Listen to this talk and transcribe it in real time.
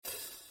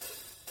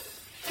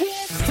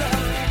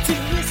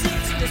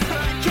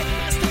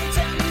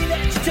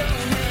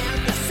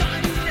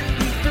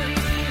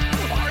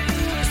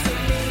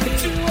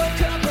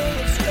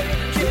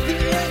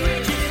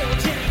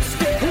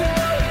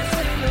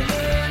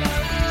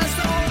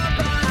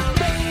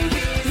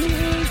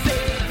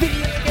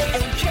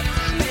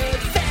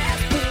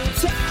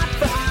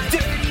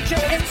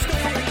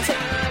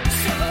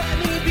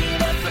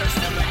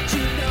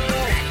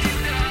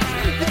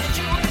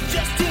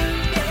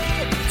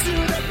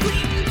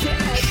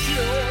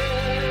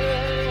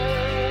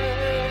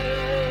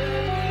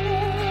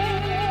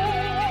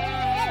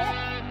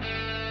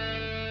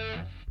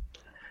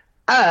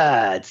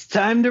It's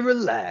time to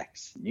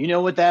relax. You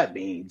know what that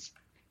means.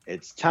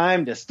 It's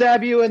time to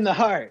stab you in the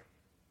heart.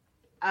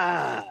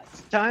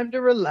 It's time to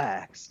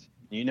relax.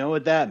 You know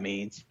what that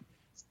means.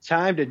 It's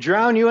time to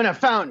drown you in a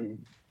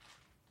fountain.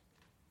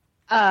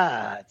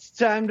 It's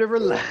time to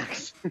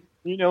relax.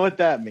 You know what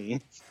that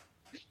means.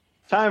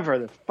 Time for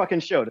the fucking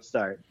show to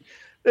start.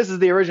 This is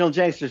the original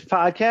Janksters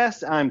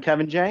podcast. I'm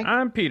Kevin Jank.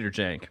 I'm Peter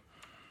Jank.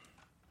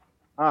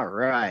 All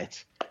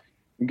right.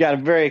 We've got a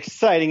very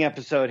exciting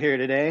episode here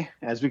today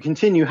as we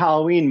continue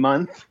Halloween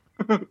month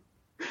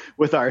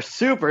with our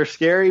super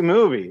scary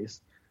movies.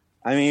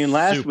 I mean,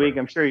 last week,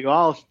 I'm sure you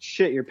all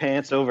shit your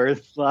pants over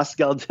Lost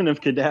Skeleton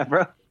of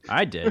Cadabra.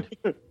 I did.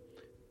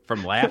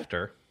 From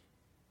laughter.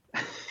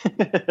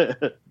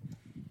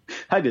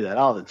 I do that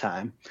all the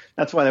time.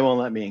 That's why they won't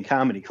let me in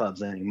comedy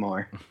clubs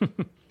anymore.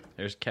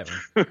 There's Kevin,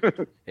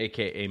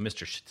 a.k.a.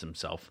 Mr. Shits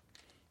himself.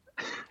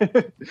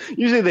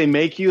 Usually they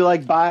make you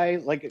buy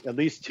at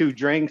least 2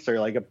 drinks or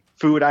a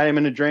food item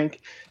and a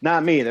drink.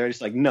 Not me. They're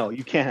just like, no,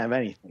 you can't have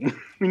anything.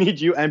 We need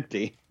you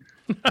empty.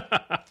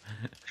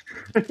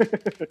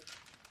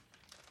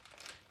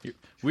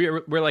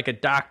 We're like a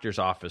doctor's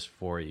office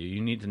for you.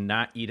 You need to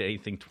not eat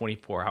anything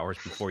 24 hours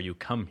before you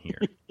come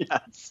here.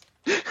 Yes.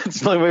 It's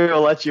the only way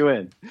we'll let you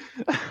in.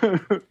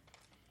 I'm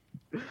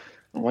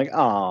like,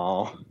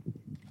 oh.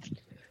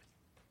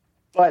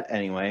 But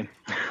anyway,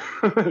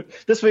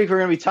 this week we're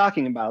going to be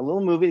talking about a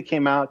little movie that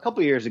came out a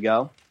couple years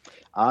ago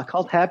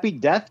called Happy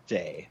Death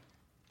Day.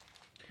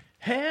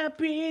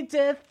 Happy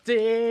Death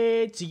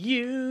Day to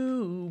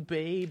you,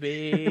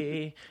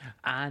 baby.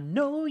 I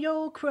know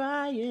you're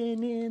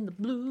crying in the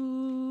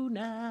blue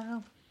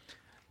now.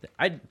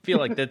 I feel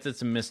like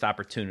that's a missed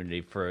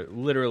opportunity for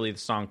literally the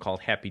song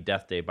called Happy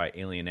Death Day by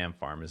Alien Ant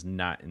Farm is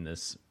not in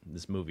this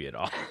movie at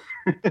all.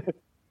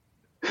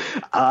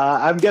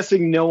 I'm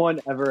guessing no one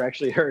ever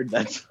actually heard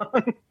that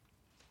song.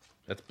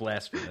 That's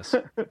blasphemous.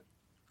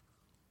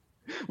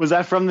 Was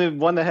that from the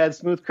one that had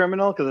Smooth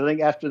Criminal? Because I think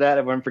after that,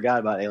 everyone forgot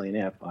about Alien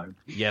Ant Farm.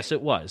 Yes,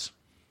 it was.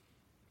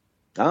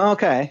 Oh,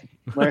 okay.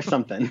 There's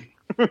something.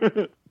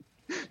 Then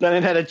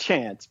it had a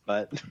chance,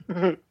 but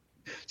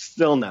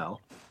still no.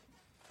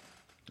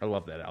 I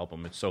love that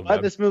album. It's so good.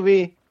 But this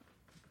movie,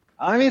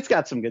 I mean, it's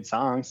got some good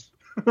songs.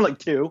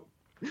 2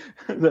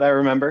 that I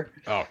remember.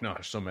 Oh, no,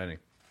 there's so many.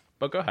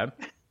 But go ahead.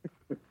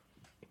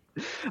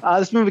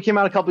 This movie came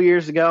out a couple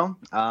years ago.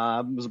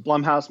 It was a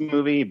Blumhouse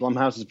movie.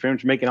 Blumhouse is pretty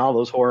much making all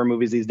those horror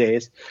movies these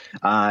days.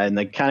 And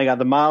they kind of got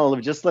the model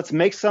of just let's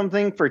make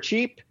something for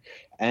cheap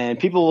and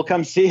people will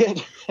come see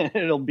it and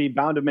it'll be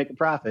bound to make a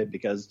profit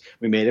because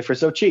we made it for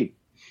so cheap.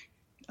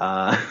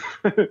 And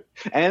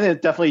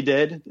it definitely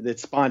did. It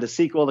spawned a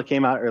sequel that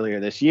came out earlier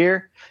this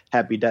year,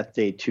 Happy Death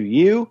Day to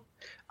You.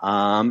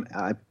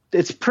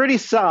 It's pretty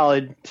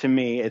solid to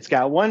me. It's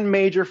got one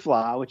major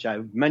flaw, which I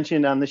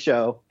mentioned on the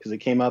show because it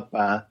came up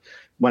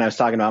when I was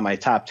talking about my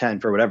top 10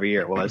 for whatever year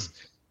it was.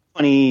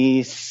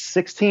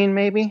 2016,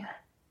 maybe?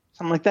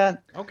 Something like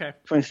that. Okay.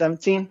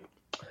 2017.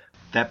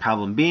 That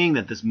problem being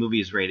that this movie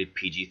is rated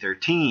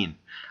PG-13.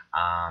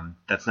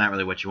 That's not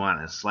really what you want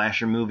in a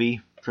slasher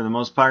movie for the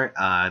most part.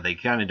 They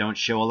kind of don't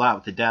show a lot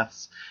with the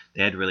deaths.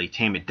 They had to really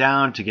tame it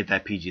down to get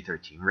that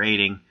PG-13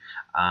 rating.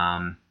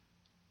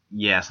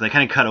 Yeah, so they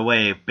kind of cut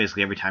away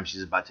basically every time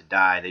she's about to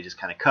die. They just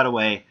kind of cut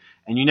away,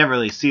 and you never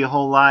really see a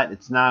whole lot.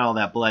 It's not all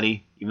that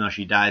bloody, even though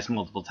she dies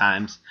multiple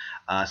times.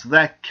 So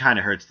that kind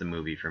of hurts the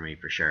movie for me,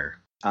 for sure.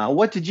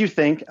 What did you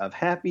think of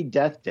Happy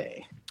Death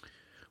Day?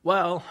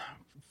 Well,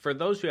 for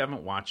those who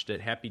haven't watched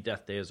it, Happy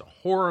Death Day is a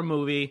horror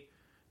movie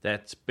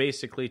that's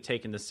basically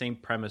taken the same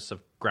premise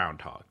of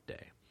Groundhog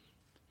Day.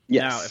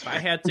 Yes. Now, if I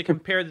had to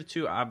compare the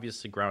two,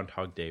 obviously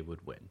Groundhog Day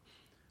would win.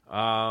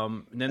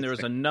 And then there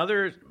was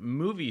another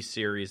movie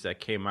series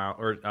that came out,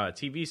 or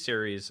TV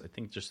series, I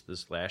think just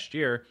this last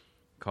year,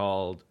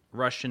 called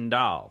Russian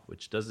Doll,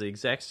 which does the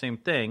exact same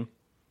thing,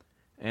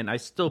 and I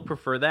still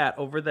prefer that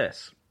over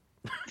this.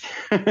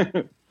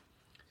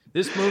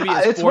 This movie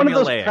is it's formulaic. One of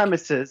those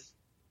premises.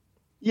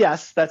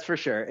 Yes, that's for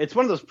sure. It's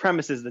one of those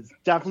premises that's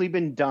definitely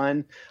been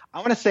done. I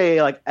want to say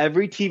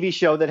every TV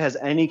show that has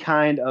any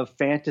kind of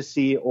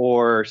fantasy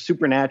or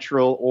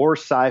supernatural or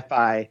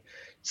sci-fi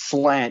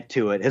slant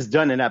to it has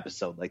done an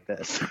episode like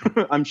this.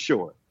 I'm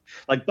sure.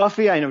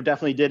 Buffy, I know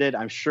definitely did it.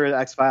 I'm sure the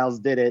X-Files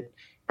did it.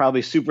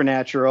 Probably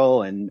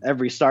Supernatural and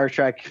every Star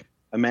Trek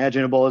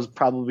imaginable has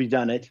probably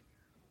done it.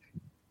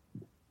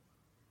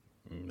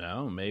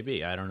 No,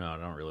 maybe. I don't know. I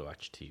don't really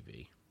watch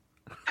TV.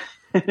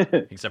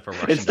 Except for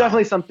Russian It's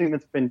definitely something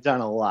that's been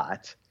done a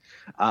lot.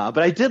 But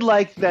I did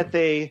like that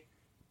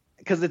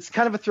because it's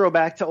kind of a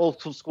throwback to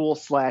old school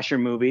slasher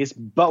movies,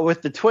 but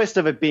with the twist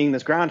of it being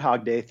this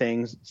Groundhog Day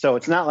thing. So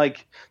it's not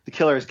like the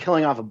killer is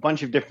killing off a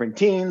bunch of different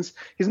teens.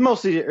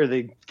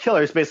 The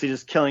killer is basically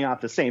just killing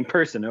off the same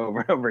person over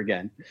and over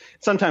again.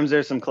 Sometimes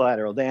there's some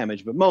collateral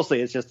damage, but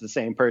mostly it's just the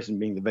same person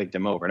being the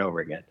victim over and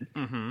over again.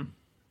 Mm-hmm.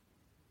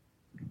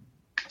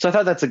 So I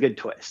thought that's a good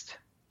twist.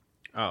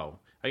 Oh,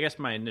 I guess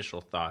my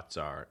initial thoughts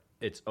are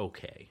it's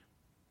okay.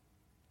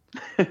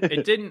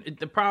 It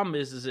didn't. The problem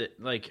is it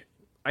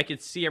I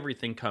could see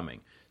everything coming.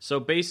 So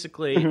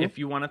basically, if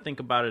you want to think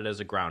about it as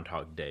a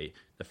Groundhog Day,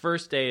 the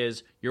first day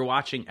is you're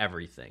watching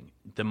everything,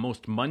 the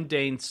most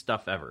mundane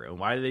stuff ever. And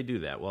why do they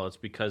do that? Well, it's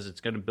because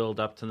it's going to build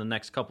up to the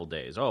next couple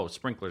days. Oh,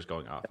 sprinklers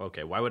going off.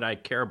 Okay, why would I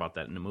care about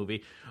that in a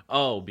movie?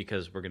 Oh,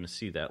 because we're going to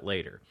see that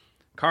later.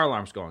 Car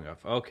alarm's going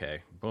off.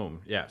 Okay,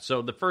 boom. Yeah,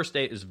 so the first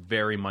day is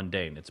very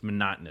mundane. It's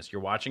monotonous.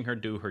 You're watching her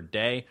do her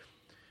day.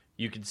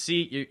 You can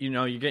see,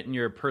 you're getting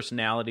your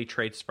personality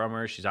traits from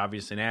her. She's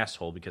obviously an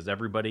asshole because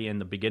everybody in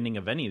the beginning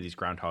of any of these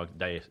Groundhog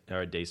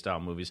Day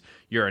style movies,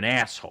 you're an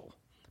asshole.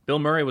 Bill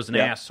Murray was an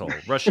asshole.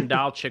 Russian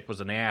doll chick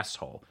was an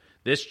asshole.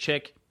 This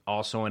chick,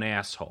 also an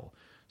asshole.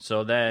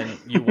 So then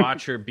you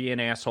watch her be an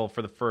asshole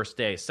for the first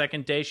day.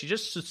 Second day, she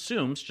just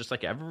assumes, just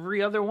like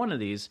every other one of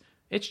these,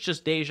 it's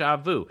just deja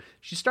vu.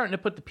 She's starting to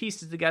put the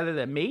pieces together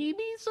that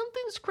maybe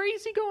something's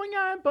crazy going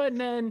on, but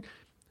then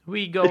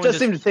we go. It does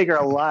seem to take her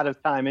a lot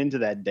of time into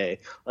that day.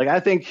 Like, I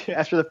think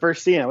after the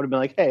first scene, I would have been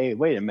like, hey,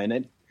 wait a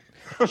minute.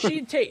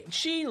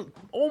 She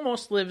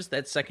almost lives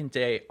that second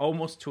day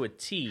almost to a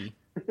T,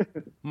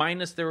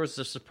 minus there was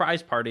a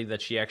surprise party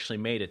that she actually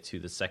made it to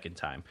the second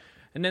time.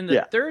 And then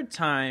the third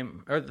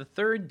time, or the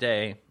third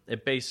day,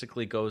 it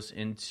basically goes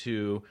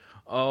into,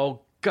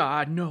 oh,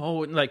 God, no,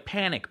 like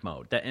panic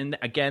mode. And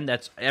again,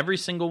 that's every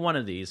single one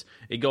of these.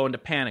 They go into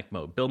panic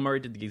mode. Bill Murray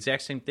did the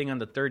exact same thing on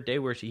the third day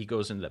where he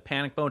goes into the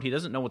panic mode. He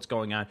doesn't know what's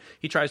going on.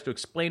 He tries to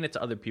explain it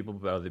to other people,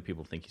 but other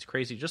people think he's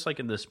crazy. Just like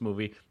in this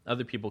movie,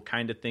 other people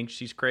kind of think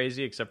she's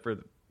crazy, except for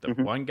the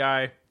one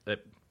guy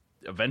that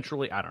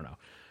eventually, I don't know.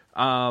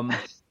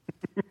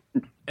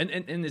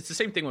 And it's the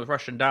same thing with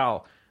Russian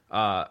Doll.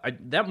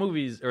 That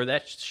movie's, or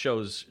that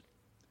show's,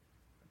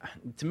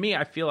 to me,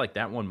 I feel like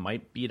that one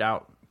might beat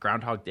out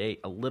Groundhog Day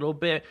a little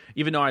bit,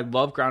 even though I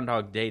love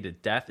Groundhog Day to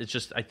death. It's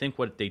just, I think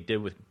what they did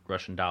with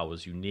Russian Doll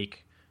was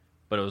unique,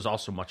 but it was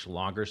also much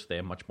longer, so they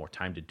had much more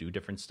time to do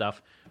different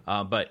stuff.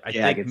 But I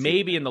think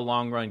maybe in the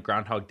long run,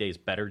 Groundhog Day is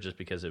better just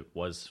because it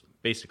was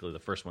basically the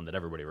first one that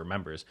everybody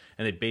remembers,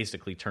 and they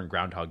basically turned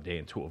Groundhog Day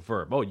into a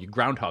verb. Oh, you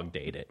Groundhog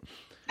Dayed it.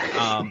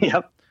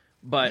 Yep.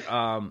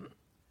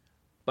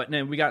 But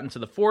then we got into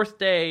the fourth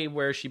day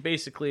where she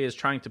basically is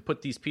trying to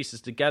put these pieces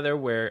together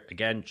where,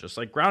 again, just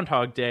like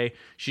Groundhog Day,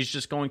 she's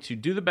just going to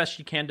do the best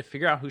she can to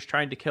figure out who's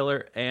trying to kill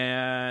her,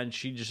 and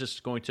she's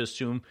just going to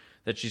assume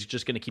that she's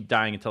just going to keep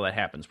dying until that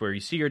happens, where you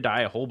see her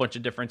die a whole bunch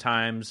of different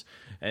times,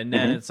 and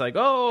then it's like,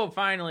 oh,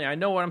 finally, I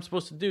know what I'm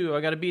supposed to do.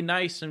 I got to be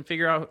nice and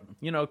figure out,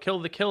 kill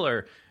the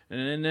killer.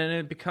 And then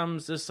it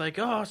becomes this like,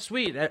 oh,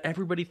 sweet.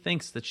 Everybody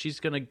thinks that she's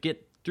going to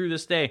get through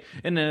this day.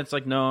 And then it's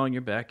like, no,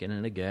 you're back in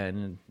it again.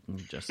 And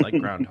just like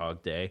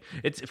Groundhog Day.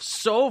 It's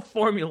so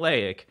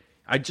formulaic.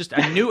 I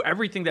knew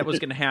everything that was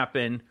going to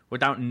happen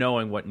without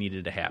knowing what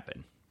needed to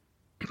happen.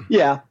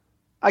 Yeah,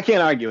 I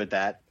can't argue with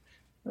that.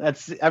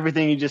 That's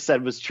everything you just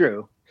said was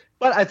true.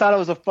 But I thought it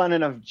was a fun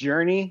enough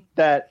journey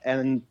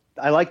and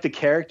I like the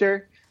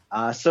character.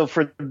 So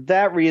for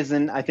that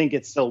reason, I think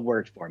it still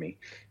worked for me.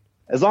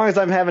 As long as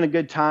I'm having a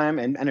good time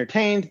and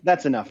entertained,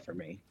 that's enough for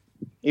me.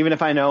 Even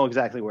if I know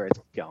exactly where it's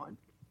going.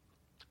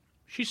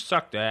 She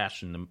sucked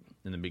ass in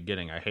the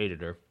beginning. I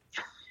hated her.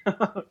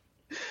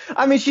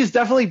 I mean, she's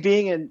definitely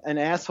being an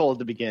asshole at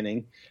the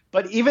beginning.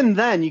 But even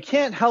then, you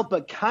can't help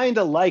but kind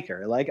of like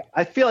her. Like,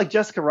 I feel like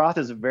Jessica Roth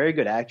is a very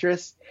good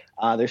actress.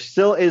 There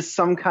still is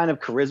some kind of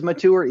charisma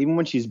to her, even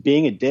when she's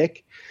being a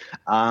dick.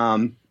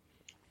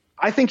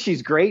 I think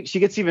she's great. She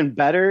gets even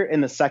better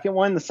in the second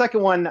one. The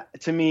second one,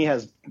 to me,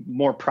 has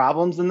more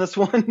problems than this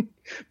one,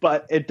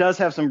 but it does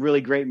have some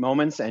really great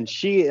moments, and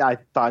I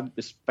thought,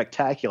 was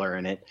spectacular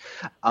in it.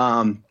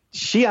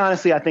 She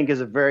honestly, I think, is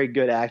a very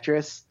good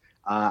actress.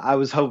 I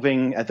was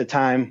hoping at the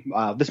time,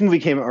 this movie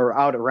came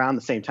out around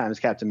the same time as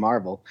Captain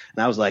Marvel,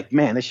 and I was like,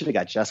 man, they should have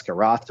got Jessica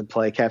Roth to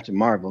play Captain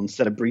Marvel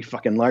instead of Brie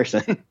fucking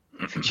Larson.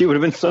 She would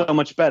have been so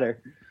much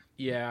better.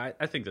 Yeah,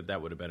 I think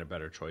that would have been a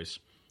better choice.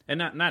 And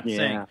not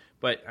saying,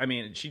 but I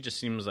mean, she just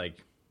seems like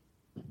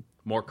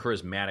more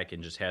charismatic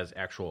and just has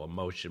actual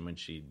emotion when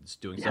she's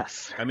doing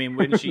stuff. I mean,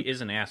 when she is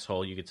an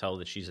asshole, you could tell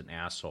that she's an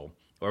asshole.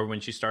 Or when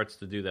she starts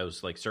to do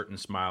those like certain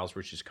smiles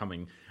where she's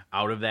coming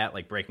out of that,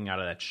 like breaking out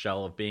of that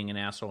shell of being an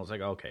asshole. It's like,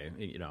 okay,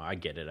 I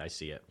get it, I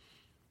see it.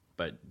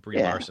 But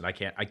Brie Larson, I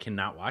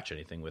cannot watch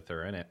anything with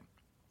her in it.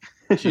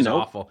 She's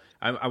awful.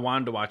 I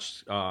wanted to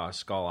watch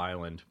Skull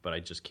Island, but I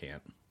just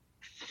can't.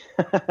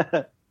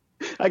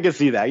 I can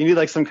see that. You need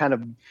like some kind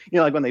of,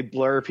 like when they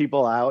blur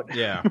people out.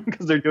 Yeah.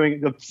 Because they're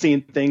doing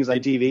obscene things on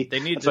TV.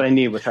 That's what I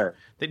need with her.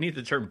 They need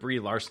to turn Brie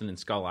Larson and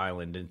Skull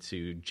Island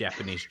into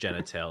Japanese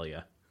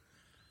genitalia.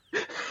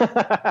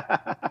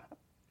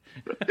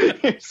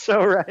 You're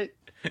so right.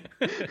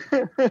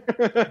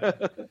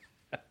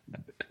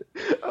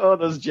 Oh,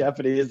 those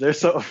Japanese, they're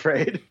so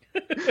afraid.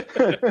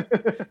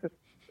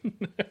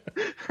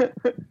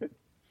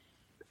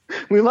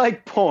 We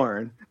like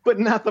porn,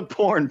 but not the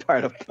porn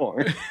part of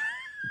porn.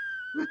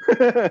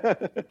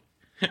 But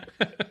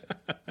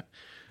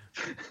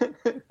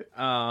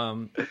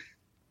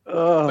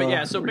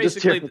yeah, so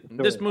basically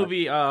this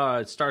movie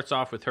starts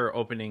off with her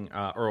opening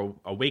or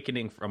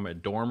awakening from a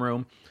dorm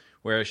room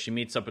where she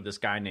meets up with this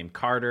guy named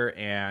Carter,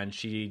 and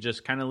she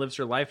just kind of lives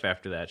her life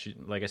after that. She,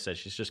 like I said,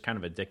 she's just kind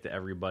of addicted to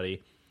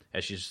everybody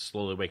as she's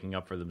slowly waking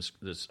up for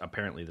this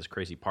apparently this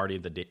crazy party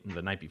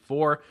the night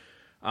before.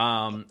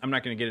 I'm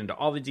not going to get into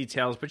all the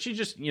details, but she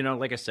just,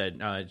 like I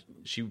said,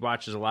 she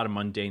watches a lot of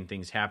mundane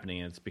things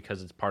happening, and it's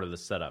because it's part of the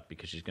setup,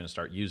 because she's going to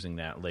start using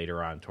that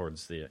later on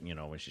towards the,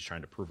 when she's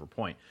trying to prove her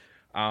point.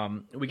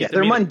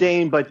 They're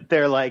mundane, but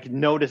they're like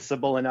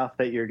noticeable enough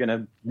that you're going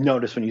to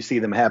notice when you see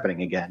them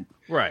happening again.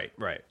 Right.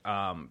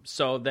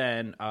 So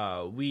then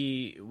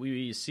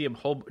we see a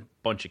whole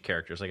bunch of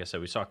characters. Like I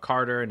said, we saw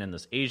Carter and then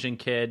this Asian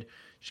kid.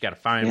 She's got a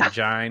fine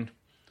vagina.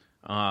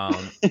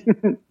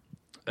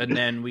 And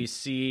then we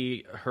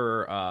see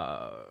her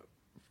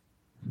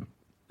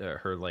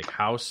like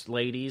house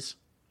ladies.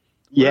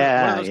 What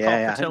are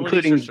those called?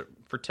 Including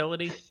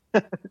fertility.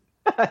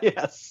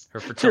 Yes, her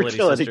fertility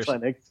sisters.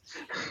 Clinics.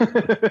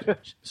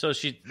 So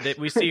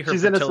we see her.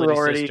 She's in a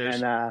sorority,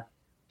 sisters. and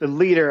the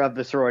leader of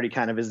the sorority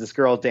kind of is this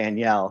girl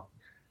Danielle,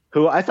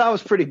 who I thought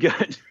was pretty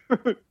good.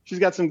 She's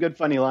got some good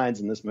funny lines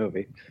in this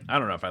movie. I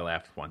don't know if I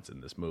laughed once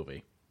in this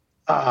movie.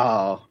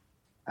 Oh,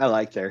 I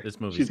liked her. This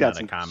movie's not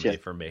a comedy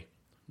for me.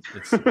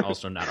 It's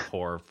also not a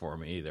horror for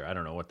me either. I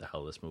don't know what the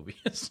hell this movie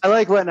is. I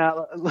like when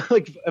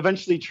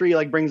eventually Tree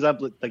brings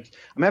up like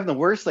I'm having the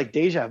worst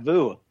deja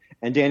vu,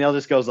 and Danielle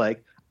just goes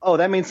like, "Oh,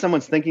 that means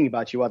someone's thinking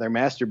about you while they're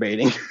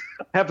masturbating."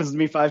 Happens to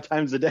me 5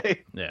 times a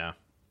day. Yeah.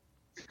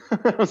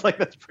 I was like,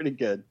 that's pretty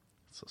good.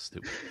 So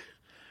stupid.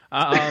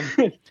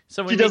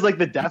 So she does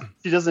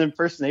she does an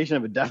impersonation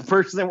of a deaf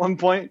person at one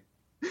point.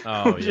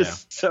 Oh, which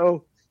is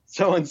so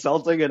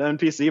insulting and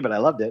NPC, but I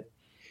loved it.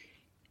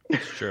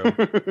 It's true.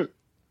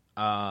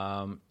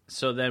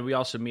 So then we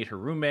also meet her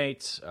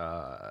roommate,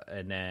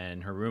 and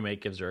then her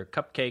roommate gives her a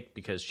cupcake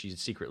because she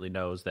secretly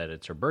knows that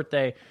it's her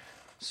birthday.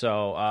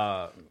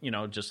 So,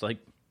 just like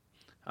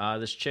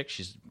this chick,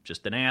 she's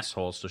just an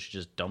asshole, so she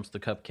just dumps the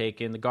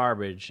cupcake in the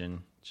garbage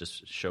and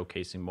just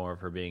showcasing more of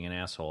her being an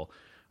asshole.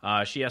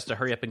 She has to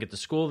hurry up and get to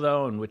school,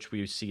 though, in which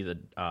we see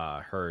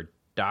her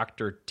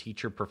doctor,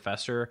 teacher,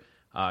 professor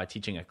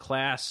teaching a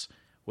class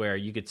where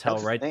you could tell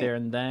right there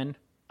and then.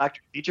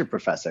 Doctor, teacher,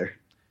 professor.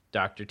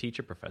 Doctor,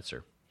 teacher,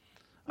 professor.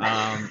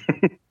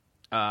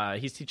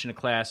 He's teaching a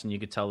class, and you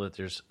could tell that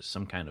there's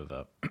some kind of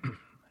a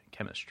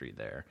chemistry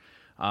there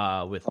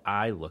with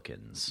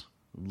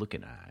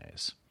looking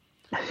eyes.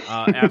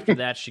 After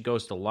that, she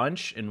goes to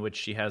lunch, in which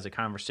she has a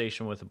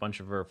conversation with a bunch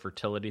of her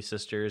fertility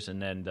sisters,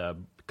 and then the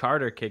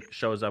Carter kid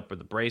shows up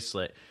with a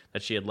bracelet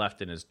that she had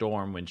left in his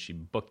dorm when she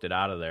booked it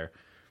out of there.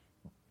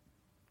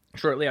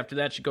 Shortly after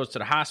that, she goes to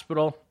the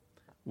hospital,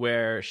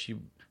 where she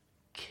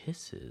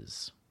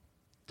kisses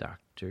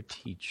Dr.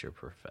 Teacher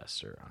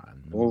Professor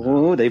on the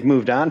mouth. They've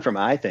moved on from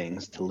eye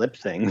things to lip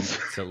things.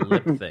 To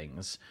lip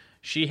things.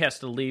 She has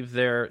to leave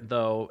there,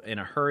 though, in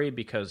a hurry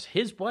because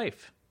his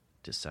wife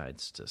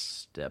decides to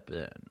step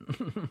in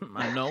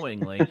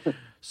unknowingly.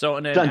 So,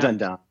 and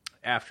then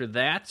after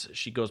that,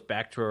 she goes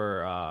back to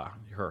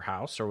her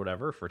house or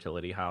whatever,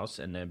 fertility house,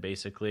 and then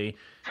basically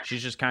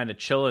she's just kind of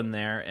chilling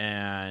there,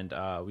 and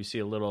we see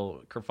a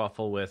little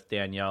kerfuffle with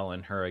Danielle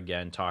and her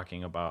again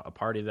talking about a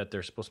party that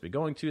they're supposed to be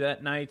going to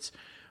that night.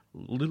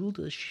 Little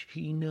does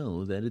she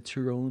know that it's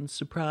her own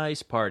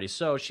surprise party.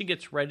 So she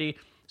gets ready,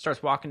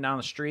 starts walking down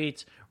the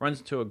street, runs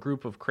into a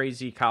group of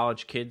crazy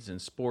college kids in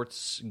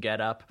sports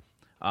get-up.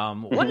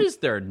 What is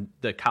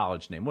the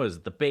college name? What is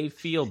it, the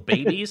Bayfield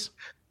Babies?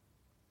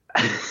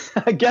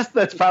 I guess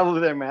that's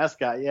probably their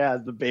mascot. Yeah,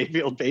 the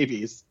Bayfield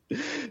Babies.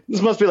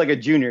 This must be like a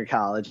junior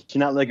college,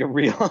 not like a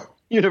real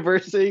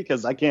university,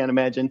 because I can't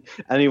imagine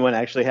anyone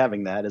actually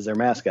having that as their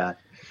mascot.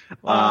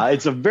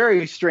 It's a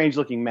very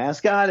strange-looking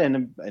mascot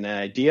and an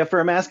idea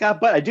for a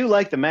mascot, but I do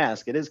like the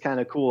mask. It is kind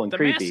of cool and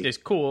creepy. The mask is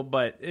cool,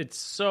 but it's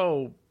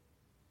so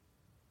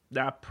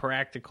not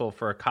practical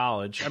for a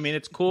college. I mean,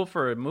 it's cool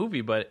for a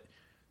movie, but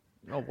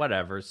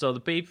whatever. So the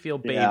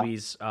Bayfield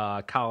Babies,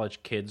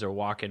 college kids are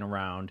walking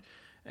around,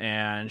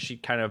 and she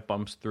kind of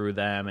bumps through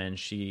them, and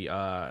she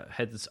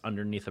heads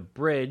underneath a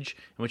bridge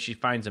in which she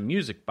finds a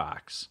music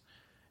box.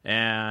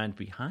 And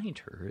behind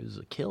her is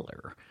a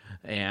killer,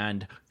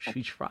 and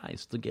she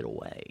tries to get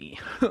away.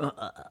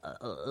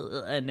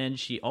 And then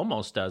she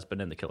almost does, but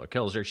then the killer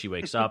kills her. She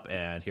wakes up,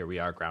 and here we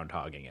are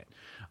groundhogging it.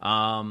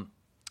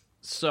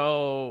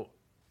 So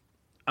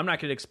I'm not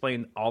going to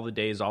explain all the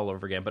days all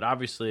over again, but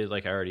obviously,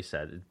 like I already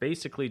said, it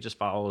basically just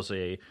follows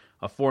a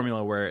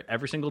formula where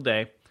every single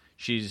day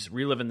she's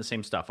reliving the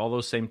same stuff. All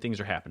those same things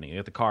are happening. You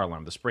got the car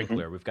alarm, the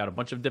sprinkler. We've got a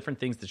bunch of different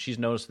things that she's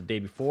noticed the day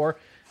before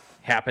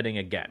happening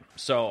again.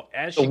 So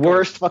as she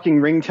worst fucking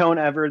ringtone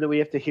ever that we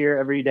have to hear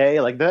every day.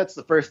 Like, that's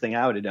the first thing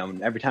I would have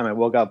done every time I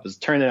woke up, was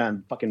turn it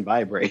on fucking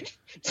vibrate,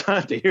 so I don't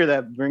have to hear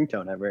that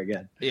ringtone ever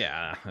again.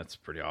 Yeah, that's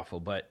pretty awful.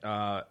 But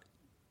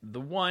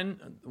the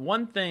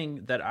one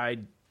thing that I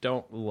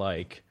don't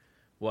like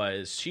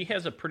was she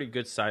has a pretty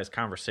good sized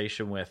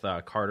conversation with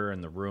Carter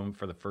in the room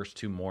for the first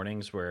 2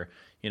 mornings, where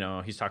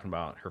he's talking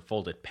about her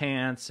folded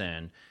pants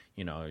and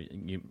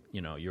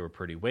you were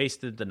pretty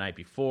wasted the night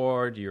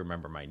before. Do you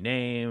remember my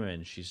name?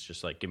 And she's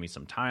just like, give me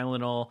some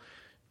Tylenol.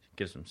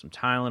 Gives him some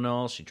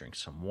Tylenol. She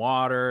drinks some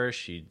water.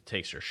 She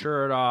takes her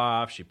shirt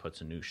off. She puts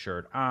a new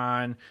shirt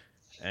on,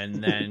 and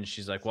then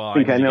she's like, well, I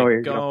need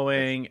to get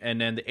going.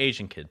 And then the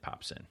Asian kid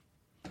pops in.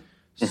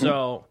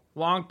 So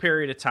long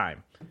period of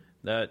time.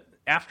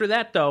 After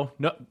that, though,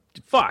 no,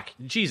 fuck,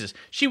 Jesus.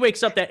 She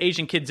wakes up, that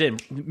Asian kid's in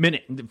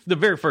the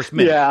very first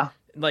minute. Yeah.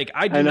 Like,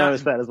 I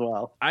noticed that as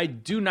well. I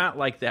do not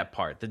like that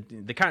part.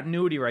 The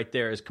continuity right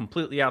there is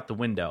completely out the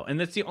window. And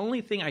that's the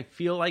only thing I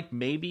feel like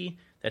maybe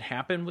that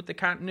happened with the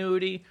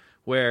continuity,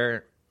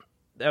 where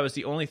that was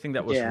the only thing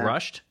that was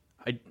rushed.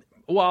 I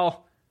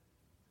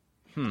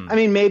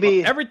mean,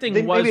 maybe everything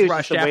was maybe it was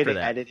rushed just the after way they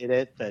that. edited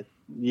it. That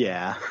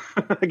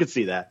I could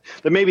see that.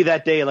 But maybe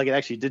that day, like, it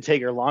actually did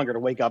take her longer to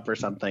wake up or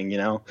something.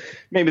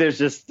 Maybe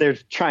they're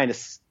trying to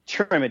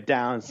trim it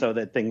down so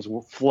that things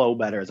will flow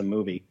better as a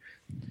movie.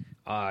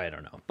 I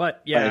don't know,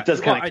 but yeah, it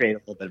does kind of create a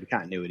little bit of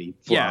continuity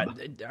flub.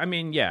 I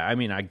mean,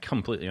 I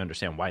completely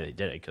understand why they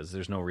did it, because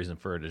there's no reason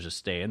for her to just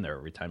stay in there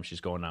every time she's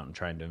going out and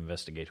trying to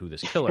investigate who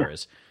this killer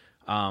is.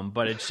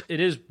 But it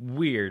is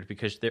weird,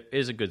 because there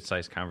is a good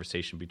sized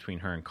conversation between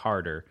her and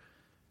Carter,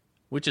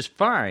 which is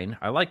fine.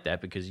 I like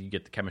that, because you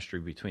get the chemistry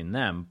between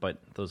them.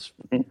 But those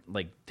I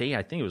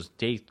think it was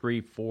day 3,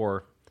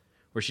 4.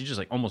 Where she just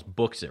like almost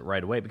books it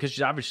right away, because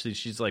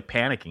she's like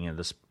panicking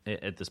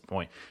at this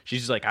point.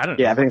 She's like, I don't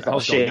know what the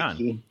hell's going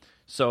on.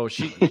 So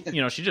she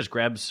she just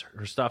grabs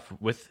her stuff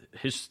with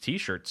his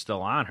T-shirt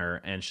still on her,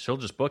 and she'll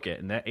just book it.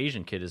 And that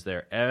Asian kid is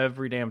there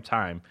every damn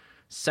time,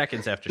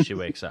 seconds after she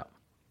wakes up.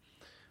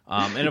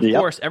 And of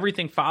course,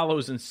 everything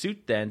follows in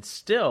suit then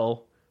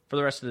still for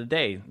the rest of the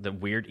day. The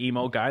weird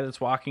emo guy that's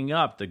walking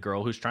up, the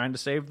girl who's trying to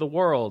save the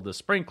world, the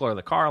sprinkler,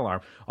 the car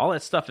alarm, all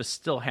that stuff is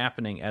still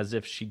happening as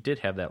if she did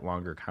have that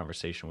longer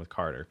conversation with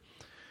Carter.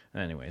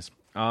 Anyways.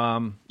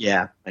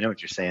 Yeah, I know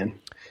what you're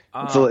saying.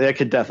 So it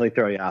could definitely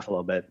throw you off a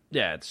little bit.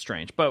 Yeah, it's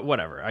strange, but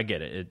whatever. I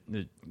get it.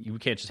 You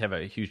can't just have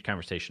a huge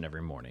conversation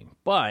every morning.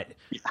 But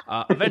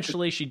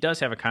eventually she does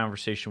have a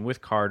conversation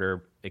with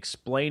Carter,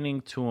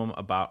 explaining to him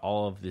about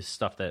all of this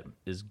stuff that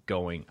is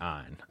going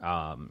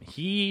on.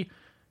 He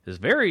is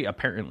very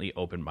apparently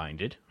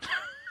open-minded.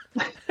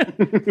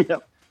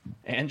 Yep.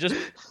 And just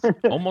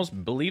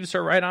almost believes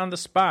her right on the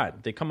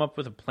spot. They come up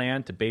with a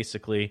plan to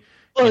basically...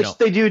 Well,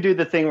 they do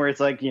the thing where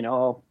it's like,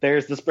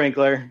 there's the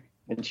sprinkler,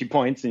 and she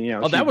points, and,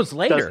 Oh, that was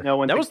later.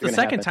 That was the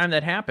second time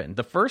that happened.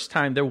 The first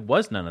time, there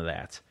was none of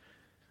that.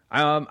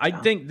 I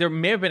think there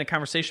may have been a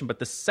conversation, but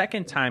the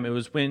second time, it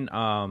was when...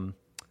 oh,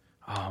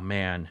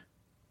 man.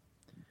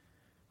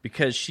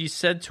 Because she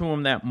said to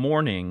him that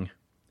morning,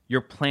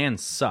 your plan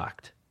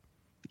sucked.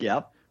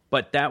 Yep.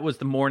 But that was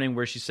the morning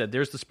where she said,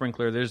 there's the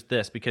sprinkler, there's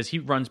this, because he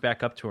runs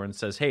back up to her and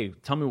says, hey,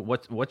 tell me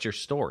what's your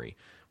story?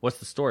 What's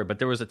the story? But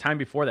there was a time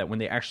before that when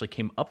they actually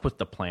came up with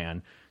the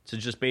plan to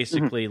just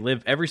basically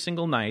live every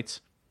single night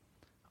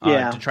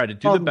to try to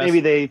do the best.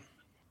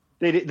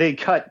 Maybe they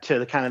cut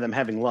to kind of them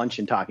having lunch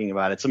and talking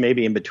about it. So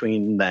maybe in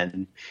between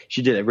then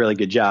she did a really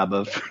good job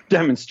of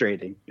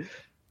demonstrating.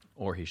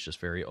 Or he's just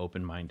very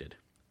open-minded.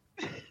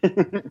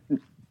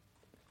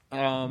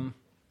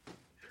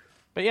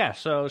 But yeah,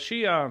 so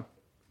she... I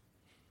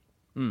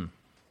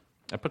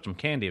put some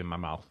candy in my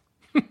mouth.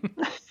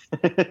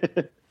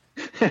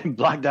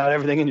 Blocked out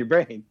everything in your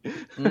brain.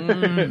 It's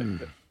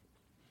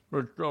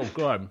so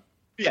good.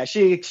 Yeah,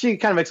 she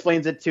kind of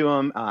explains it to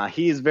him.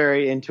 He's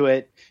very into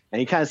it, and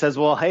he kind of says,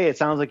 well, hey, it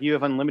sounds like you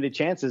have unlimited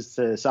chances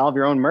to solve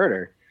your own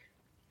murder.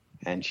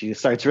 And she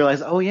starts to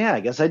realize, oh, yeah, I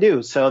guess I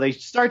do. So they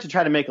start to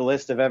try to make a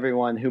list of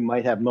everyone who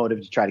might have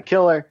motive to try to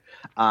kill her,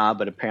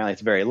 but apparently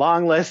it's a very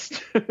long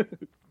list.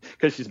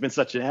 Because she's been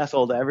such an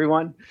asshole to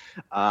everyone.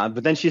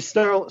 But then she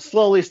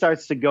slowly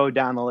starts to go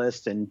down the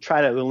list and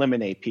try to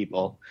eliminate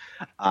people,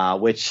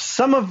 which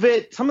some of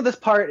this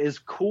part is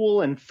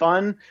cool and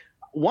fun.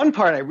 One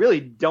part I really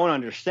don't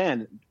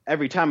understand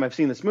every time I've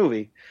seen this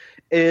movie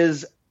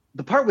is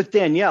the part with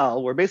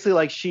Danielle, where basically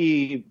like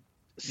she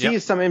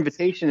sees some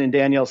invitation in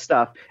Danielle's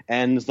stuff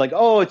and is like,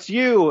 oh, it's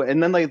you.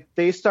 And then like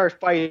they start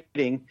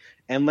fighting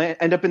and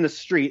end up in the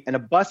street, and a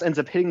bus ends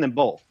up hitting them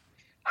both.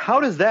 How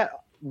does that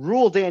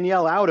rule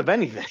Danielle out of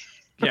anything?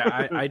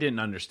 Yeah, I didn't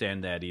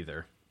understand that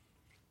either.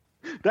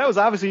 That was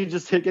obviously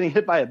just getting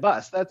hit by a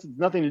bus. That's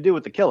nothing to do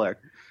with the killer.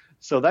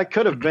 So that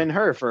could have been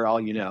her for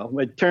all you know.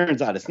 It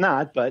turns out it's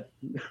not, but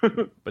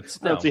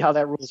still. I don't see how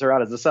that rules her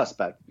out as a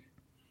suspect.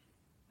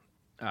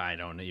 I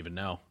don't even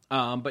know.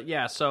 But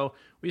yeah, so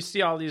we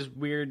see all these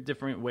weird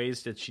different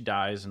ways that she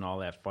dies and all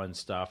that fun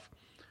stuff.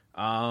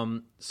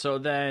 So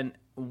then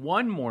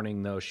one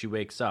morning, though, she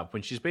wakes up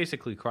when she's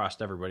basically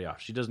crossed everybody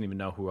off. She doesn't even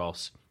know who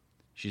else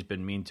she's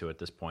been mean to at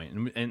this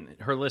point. And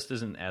her list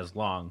isn't as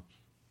long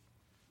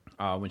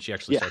when she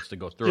actually starts to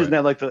go through it. She doesn't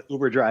have like the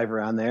Uber driver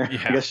on there.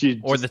 Yeah. I guess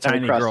or the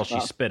tiny girl she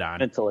spit on.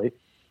 Mentally.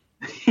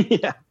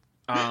 Yeah.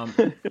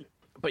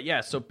 But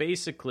yeah, so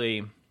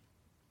basically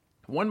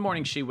One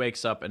morning she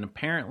wakes up, and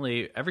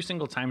apparently every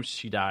single time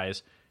she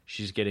dies,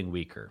 she's getting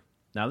weaker.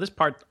 Now, this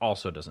part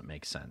also doesn't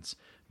make sense,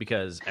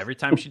 because every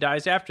time she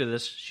dies after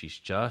this, she's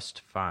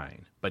just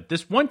fine. But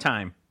this one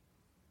time,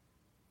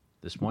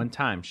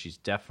 she's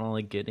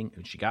definitely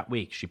she got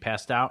weak. She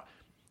passed out.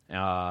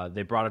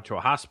 They brought her to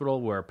a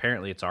hospital where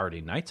apparently it's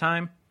already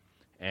nighttime,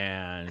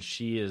 and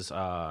she is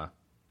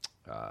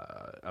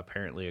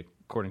apparently,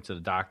 according to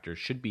the doctor,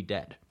 should be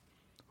dead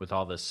with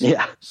all this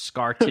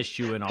scar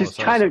tissue and all this.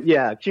 She's kind of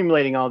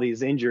accumulating all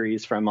these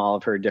injuries from all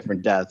of her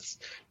different deaths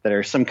that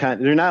are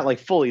they're not like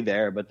fully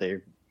there, but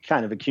they're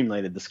kind of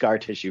accumulated the scar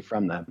tissue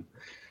from them.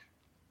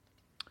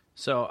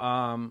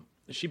 So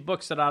she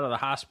books it out of the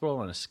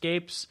hospital and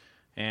escapes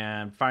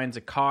and finds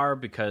a car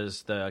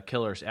because the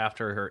killer's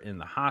after her in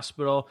the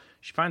hospital.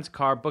 She finds a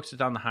car, books it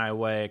down the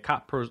highway. A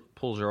cop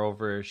pulls her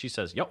over. She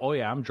says,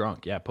 I'm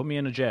drunk. Yeah, put me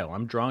in a jail.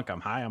 I'm drunk.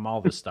 I'm high. I'm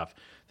all this stuff.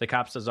 The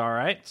cop says, all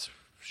right,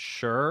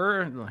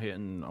 sure,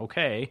 and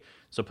okay.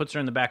 So puts her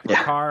in the back of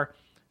her car.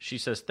 She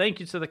says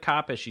thank you to the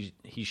cop as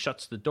he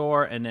shuts the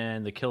door, and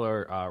then the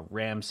killer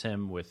rams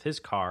him with his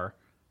car.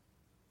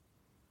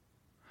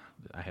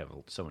 I have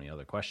so many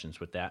other questions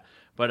with that.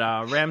 But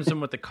rams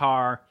him with the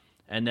car,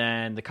 and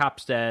then the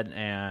cop's dead,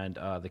 and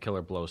the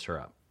killer blows her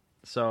up.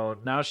 So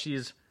now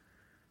she's...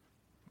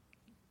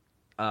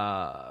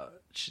 the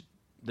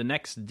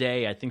next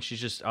day, I think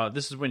she's just...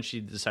 this is when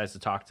she decides to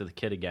talk to the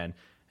kid again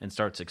and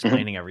starts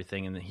explaining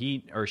everything.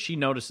 And she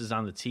notices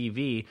on the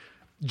TV...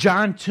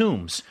 John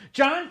Toombs.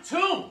 John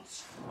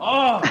Toombs!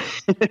 Oh!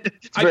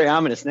 It's a very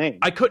ominous name.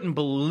 I couldn't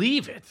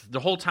believe it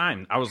the whole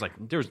time. I was like,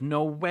 there's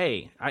no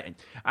way.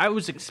 I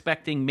was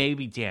expecting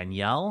maybe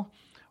Danielle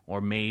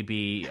or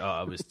maybe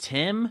it was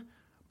Tim,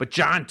 but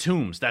John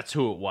Toombs, that's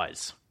who it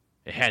was.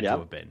 It had to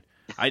have been.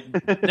 I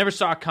never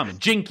saw it coming.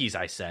 Jinkies,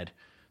 I said.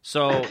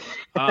 So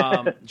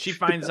she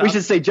finds out. We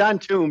should say John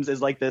Toombs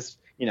is like this,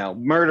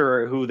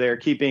 murderer who they're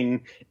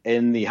keeping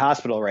in the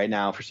hospital right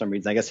now for some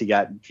reason. I guess he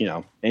got,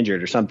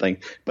 injured or something.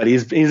 But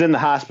he's in the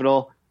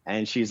hospital,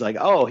 and she's like,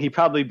 oh, he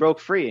probably broke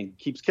free and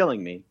keeps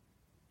killing me.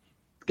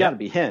 It's got to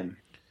be him.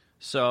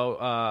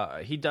 So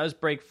he does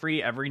break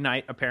free every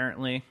night,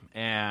 apparently.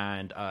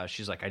 And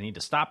she's like, I need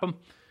to stop him.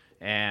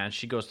 And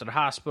she goes to the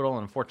hospital,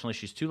 and unfortunately,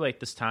 she's too late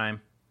this time.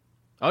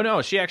 Oh,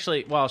 no, she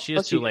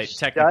is too late,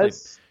 technically.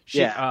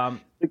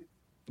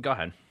 Go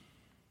ahead.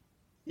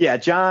 Yeah,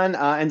 John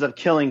ends up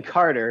killing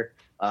Carter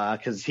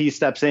because he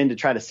steps in to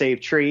try to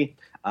save Tree.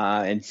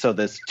 And so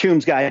this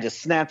Toombs guy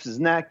just snaps his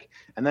neck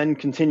and then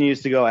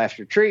continues to go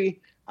after Tree.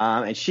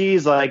 And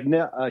she's like,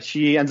 no,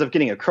 she ends up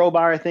getting a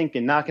crowbar, I think,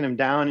 and knocking him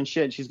down and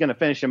shit. She's going to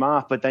finish him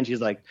off. But then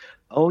she's like,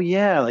 oh,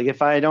 yeah, like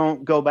if I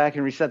don't go back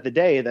and reset the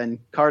day, then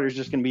Carter's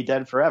just going to be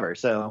dead forever.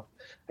 So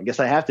I guess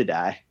I have to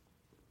die.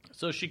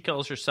 So she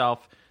kills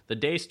herself. The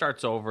day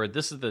starts over.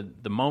 This is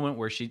the moment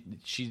where she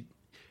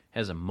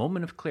has a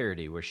moment of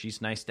clarity where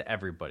she's nice to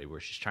everybody, where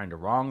she's trying to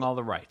wrong all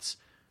the rights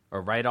or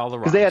right all the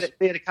wrongs. Because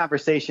they had a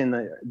conversation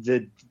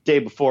the day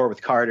before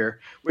with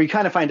Carter where you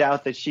kind of find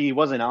out that she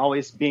wasn't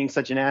always being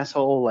such an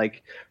asshole.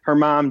 Like her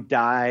mom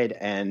died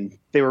and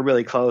they were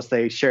really close.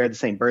 They shared the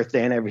same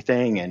birthday and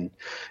everything. And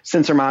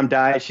since her mom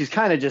died, she's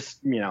kind of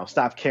just,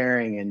 stopped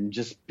caring and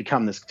just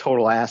become this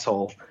total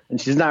asshole. And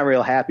she's not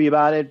real happy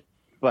about it,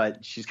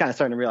 but she's kind of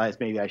starting to realize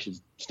maybe I should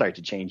start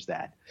to change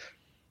that.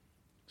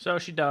 So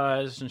she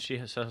does, and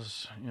she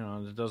says,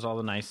 does all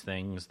the nice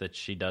things that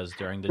she does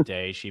during the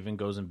day. She even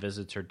goes and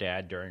visits her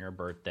dad during her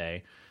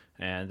birthday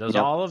and does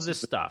all of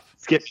this stuff.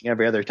 Skipping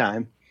every other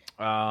time.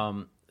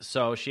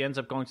 So she ends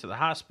up going to the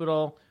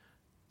hospital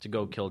to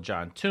go kill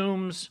John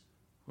Toombs,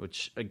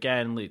 which,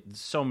 again,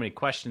 leads so many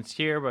questions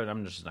here, but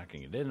I'm just not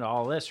going to get into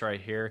all this right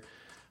here.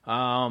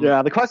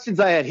 The questions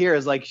I had here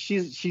is, like,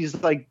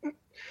 she's like,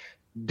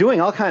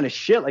 doing all kind of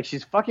shit, like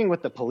she's fucking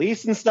with the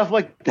police and stuff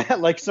like that.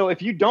 Like, so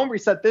if you don't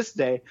reset this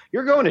day,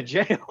 you're going to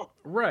jail.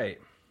 Right.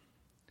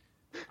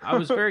 I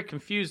was very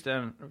confused.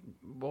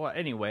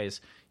 Anyways,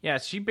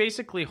 she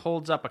basically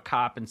holds up a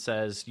cop and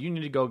says, you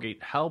need to go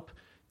get help,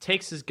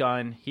 takes his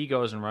gun, he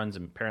goes and runs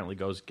and apparently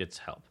gets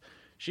help.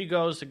 She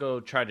goes to go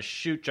try to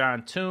shoot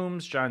John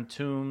Toombs.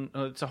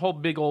 It's a whole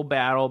big old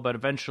battle, but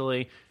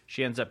eventually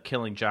she ends up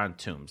killing John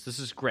Toombs. This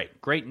is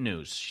great. Great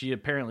news. She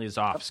apparently is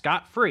off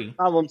scot-free.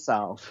 Problem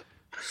solved.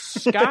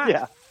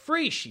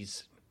 Scot-free,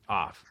 she's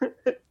off.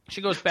 She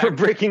goes back for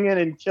breaking in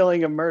and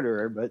killing a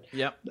murderer, but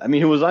I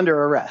mean, who was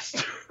under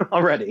arrest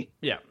already.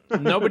 Yeah,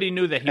 nobody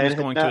knew that he was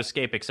going to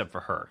escape except for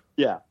her.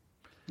 Yeah,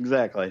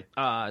 exactly.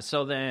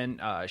 So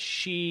then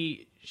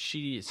she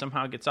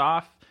somehow gets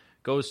off,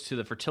 goes to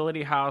the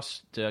fertility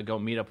house to go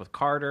meet up with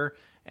Carter,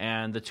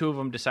 and the two of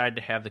them decide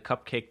to have the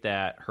cupcake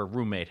that her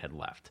roommate had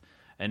left.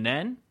 And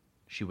then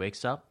she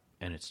wakes up,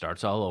 and it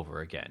starts all over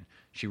again.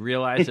 She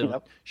realized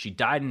that she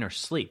died in her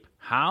sleep.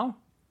 How?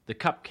 The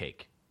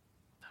cupcake.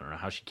 I don't know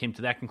how she came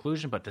to that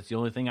conclusion, but that's the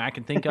only thing I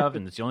can think of,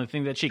 and it's the only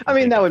thing that she can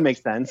think that of. would make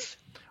sense.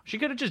 She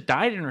could have just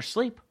died in her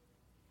sleep.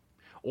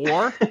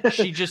 Or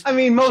she just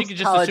most she could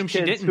just assume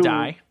she didn't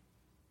die.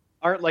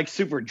 Aren't like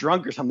super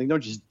drunk or something.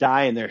 Don't just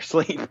die in their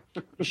sleep.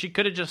 She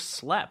could have just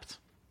slept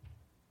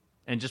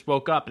and just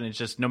woke up, and it's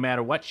just no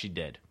matter what she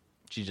did,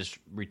 she just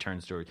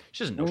returns to her.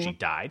 She doesn't know she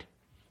died.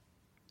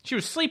 She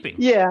was sleeping.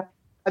 Yeah,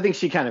 I think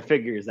she kind of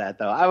figures that,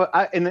 though.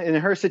 In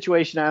her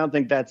situation, I don't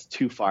think that's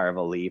too far of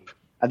a leap.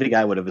 I think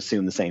I would have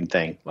assumed the same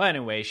thing. Well,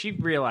 anyway, she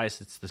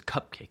realized it's the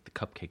cupcake. The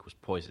cupcake was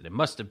poisoned. It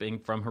must have been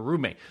from her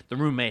roommate. The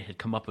roommate had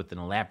come up with an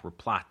elaborate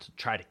plot to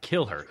try to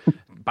kill her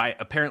by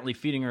apparently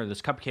feeding her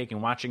this cupcake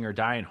and watching her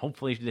die, and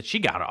hopefully that she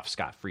got off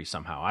scot-free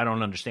somehow. I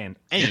don't understand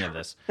any of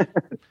this.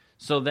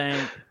 So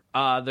then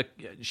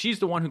she's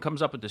the one who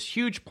comes up with this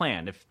huge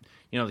plan. If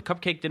the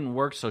cupcake didn't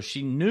work, so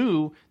she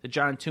knew that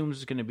John Toombs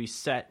was going to be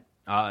sent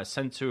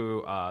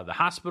to the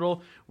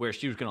hospital, where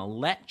she was going to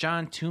let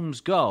John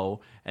Toombs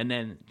go, and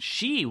then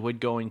she would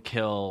go and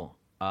kill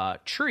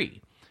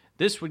Tree.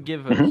 This would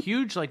give a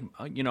huge,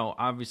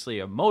 obviously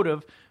a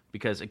motive,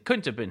 because it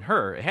couldn't have been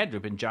her. It had to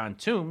have been John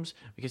Toombs,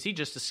 because he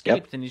just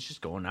escaped and he's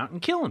just going out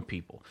and killing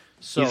people.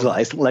 So he's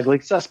a likely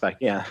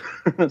suspect, yeah.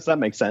 So that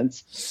makes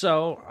sense.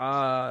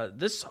 So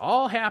this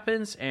all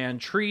happens, and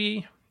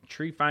Tree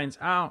finds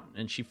out,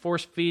 and she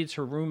force feeds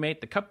her roommate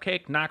the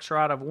cupcake, knocks her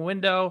out of a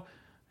window.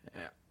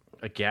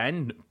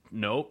 Again,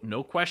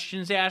 no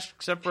questions asked,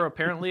 except for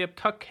apparently a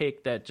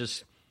cupcake that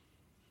just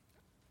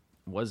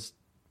was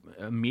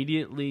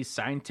immediately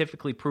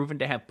scientifically proven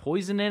to have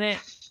poison in it.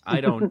 I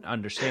don't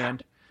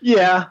understand.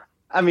 Yeah,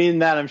 I mean,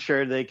 that I'm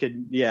sure they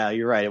could. Yeah,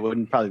 you're right. It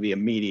wouldn't probably be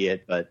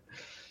immediate, but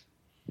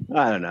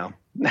I don't know.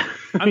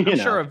 I'm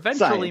sure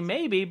eventually science.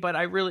 Maybe, but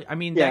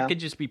that could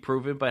just be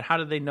proven. But how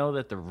did they know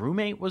that the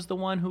roommate was the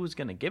one who was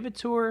going to give it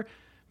to her?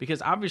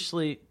 Because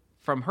obviously,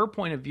 from her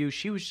point of view,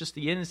 she was just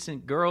the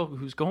innocent girl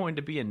who's going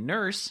to be a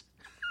nurse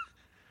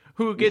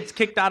who gets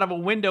kicked out of a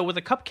window with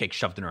a cupcake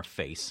shoved in her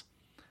face.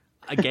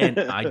 Again,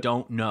 I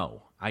don't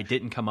know. I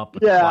didn't come up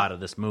with the plot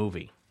of this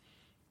movie.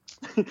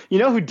 You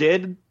know who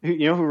did?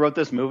 Who wrote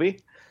this movie?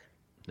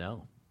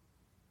 No.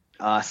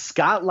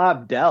 Scott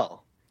Lobdell,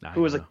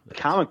 who was a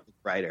comic book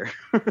writer.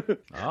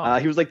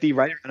 He was like the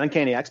writer on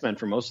Uncanny X-Men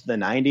for most of the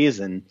 90s,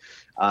 and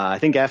I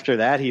think after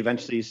that he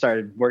eventually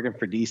started working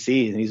for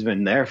DC, and he's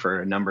been there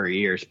for a number of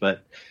years.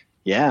 But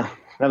yeah,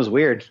 that was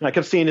weird. I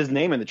kept seeing his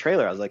name in the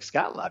trailer. I was like,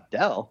 Scott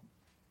Lobdell,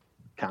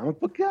 comic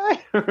book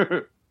guy?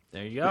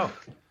 There you go.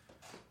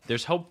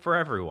 There's hope for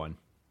everyone.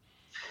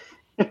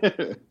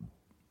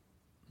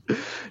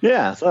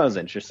 Yeah, so that was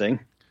interesting.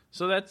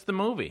 So that's the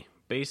movie.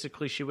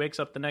 Basically, she wakes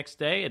up the next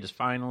day. It is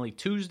finally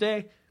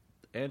Tuesday,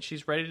 and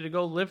she's ready to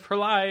go live her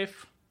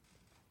life.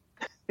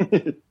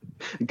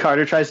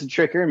 Carter tries to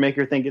trick her and make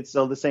her think it's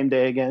still the same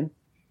day again.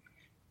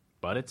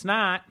 But it's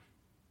not.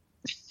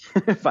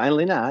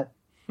 Finally not.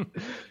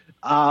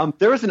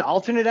 There was an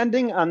alternate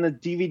ending on the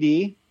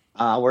DVD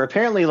where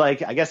apparently,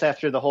 I guess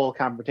after the whole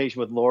confrontation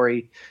with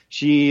Lori,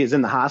 she is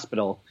in the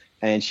hospital,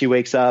 and she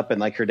wakes up,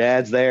 and her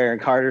dad's there and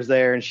Carter's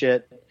there and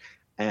shit.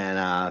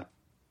 And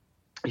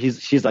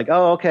she's like,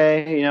 oh,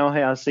 okay, hey,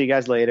 I'll see you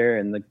guys later.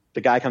 And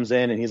the guy comes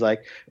in, and he's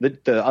like,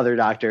 the other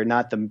doctor,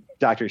 not the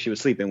doctor she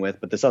was sleeping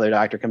with, but this other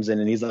doctor comes in,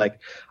 and he's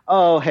like,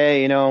 oh,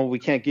 hey, we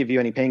can't give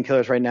you any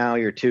painkillers right now.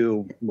 You're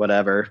too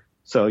whatever.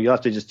 So you'll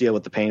have to just deal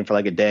with the pain for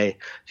a day.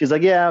 She's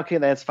like, yeah, okay,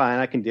 that's fine.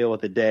 I can deal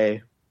with a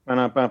day.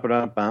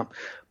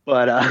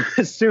 But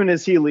as soon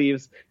as he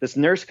leaves, this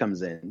nurse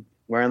comes in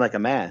wearing a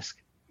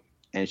mask,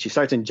 and she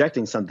starts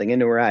injecting something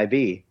into her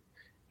IV.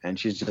 And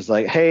she's just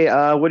like, hey,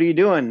 what are you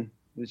doing?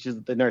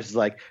 The nurse is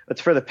like, it's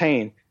for the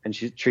pain. And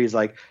Tree's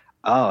like,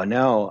 oh,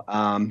 no,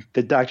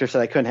 the doctor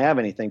said I couldn't have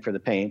anything for the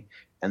pain.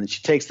 And then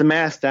she takes the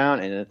mask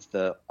down, and it's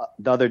the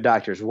other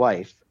doctor's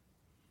wife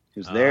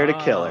who's there to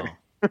kill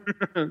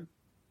her.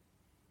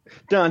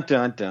 Dun,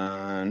 dun,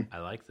 dun. I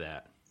like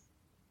that.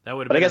 That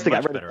would have been a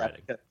much better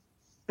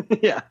ending.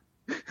 Yeah.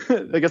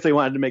 I guess they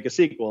wanted to make a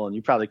sequel, and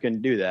you probably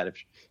couldn't do that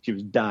if she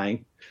was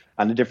dying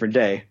on a different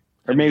day.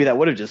 Or maybe that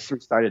would have just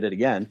restarted it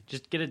again.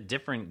 Just get a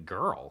different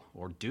girl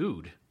or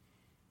dude.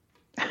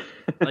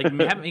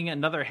 Having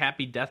another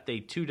Happy Death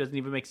Day 2 doesn't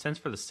even make sense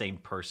for the same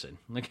person.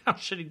 How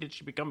shitty did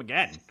she become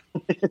again?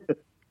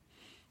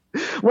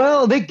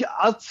 Well,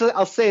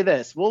 I'll say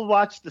this. We'll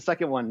watch the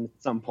second one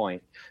at some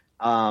point.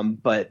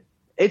 But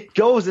it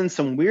goes in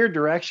some weird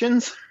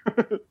directions.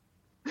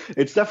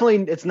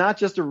 It's not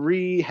just a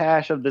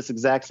rehash of this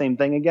exact same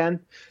thing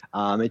again.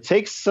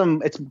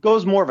 It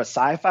goes more of a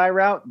sci-fi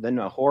route than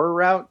a horror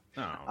route.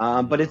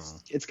 But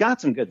it's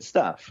got some good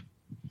stuff.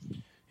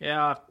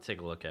 Yeah, I'll have to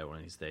take a look at it one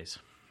of these days.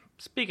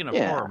 Speaking of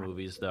horror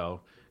movies,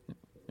 though,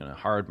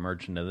 hard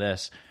merge into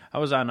this. I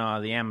was on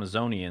the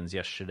Amazonians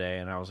yesterday,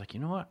 and I was like, you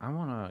know what? I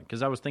want to,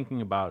 because I was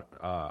thinking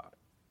about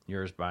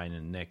yours, Brian,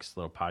 and Nick's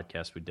little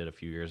podcast we did a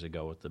few years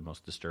ago with the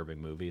most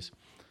disturbing movies.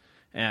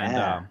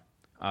 And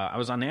I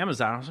was on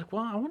Amazon. I was like,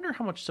 well, I wonder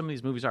how much some of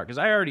these movies are, because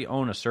I already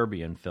own a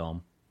Serbian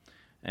film.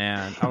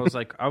 And I was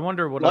like, I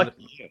wonder what other...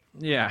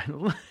 Yeah.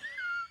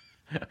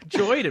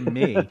 Joy to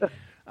me.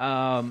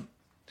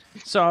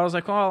 So I was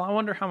like, well, I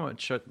wonder how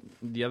much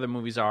the other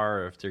movies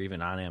are, or if they're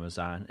even on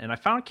Amazon. And I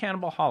found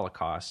Cannibal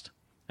Holocaust,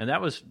 and that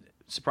was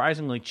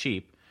surprisingly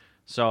cheap.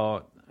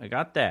 So I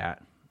got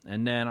that.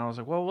 And then I was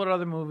like, well, what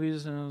other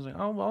movies? And I was like,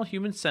 oh, well,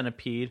 Human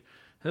Centipede.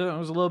 It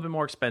was a little bit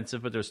more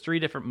expensive, but there's 3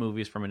 different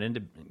movies from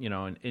an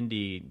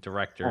indie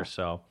director.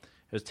 So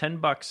it was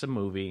 $10 a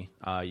movie.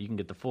 You can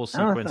get the full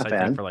sequence, I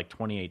think, for like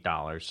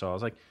 $28. So I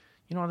was like,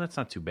 that's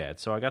not too bad.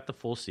 So I got the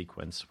full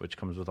sequence, which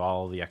comes with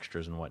all the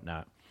extras and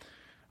whatnot.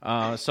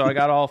 So I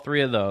got all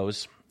 3 of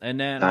those. And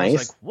then I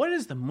was like, what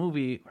is the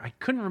movie? I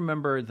couldn't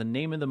remember the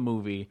name of the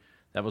movie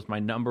that was my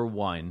number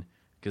 1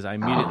 because I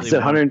immediately... is it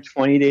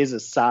 120 Days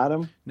of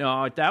Sodom?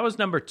 No, that was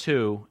number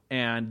 2.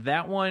 And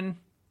that one,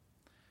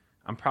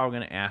 I'm probably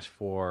going to ask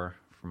for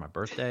my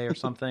birthday or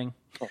something.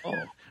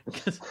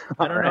 Because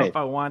I don't know if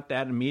I want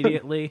that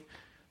immediately.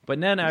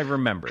 But then I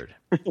remembered.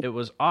 It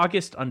was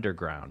August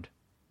Underground.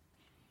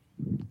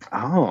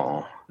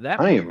 Oh, I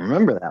don't even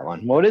remember that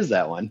one. What is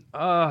that one?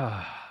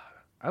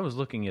 I was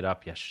looking it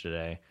up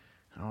yesterday.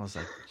 And I was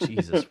like,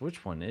 Jesus,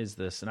 which one is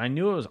this? And I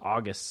knew it was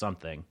August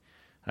something.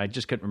 And I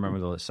just couldn't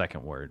remember the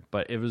second word.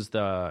 But it was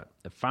the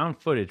found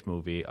footage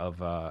movie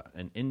of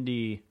an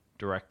indie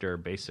director,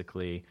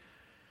 basically.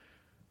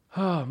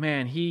 Oh,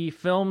 man, he's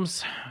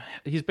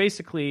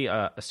basically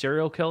a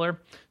serial killer.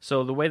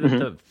 So the way that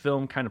the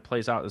film kind of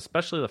plays out,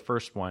 especially the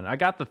first one, I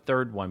got the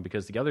third one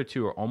because the other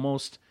 2 are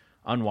almost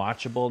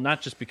unwatchable, not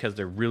just because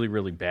they're really,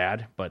 really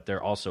bad, but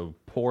they're also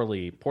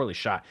poorly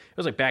shot. It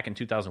was like back in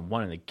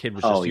 2001, and the kid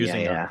was just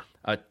using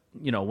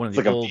one of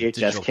the old VHS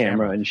digital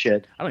camera and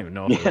shit. I don't even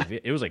know if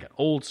it was like an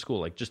old school,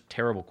 like just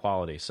terrible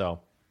quality. So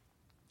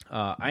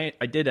I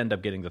did end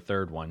up getting the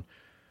third one.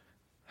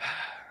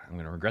 I'm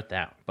going to regret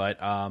that.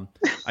 But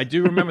I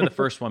do remember the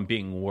first one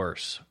being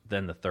worse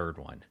than the third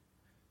one.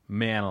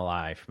 Man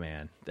alive,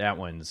 man. That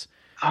one's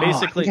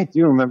basically... I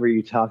do remember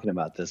you talking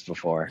about this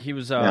before. He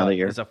was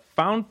a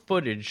found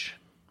footage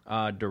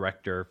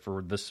director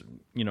for this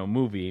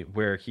movie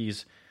where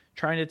he's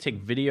trying to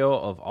take video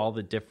of all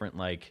the different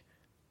like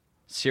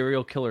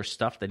serial killer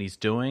stuff that he's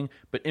doing.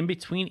 But in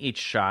between each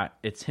shot,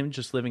 it's him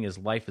just living his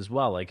life as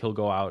well. Like he'll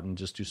go out and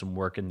just do some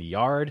work in the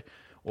yard,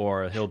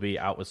 or he'll be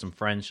out with some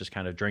friends just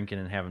kind of drinking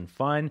and having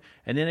fun.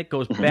 And then it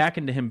goes back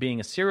into him being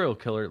a serial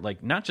killer,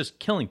 like not just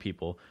killing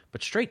people,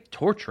 but straight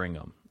torturing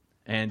them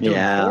and doing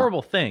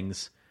horrible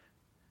things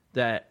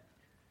that,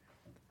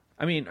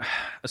 I mean,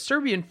 a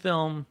Serbian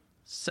film,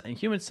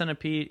 Human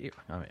Centipede,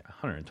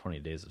 120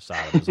 Days of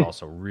Sodom is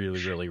also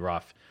really, really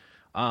rough.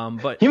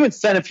 But Human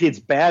Centipede's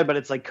bad, but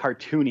it's like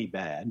cartoony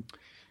bad.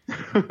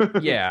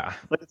 Yeah.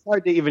 Like it's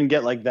hard to even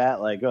get like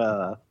that. Like,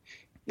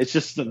 it's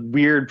just a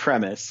weird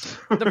premise.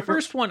 The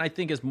first one, I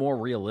think, is more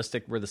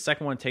realistic, where the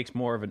second one takes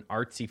more of an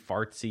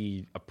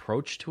artsy-fartsy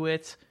approach to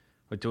it.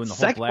 With doing the whole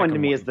second one to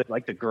me is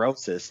the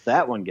grossest.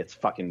 That one gets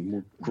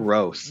fucking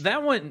gross.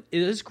 That one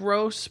is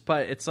gross,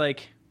 but it's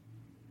like,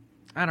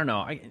 I don't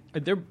know.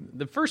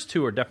 The first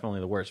 2 are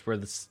definitely the worst, where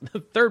the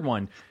third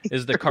one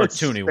is the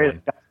cartoony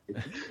one.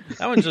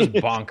 That one's just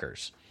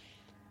bonkers.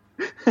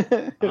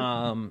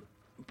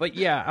 But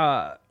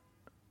yeah,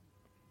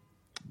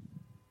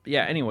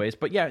 anyways,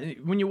 but yeah,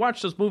 when you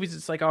watch those movies,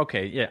 it's like,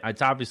 okay, yeah,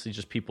 it's obviously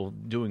just people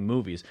doing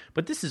movies,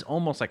 but this is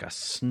almost like a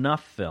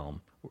snuff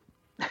film.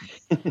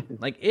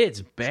 Like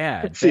it's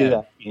bad. I could see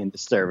that being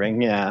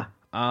disturbing, yeah.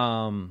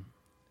 And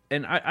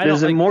I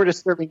is don't it more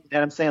disturbing than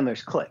Adam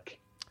Sandler's Click?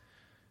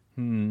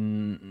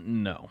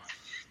 No.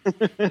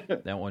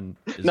 That one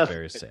is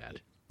very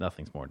sad.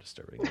 Nothing's more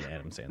disturbing than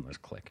Adam Sandler's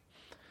Click.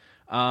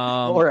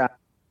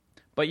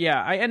 But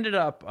yeah, I ended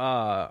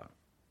up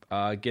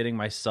getting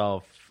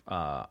myself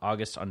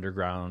August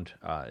Underground.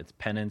 It's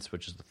Penance,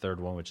 which is the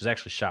third one, which is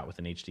actually shot with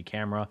an HD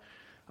camera.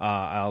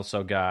 I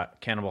also got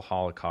Cannibal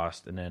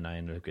Holocaust, and then I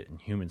ended up getting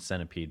Human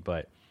Centipede.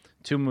 But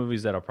 2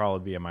 movies that'll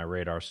probably be on my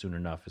radar soon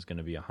enough is going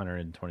to be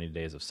 120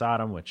 Days of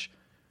Sodom, which,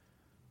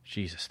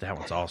 Jesus, that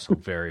one's also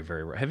very,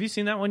 very rare. Have you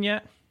seen that one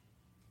yet?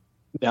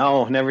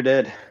 No, never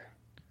did.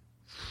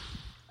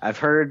 I've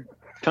heard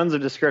tons of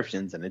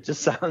descriptions, and it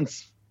just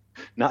sounds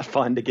not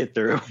fun to get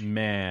through.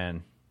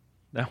 Man,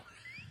 that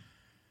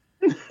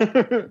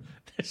one...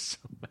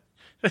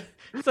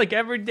 It's like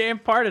every damn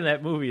part of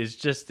that movie is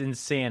just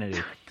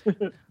insanity.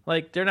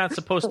 Like, they're not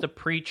supposed to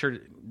preach or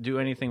do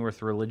anything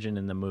with religion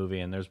in the movie,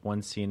 and there's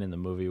one scene in the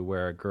movie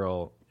where a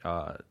girl,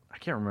 I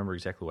can't remember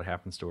exactly what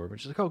happens to her, but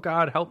she's like, oh,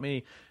 God, help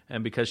me.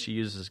 And because she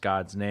uses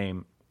God's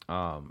name,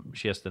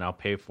 she has to now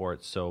pay for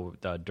it. So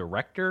the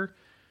director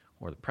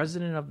or the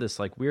president of this,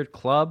 like, weird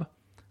club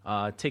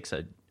takes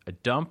a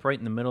dump right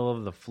in the middle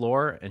of the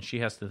floor, and she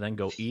has to then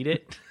go eat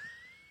it.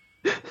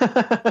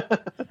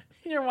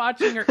 You're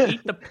watching her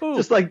eat the poop.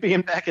 Just like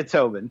being back at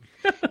Tobin.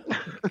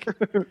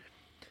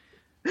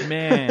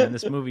 Man,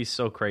 this movie's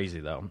so crazy,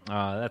 though.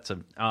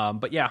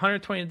 But yeah,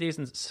 120 Days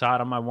in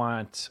Sodom I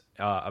want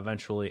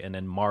eventually, and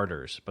then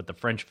Martyrs, but the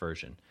French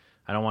version.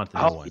 I don't want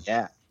the new one.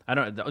 Yeah.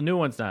 The new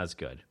one's not as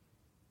good.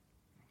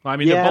 Well, I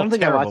mean, they're both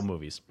terrible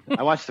movies.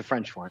 I watched the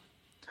French one.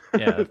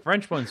 Yeah, the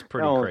French one's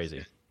pretty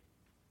crazy.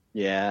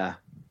 Yeah.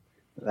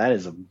 That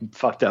is a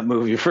fucked up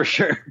movie for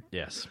sure.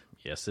 Yes,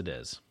 it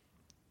is.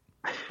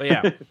 But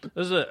yeah,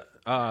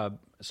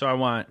 so I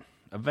want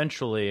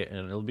eventually,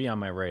 and it'll be on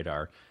my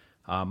radar,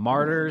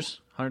 Martyrs,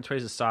 20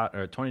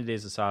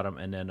 Days of Sodom,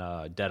 and then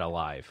Dead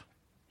Alive.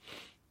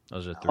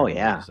 Those are 3 Oh, movies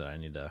yeah. that I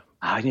need to.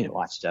 I need to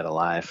watch Dead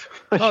Alive.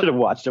 I should have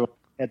watched it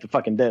at the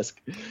fucking disc.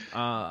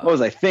 What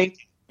was I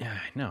thinking? Yeah,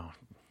 I know.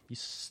 You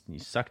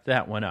sucked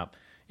that one up.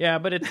 Yeah,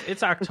 but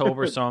it's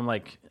October, so I'm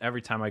like,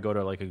 every time I go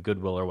to like a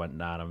Goodwill or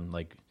whatnot, I'm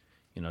like,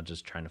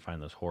 just trying to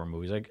find those horror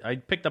movies. I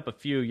picked up a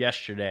few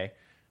yesterday,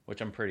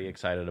 which I'm pretty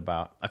excited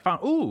about. I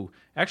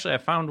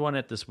found one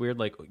at this weird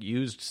like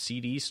used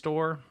CD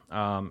store.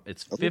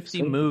 It's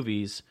 50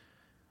 movies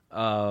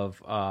of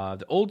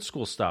the old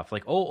school stuff,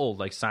 like old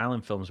like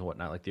silent films and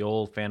whatnot, like the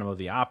old Phantom of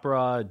the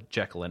Opera,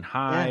 Jekyll and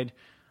Hyde.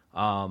 Yeah.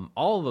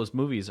 All of those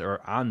movies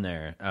are on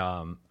there.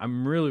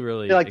 I'm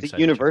really like excited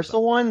the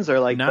Universal ones,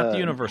 or like not the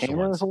Universal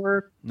ones.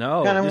 Horror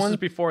no, kind of this ones? is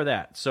before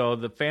that. So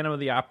the Phantom of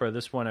the Opera,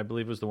 this one I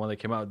believe was the one that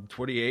came out in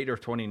 28 or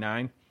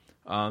 29.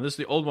 This is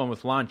the old one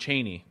with Lon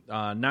Chaney,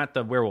 not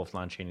the werewolf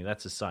Lon Chaney.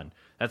 That's his son.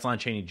 That's Lon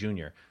Chaney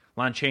Jr.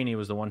 Lon Chaney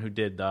was the one who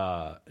did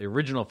the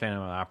original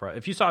Phantom of the Opera.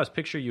 If you saw his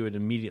picture, you would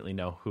immediately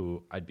know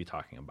who I'd be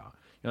talking about.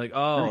 You're like,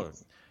 oh.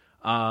 Nice.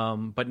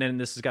 But then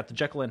this has got the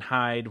Jekyll and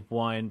Hyde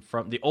one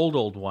from the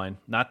old one,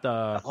 not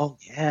the. Oh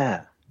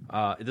yeah.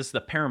 This is the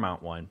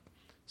Paramount one,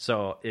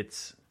 so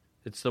it's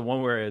the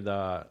one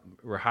where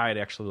Hyde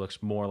actually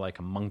looks more like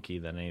a monkey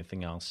than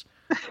anything else.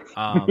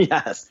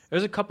 Yes.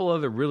 There's a couple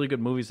other really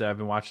good movies that I've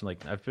been watching.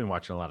 Like I've been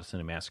watching a lot of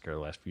Cinemassacre the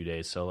last few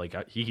days, so like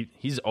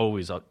he's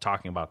always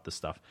talking about this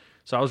stuff.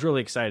 So I was really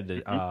excited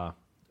to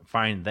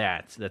find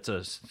that. That's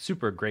a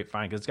super great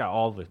find because it's got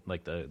all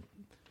the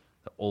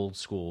old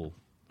school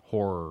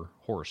horror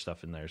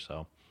stuff in there.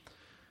 So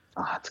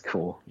that's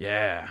cool.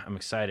 Yeah, I'm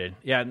excited.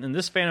 Yeah, and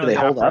this Phantom of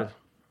the Opera.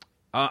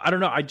 I don't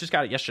know. I just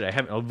got it yesterday.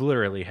 I've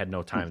literally had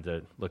no time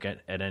to look at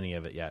any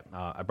of it yet.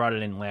 I brought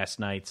it in last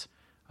night,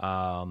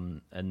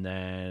 and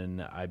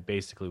then I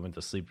basically went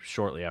to sleep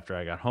shortly after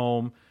I got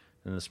home.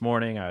 And this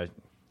morning I was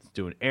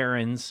doing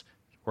errands,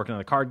 working on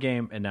the card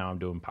game, and now I'm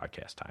doing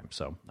podcast time.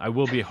 So I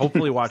will be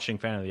hopefully watching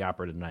Phantom of the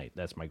Opera tonight.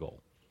 That's my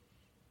goal.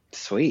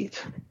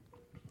 Sweet.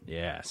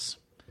 Yes.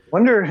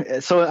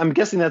 So I'm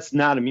guessing that's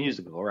not a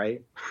musical,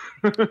 right?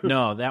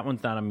 No, that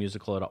one's not a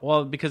musical at all.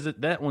 Well, because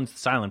that one's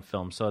silent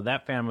film. So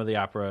that Phantom of the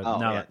Opera,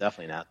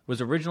 definitely not.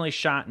 Was originally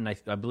shot in, I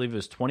believe it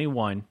was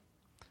 21,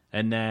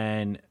 and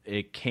then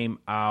it came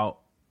out.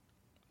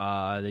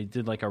 They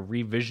did like a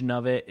revision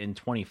of it in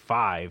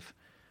 25,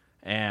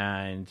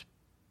 and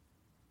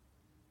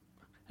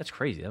that's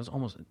crazy. That was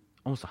almost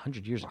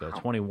 100 years ago.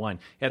 21.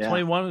 Yeah,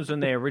 21 was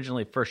when they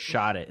originally first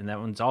shot it, and that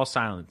one's all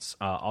silent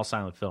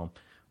film.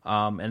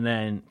 And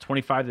then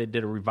 25, they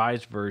did a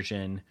revised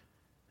version,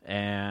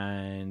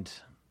 and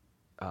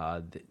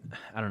I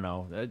don't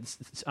know.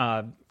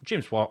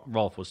 James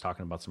Rolfe was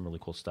talking about some really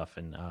cool stuff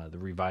in the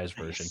revised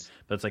version,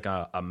 but it's like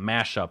a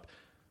mashup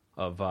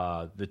of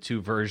the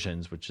two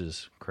versions, which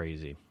is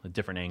crazy. With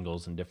different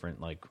angles and different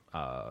like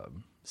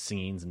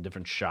scenes and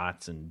different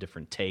shots and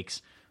different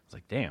takes. It's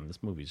like, damn,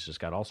 this movie's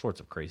just got all sorts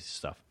of crazy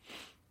stuff.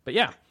 But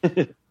yeah,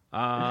 it's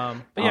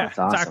awesome.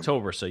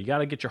 October, so you got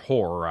to get your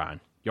horror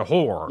on. Your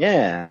horror.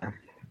 Yeah.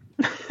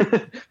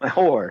 My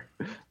horror.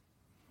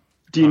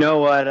 Do you know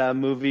what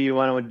movie you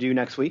want to do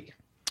next week?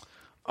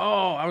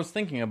 Oh, I was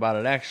thinking about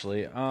it,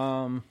 actually.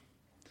 I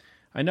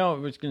know it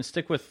was going to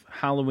stick with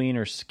Halloween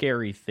or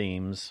scary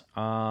themes.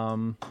 Let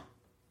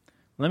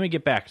me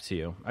get back to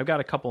you. I've got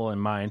a couple in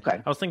mind.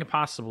 Okay. I was thinking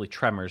possibly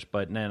Tremors,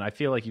 but then I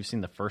feel like you've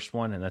seen the first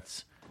one, and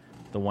that's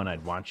the one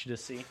I'd want you to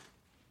see.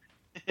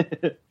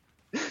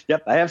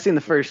 Yep, I have seen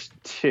the first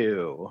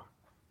two.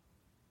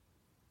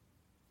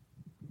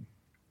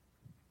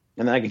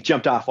 And then I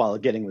jumped off while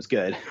getting was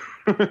good.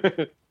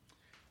 I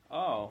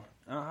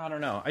don't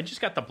know. I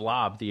just got the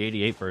Blob, the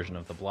 88 version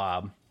of the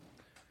Blob.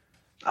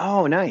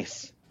 Oh,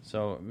 nice.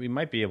 So we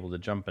might be able to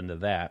jump into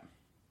that.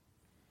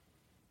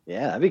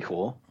 Yeah, that'd be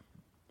cool.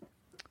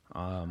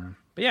 But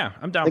yeah,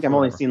 I'm down. I think I've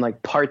only seen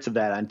like parts of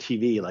that on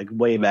TV, like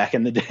way back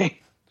in the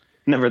day.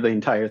 Never the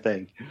entire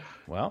thing.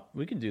 Well,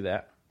 we can do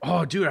that.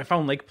 Oh, dude, I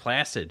found Lake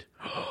Placid.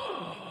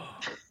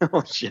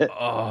 Oh, shit.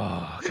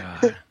 Oh,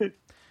 God.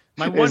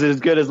 Is it as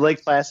good as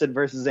Lake Placid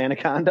versus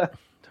Anaconda?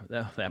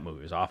 That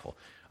movie was awful.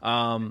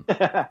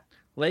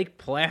 Lake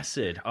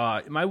Placid.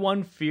 My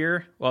one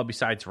fear, well,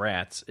 besides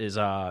rats, is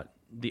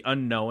the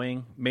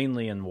unknowing,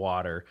 mainly in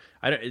water.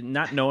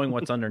 Not knowing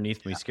what's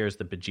underneath me scares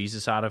the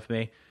bejesus out of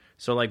me.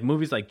 So, like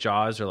movies like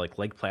Jaws or like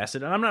Lake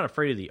Placid, and I'm not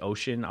afraid of the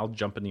ocean. I'll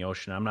jump in the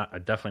ocean. I'm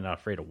definitely not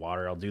afraid of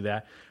water. I'll do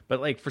that. But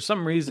like for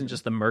some reason,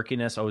 just the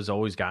murkiness has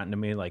always gotten to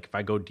me. Like if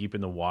I go deep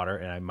in the water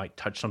and I might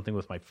touch something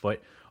with my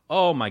foot,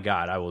 oh my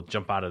God, I will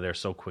jump out of there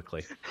so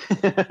quickly.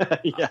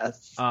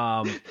 Yes.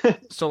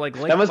 So like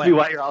that must be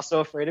why you're also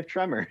afraid of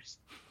tremors.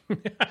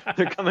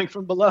 They're coming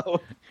from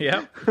below.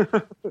 Yeah.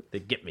 They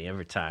get me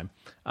every time.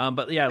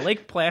 But yeah,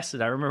 Lake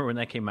Placid, I remember when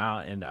that came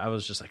out and I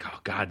was just like, oh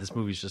God, this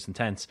movie's just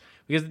intense.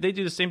 Because they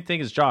do the same thing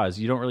as Jaws.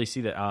 You don't really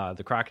see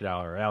the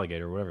crocodile or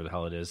alligator or whatever the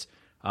hell it is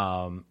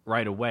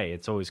right away.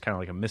 It's always kind of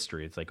like a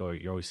mystery. It's like, oh,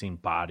 you're always seeing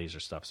bodies or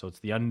stuff. So it's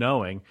the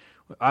unknowing.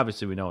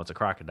 Obviously we know it's a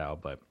crocodile,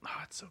 but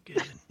it's so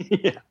good.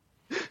 Yeah.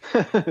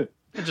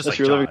 Just like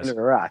you're living under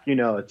a rock,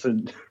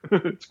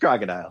 it's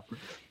crocodile.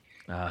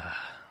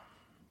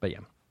 But yeah,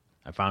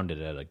 I found it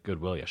at a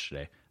Goodwill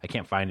yesterday. I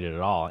can't find it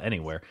at all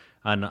anywhere.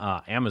 On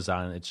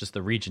Amazon, it's just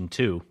the Region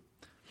 2.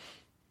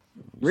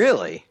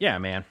 Really? Yeah,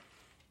 man.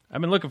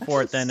 I've been looking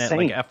for it then at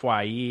like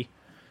FYE,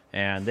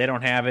 and they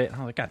don't have it.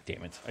 I'm like, God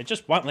damn it. I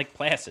just want Lake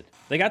Placid.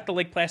 They got the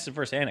Lake Placid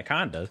versus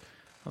Anaconda.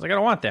 I was like, I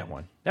don't want that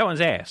one. That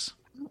one's ass.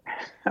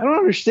 I don't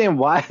understand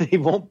why they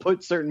won't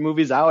put certain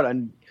movies out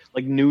on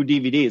like new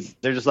DVDs.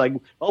 They're just like,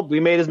 oh, we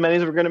made as many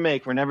as we're going to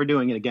make. We're never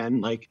doing it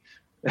again. Like,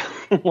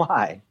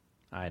 why?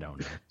 I don't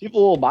know.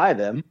 People will buy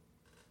them.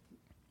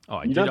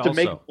 Oh, you don't have to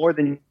make more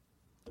than.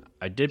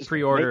 I did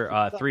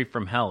pre-order 3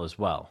 from Hell as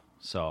well.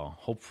 So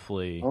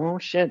hopefully. Oh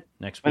shit!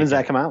 Next week. When does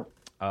that come out?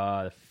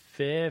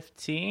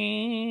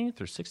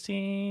 15th or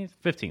 16th,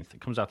 15th.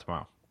 It comes out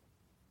tomorrow.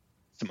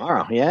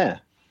 Tomorrow, yeah.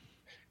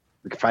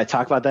 We could probably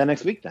talk about that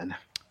next week then.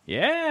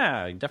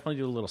 Yeah, definitely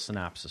do a little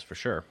synopsis for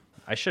sure.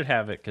 I should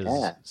have it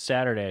because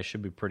Saturday I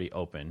should be pretty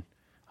open.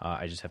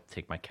 I just have to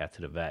take my cat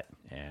to the vet,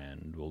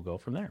 and we'll go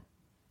from there.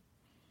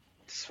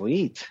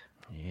 Sweet.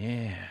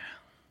 Yeah.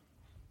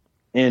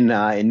 In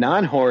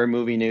non-horror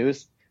movie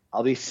news,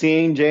 I'll be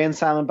seeing Jay and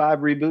Silent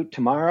Bob reboot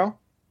tomorrow.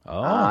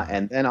 Oh.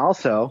 And then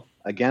also,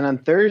 again on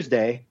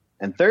Thursday.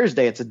 And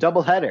Thursday, it's a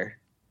doubleheader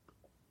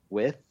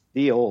with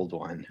the old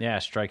one. Yeah,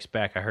 Strikes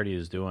Back. I heard he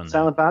was doing that.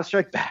 Silent Bob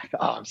Strikes Back.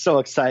 Oh, I'm so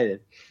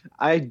excited.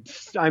 I'm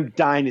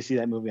dying to see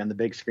that movie on the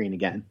big screen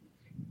again.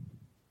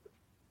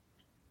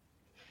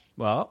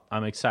 Well,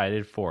 I'm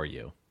excited for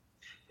you.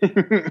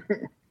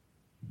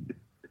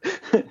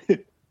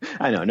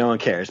 I know, no one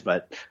cares,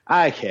 but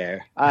I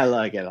care. I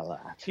like it a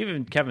lot.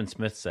 Even Kevin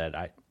Smith said,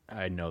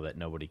 I know that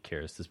nobody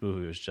cares. This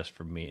movie was just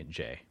for me and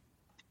Jay.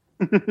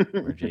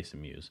 Or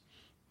Jason Mewes.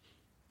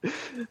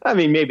 I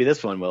mean, maybe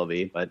this one will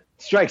be, but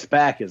Strikes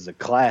Back is a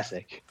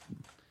classic.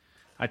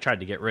 I tried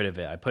to get rid of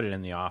it. I put it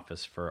in the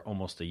office for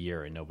almost a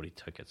year and nobody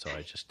took it, so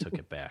I just took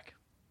it back.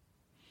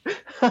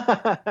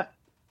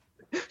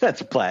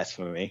 That's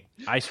blasphemy.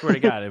 I swear to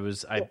God,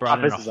 I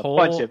brought in a whole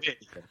bunch of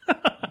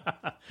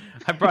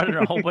I brought in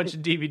a whole bunch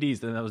of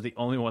DVDs, and that was the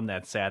only one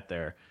that sat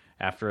there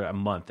after a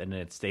month, and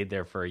it stayed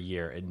there for a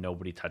year, and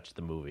nobody touched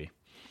the movie.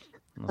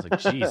 I was like,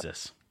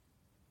 Jesus.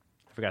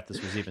 I forgot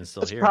this was even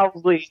still here. It's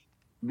probably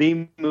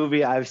the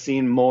movie I've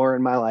seen more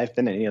in my life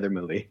than any other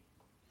movie.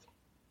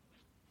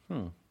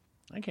 I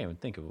can't even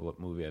think of what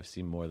movie I've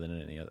seen more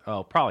than any other.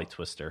 Oh, probably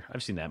Twister.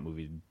 I've seen that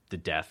movie to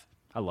death.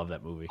 I love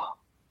that movie.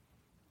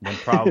 Then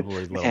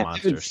probably Little Man,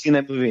 Monsters. I haven't seen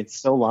that movie in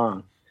so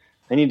long.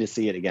 I need to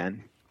see it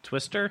again.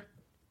 Twister?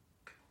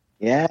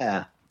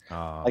 Yeah.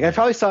 Like I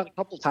probably saw it a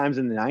couple times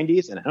in the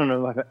 90s, and I don't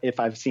know if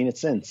I've seen it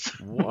since.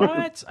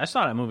 What? I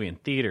saw that movie in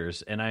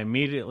theaters, and I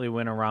immediately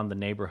went around the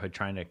neighborhood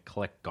trying to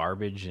collect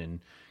garbage, and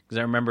because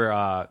I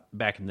remember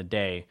back in the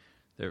day,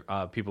 there,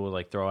 people would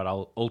like throw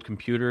out old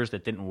computers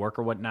that didn't work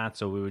or whatnot,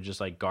 so we would just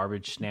like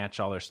garbage snatch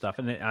all their stuff,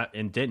 and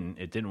it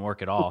didn't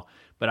work at all.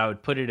 But I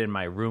would put it in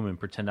my room and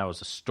pretend I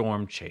was a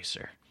storm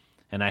chaser,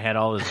 and I had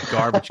all this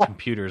garbage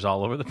computers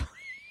all over the place.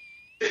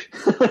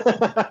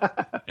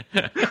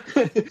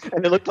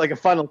 And it looked like a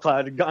funnel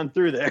cloud had gone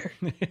through there.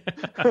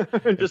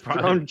 Just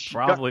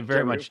probably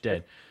very much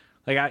did.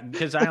 Like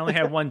because I only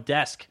had one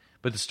desk,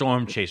 but the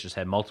storm chasers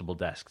had multiple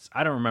desks.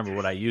 I don't remember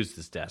what I used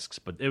as desks,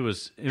 but it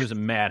was a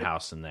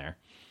madhouse in there.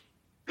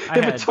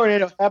 If a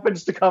tornado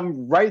happens to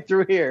come right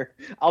through here,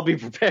 I'll be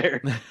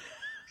prepared.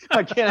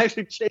 I can't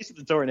actually chase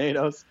the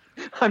tornadoes.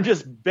 I'm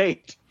just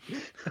bait.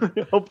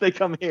 Hope they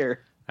come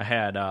here. I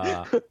had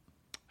a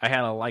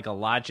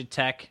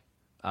Logitech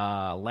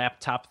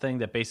laptop thing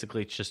that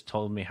basically just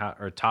taught me how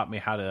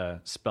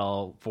to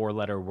spell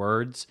 4-letter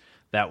words.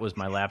 That was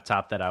my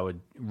laptop that I would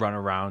run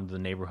around the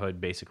neighborhood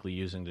basically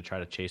using to try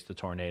to chase the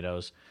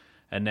tornadoes.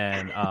 And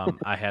then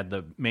I had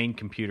the main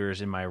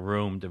computers in my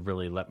room to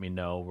really let me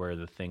know where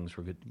the things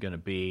were going to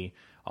be,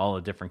 all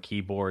the different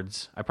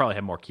keyboards. I probably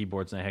had more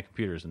keyboards than I had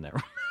computers in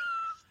there.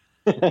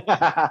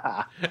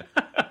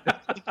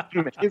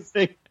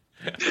 Amazing.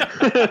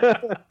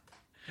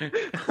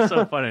 It's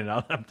so funny now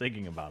that I'm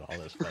thinking about all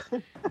this.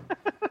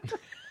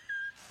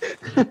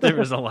 But there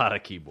was a lot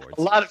of keyboards.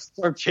 A lot of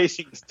storm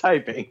chasing is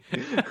typing.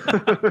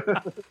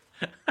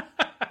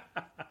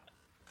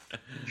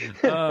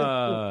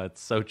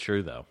 It's so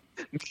true, though.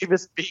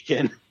 Davis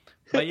Beacon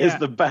is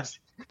the best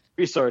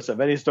resource of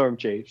any storm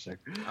chaser.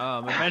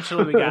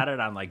 Eventually, we got it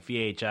on like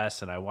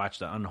VHS, and I watched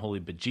the Unholy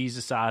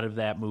Bejesus out of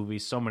that movie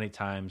so many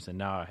times, and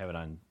now I have it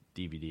on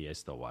DVD. I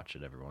still watch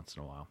it every once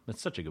in a while.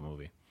 It's such a good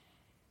movie. I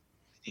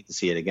need to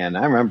see it again.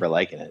 I remember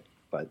liking it,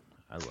 but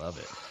I love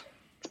it.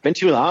 It's been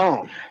too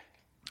long.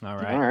 All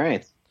right. All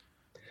right.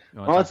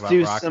 Well, let's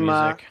do some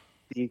music?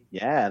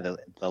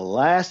 The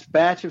last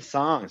batch of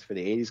songs for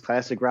the 80s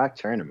Classic Rock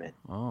Tournament.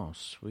 Oh,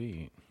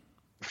 sweet.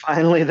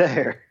 Finally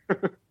there.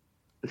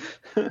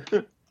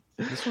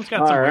 This one's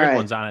got some weird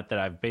ones on it that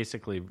I've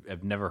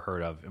never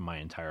heard of in my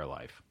entire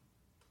life.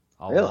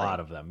 A lot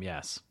of them,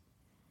 yes.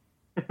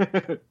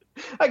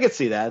 I could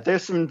see that.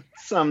 There's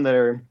some that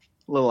are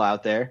a little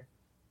out there,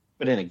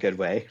 but in a good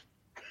way.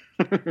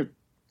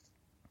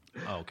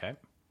 Okay.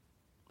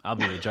 I'll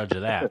be the judge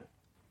of that.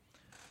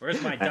 Where's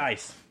my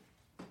dice?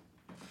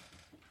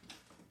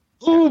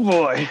 Oh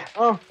boy.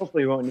 Oh,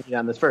 hopefully we won't need it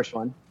on this first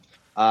one.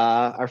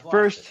 Our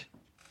first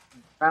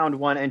round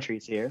one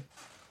entries here.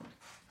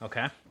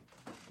 Okay.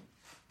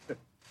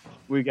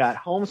 We got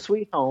Home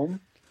Sweet Home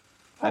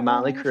by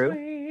Motley Crue.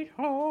 Sweet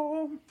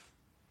home.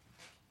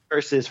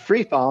 Versus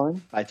Free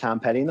Fallin' by Tom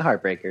Petty and the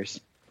Heartbreakers.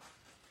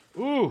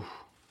 Ooh.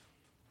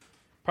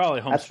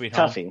 Probably Home That's Sweet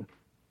toughie.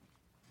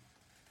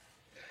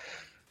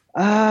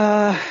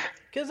 Home.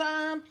 'Cause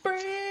I'm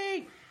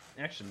free.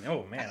 Actually,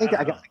 oh man. I think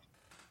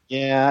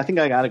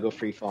I gotta go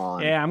Free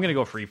Fallin'. Yeah, I'm gonna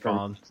go Free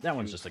Fallin'. That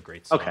one's just a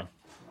great song. Okay.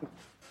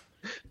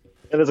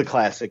 It is a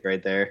classic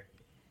right there.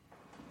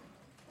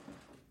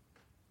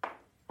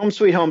 Home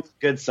Sweet Home,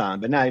 good song,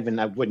 but I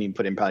wouldn't even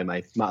put in probably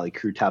my Motley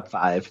Crue top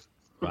 5.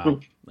 Wow.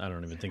 I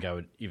don't even think I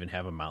would even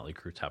have a Motley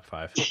Crue top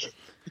 5.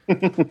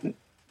 I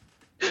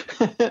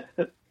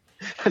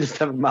just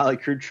have a Motley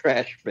Crue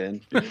trash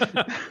bin.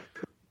 I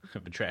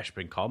have a trash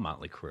bin called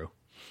Motley Crue.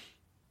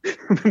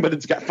 But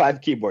it's got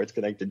 5 keyboards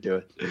connected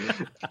to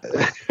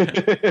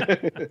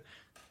it.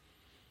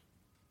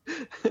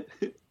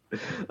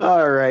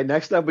 All right,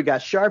 next up we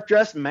got Sharp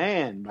Dressed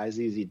Man by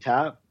ZZ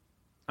Top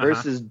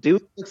versus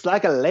Dude Looks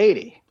Like a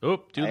Lady.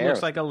 Oop, Dude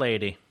Looks Like a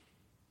Lady.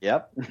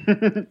 Yep.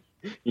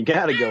 You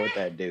gotta go with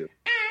that dude.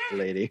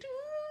 Lady.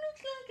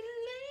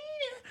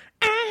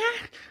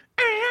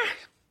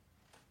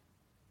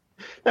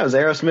 That was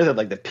Aerosmith at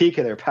like the peak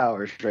of their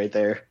powers right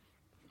there. Did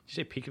you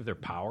say peak of their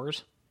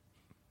powers?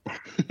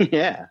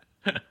 Yeah.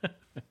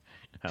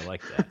 I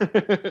like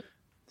that.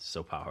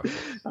 So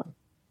powerful.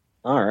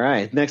 All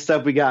right. Next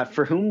up, we got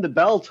For Whom the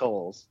Bell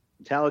Tolls.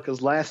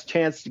 Metallica's last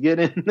chance to get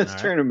in this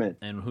tournament.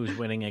 And who's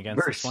winning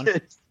against this one?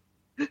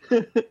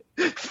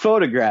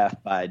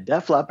 Photograph by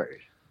Def Leppard.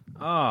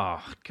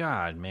 Oh,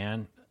 God,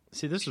 man.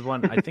 See, this is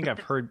one I think I've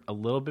heard a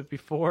little bit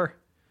before,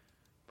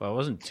 but I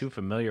wasn't too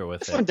familiar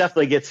with it. This one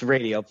definitely gets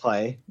radio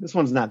play. This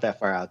one's not that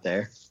far out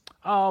there.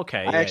 Oh,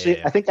 okay. I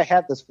think I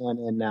had this one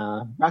in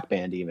Rock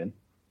Band even.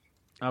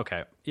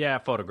 Okay. Yeah,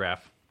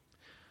 Photograph.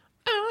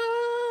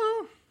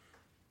 Oh.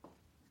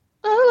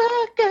 All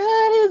I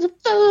got is a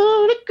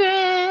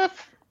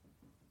photograph.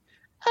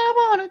 I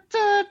want to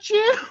touch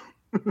you.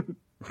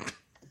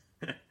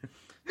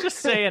 Just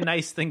say a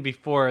nice thing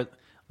before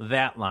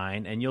that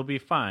line, and you'll be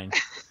fine.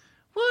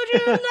 Would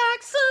you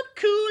like some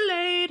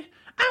Kool-Aid?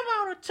 I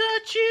want to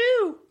touch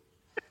you.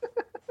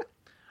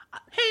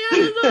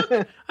 Hey, look,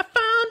 I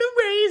found a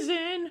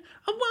raisin.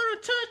 I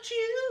want to touch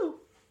you.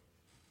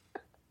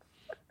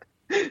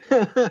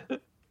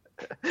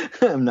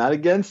 I'm not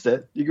against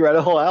it. You could write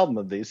a whole album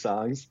of these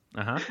songs,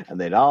 and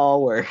they'd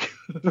all work.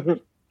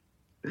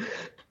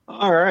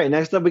 All right,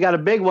 next up, we got a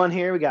big one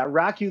here. We got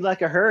Rock You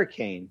Like a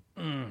Hurricane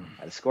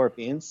by the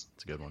Scorpions.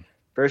 That's a good one.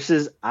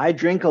 Versus I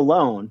Drink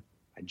Alone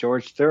by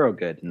George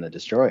Thorogood and the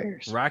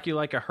Destroyers. Rock You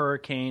Like a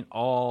Hurricane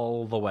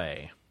all the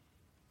way.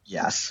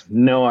 Yes,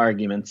 no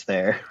arguments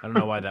there. I don't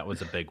know why that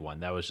was a big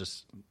one.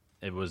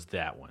 It was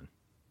that one.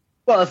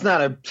 Well, it's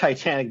not a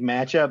Titanic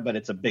matchup, but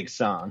it's a big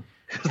song.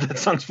 That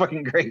song's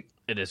fucking great.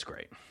 It is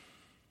great.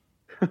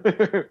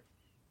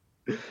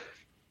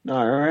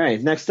 All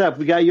right, next up,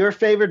 we got your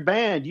favorite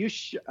band,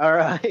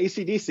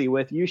 AC/DC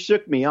with You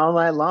Shook Me All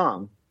Night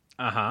Long.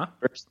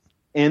 First,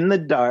 In the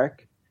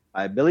Dark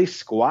by Billy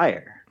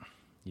Squier.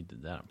 You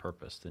did that on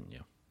purpose, didn't you?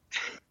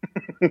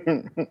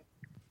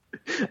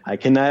 I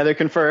can neither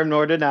confirm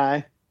nor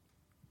deny.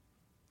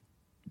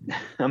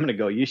 I'm going to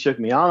go You Shook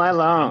Me All Night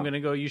Long. I'm going to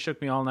go You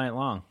Shook Me All Night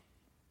Long.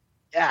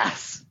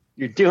 Yes,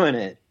 you're doing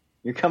it.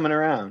 You're coming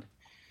around.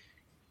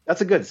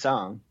 That's a good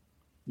song.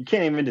 You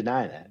can't even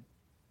deny that.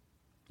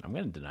 I'm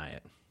going to deny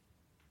it.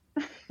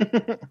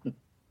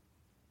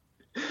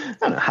 I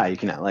don't know how you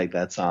cannot like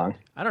that song.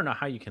 I don't know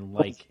how you can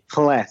like...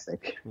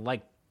 Classic.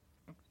 Like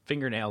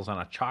fingernails on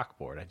a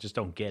chalkboard. I just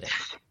don't get it.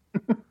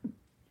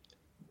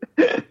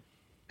 God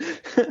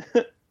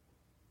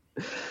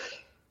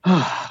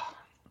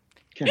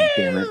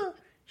damn it.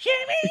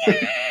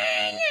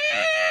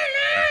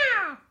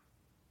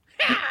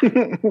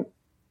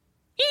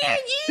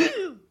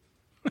 You.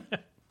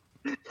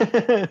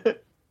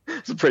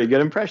 It's a pretty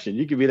good impression.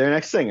 You could be their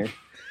next singer.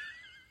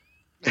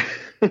 I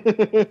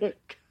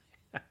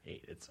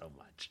hate it so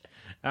much.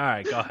 All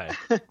right, go ahead.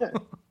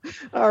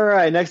 All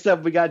right, next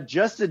up we got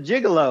Just a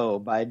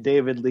Gigolo by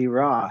David Lee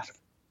Roth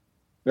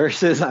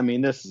versus,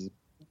 this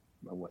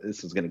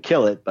is going to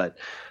kill it, but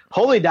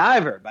Holy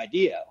Diver by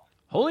Dio.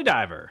 Holy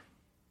Diver.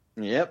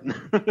 Yep.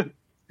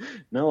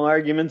 No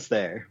arguments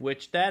there.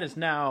 Which that is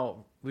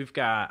now, we've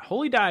got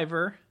Holy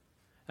Diver,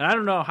 and I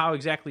don't know how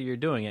exactly you're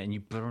doing it, and you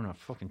better not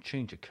fucking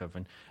change it,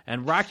 Kevin.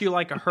 And Rock You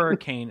Like a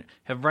Hurricane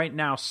have right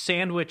now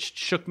sandwiched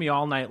Shook Me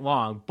All Night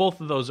Long. Both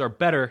of those are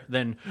better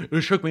than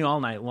Shook Me All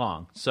Night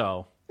Long.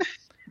 So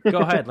go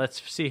ahead.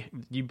 Let's see.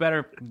 You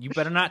better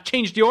not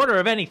change the order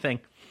of anything.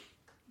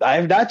 I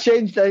have not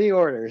changed any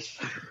orders.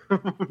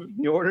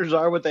 The orders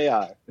are what they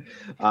are.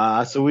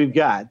 So we've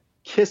got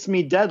Kiss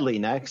Me Deadly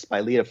next by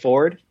Lita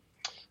Ford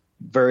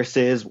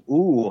versus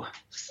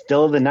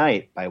Still the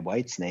Night by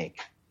Whitesnake.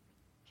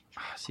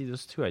 See,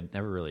 those two I'd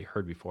never really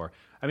heard before.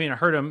 I mean, I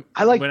heard them.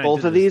 I like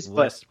both of these,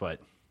 but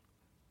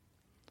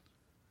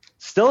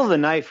Still of the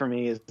Night for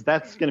me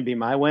that's going to be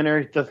my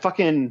winner. The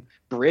fucking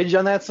bridge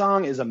on that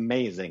song is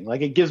amazing.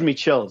 Like, it gives me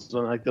chills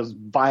when like those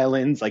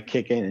violins like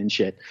kick in and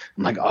shit.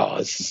 I'm like, oh,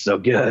 this is so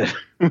good.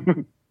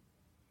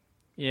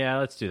 Yeah,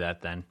 let's do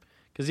that then.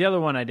 Because the other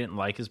one I didn't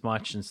like as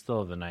much, and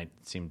Still of the Night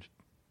seemed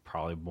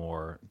probably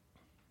more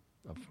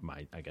of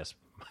my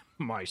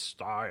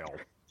style.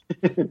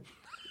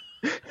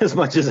 As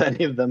much as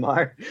any of them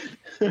are.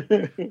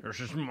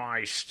 This is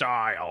my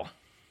style.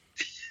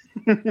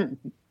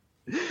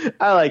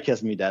 I like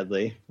Kiss Me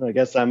Deadly. I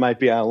guess I might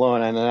be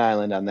alone on an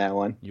island on that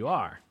one. You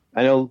are.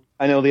 I know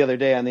the other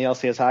day on the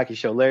LCS hockey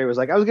show, Larry was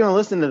like, I was going to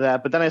listen to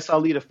that, but then I saw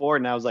Lita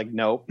Ford and I was like,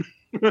 nope.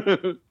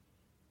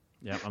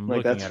 Yeah, I'm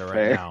like, looking at her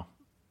right now.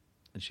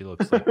 And she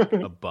looks like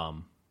a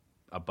bum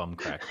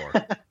crack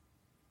whore.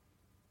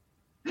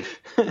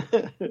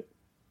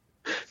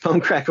 Bum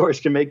crack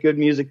whores can make good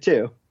music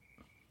too.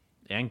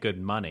 And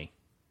good money.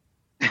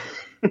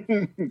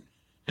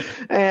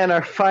 And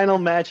our final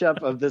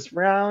matchup of this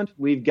round,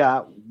 we've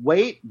got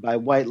Wait by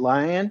White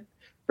Lion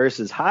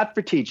versus Hot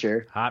for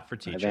Teacher. Hot for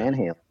Teacher. By Van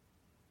Halen.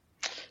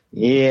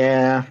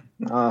 Yeah,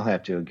 I'll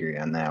have to agree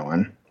on that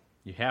one.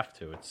 You have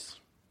to. It's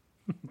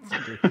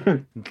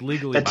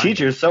legally that binding.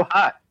 teacher's so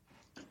hot.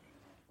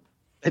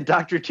 A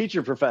Dr.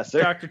 Teacher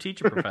Professor. Dr.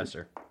 Teacher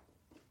Professor.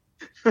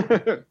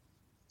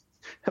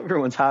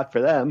 Everyone's hot for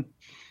them.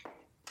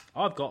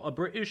 I've got a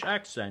British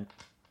accent.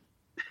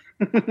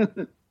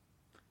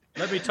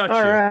 Let me touch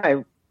All you.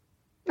 right.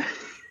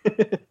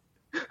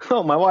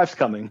 Oh, my wife's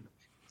coming.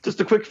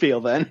 Just a quick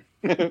feel then.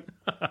 Top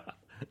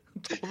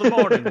of the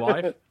morning,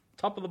 wife.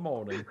 Top of the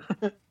morning.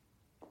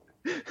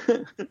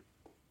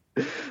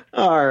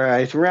 All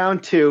right.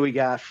 Round 2, we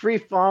got Free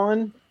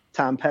Fallin',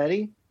 Tom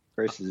Petty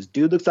versus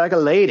Dude Looks Like a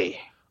Lady.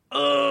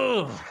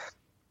 Oh,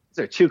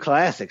 These are two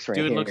classics right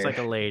here. Dude Looks Like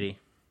a Lady.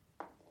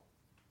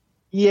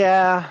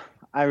 Yeah,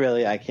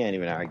 I can't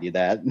even argue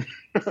that.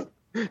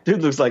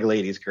 Dude Looks Like a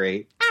Lady's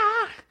great.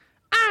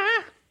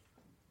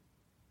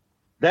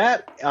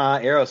 That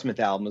Aerosmith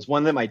album is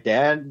one that my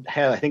dad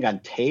had, I think, on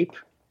tape.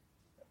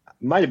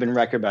 Might have been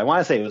record, but I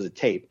want to say it was a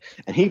tape.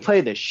 And he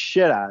played the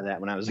shit out of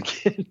that when I was a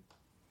kid.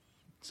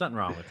 Something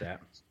wrong with that.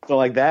 So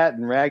like that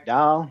and Rag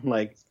Doll,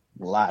 like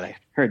a lot. I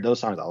heard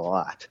those songs a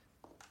lot.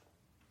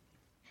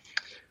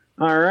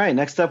 All right,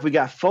 next up we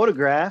got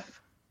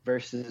Photograph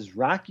versus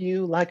Rock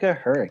You Like a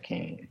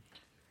Hurricane.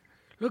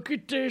 Look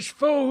at this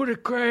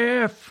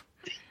photograph.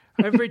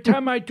 Every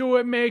time I do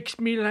it makes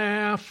me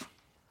laugh.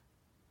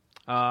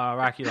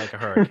 Rock You Like a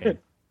Hurricane.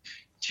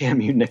 Damn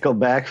you,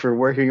 Nickelback, for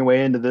working your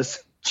way into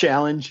this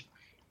challenge.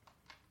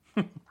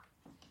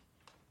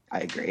 I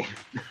agree.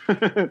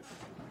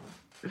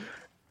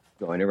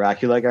 Going to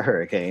Rock You Like a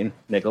Hurricane,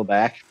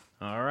 Nickelback.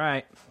 All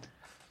right.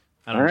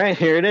 All right,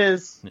 here it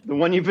is. The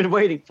one you've been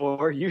waiting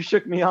for. You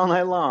Shook Me All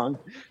Night Long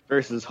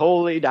versus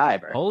Holy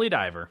Diver. Holy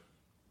Diver.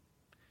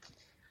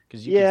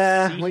 Because you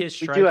can see his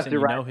stripes and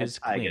you know his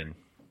clean.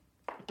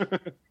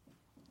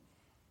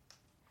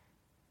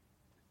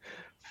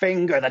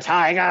 Finger the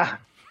Tiger.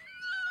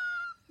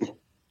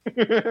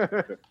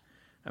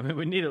 I mean,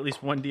 we need at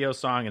least one Dio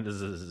song, and this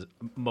is the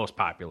most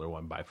popular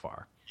one by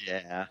far.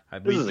 Yeah,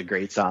 this is a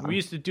great song. We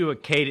used to do a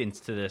cadence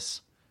to this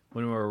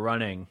when we were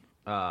running,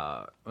 when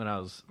I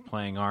was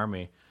playing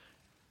Army.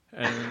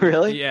 And,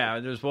 really? Yeah,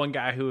 there was one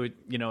guy who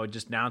would,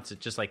 just announce it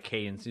just like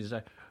cadence. He's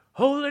like,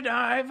 Holy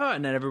Diver!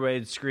 And then everybody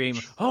would scream,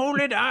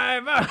 Holy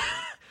Diver!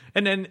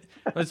 And then,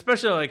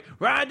 especially like,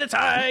 Ride the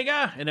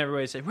Tiger! And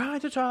everybody would say,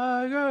 Ride the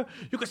Tiger!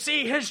 You can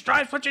see his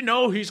stripes, but you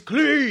know he's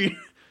clean!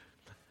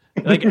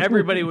 Like,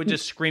 everybody would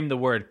just scream the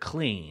word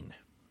clean.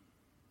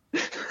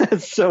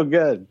 That's so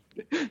good.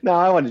 Now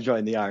I want to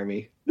join the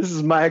Army. This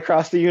is my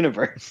Across the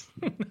Universe.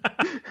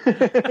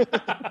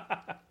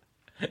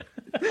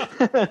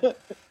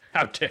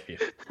 How dare you?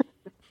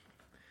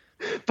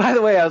 By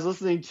the way, I was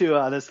listening to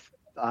this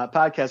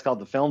podcast called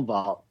The Film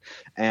Vault,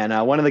 and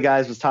one of the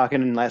guys was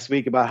talking last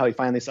week about how he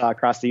finally saw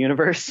Across the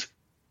Universe.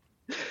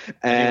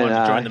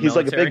 And he's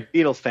like a big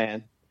Beatles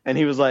fan. And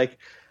he was like,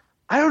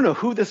 I don't know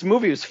who this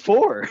movie was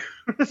for.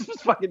 This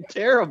was fucking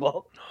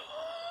terrible.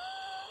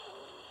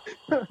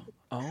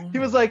 He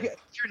was like, if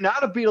you're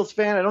not a Beatles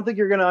fan, I don't think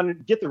you're going to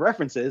get the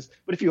references.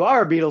 But if you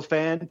are a Beatles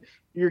fan,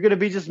 you're going to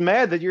be just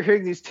mad that you're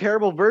hearing these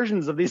terrible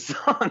versions of these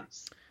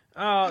songs.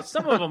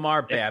 Some of them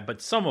are bad,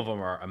 but some of them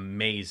are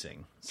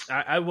amazing.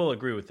 I will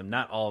agree with them.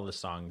 Not all of the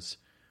songs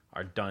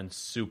are done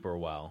super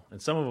well,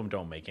 and some of them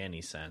don't make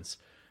any sense.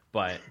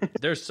 But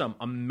there's some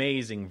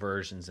amazing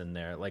versions in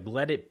there. Like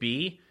Let It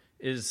Be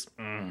is...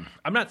 I'm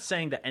not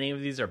saying that any of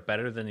these are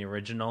better than the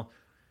original,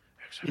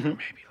 except for maybe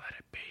Let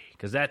It Be.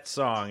 Because that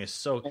song is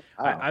so...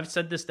 I've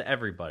said this to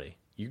everybody.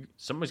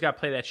 Somebody's got to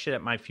play that shit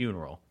at my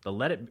funeral.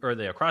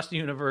 The Across the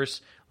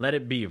Universe Let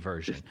It Be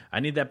version. I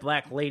need that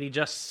black lady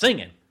just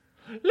singing.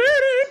 Let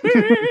it be,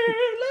 let it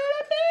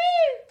be,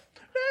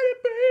 let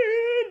it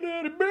be,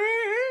 let it be.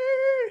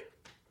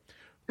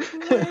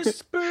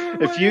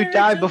 If you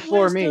die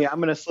before me, I'm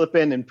going to slip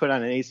in and put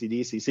on an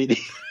AC/DC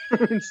CD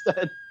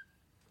instead.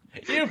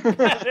 You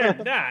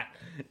better not.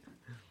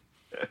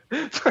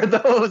 for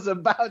those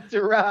about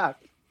to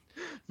rock.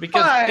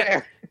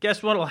 Because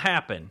guess what'll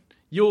happen?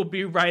 You'll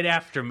be right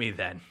after me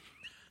then.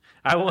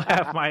 I will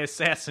have my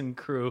assassin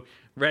crew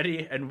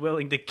ready and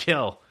willing to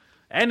kill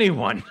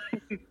anyone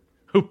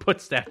who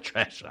puts that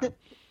trash on.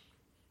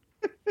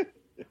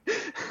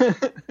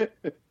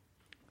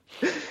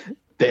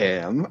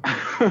 Damn.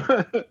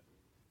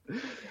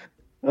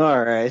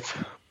 All right.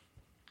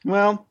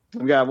 Well,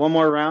 we got one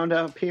more round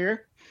up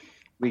here.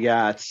 We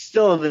got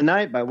Still of the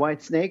Night by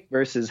Whitesnake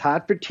versus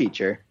Hot for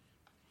Teacher.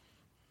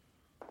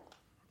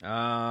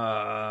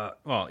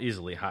 Well,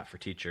 easily Hot for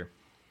Teacher.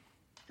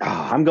 Oh,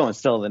 I'm going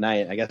Still of the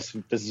Night. I guess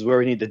this is where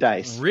we need the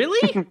dice.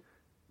 Really?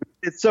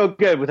 It's so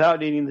good without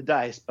needing the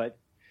dice, but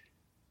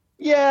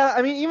yeah,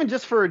 I mean, even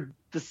just for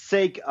the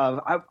sake of,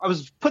 I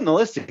was putting the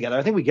list together.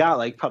 I think we got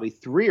like probably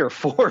 3 or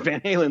 4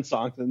 Van Halen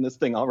songs in this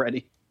thing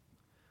already.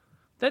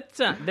 That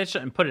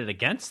shouldn't put it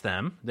against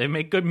them. They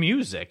make good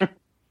music.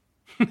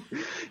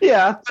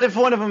 Yeah, but if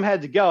one of them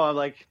had to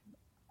go,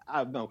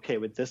 I'm okay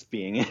with this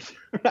being it.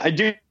 I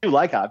do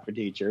like Hot for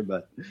Teacher,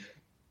 but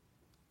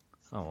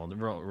oh well,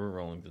 we're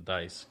rolling the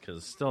dice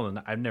because still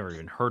I've never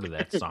even heard of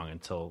that song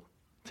until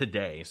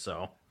today.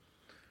 So,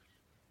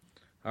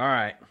 all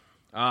right,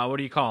 what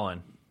are you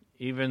calling?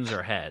 Evens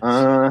or heads?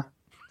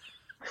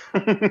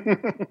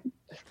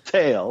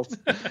 Tails.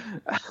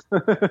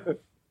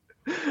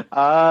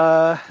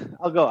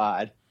 I'll go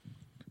odd.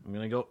 I'm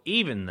gonna go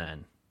even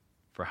then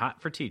for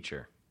Hot for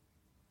Teacher.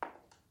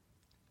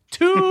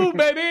 2,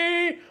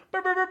 baby.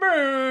 Oh,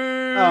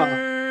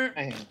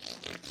 man.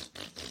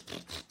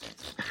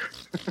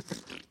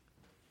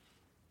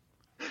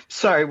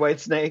 Sorry,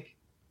 Whitesnake.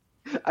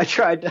 I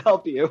tried to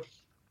help you.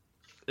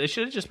 They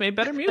should have just made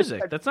better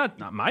music. That's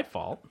not my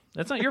fault.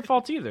 That's not your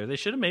fault either. They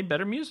should have made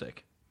better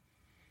music.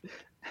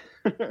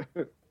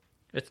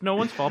 It's no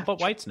one's fault but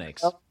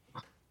Whitesnake's.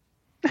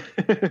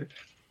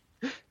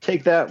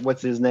 Take that.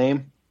 What's his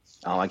name?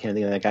 Oh, I can't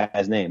think of that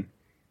guy's name.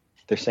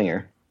 Their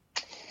singer.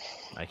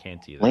 I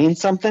can't either. Lane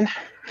something?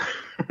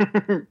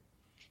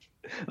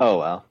 Oh,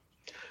 well.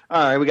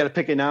 All right, we got to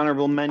pick an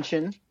honorable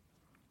mention.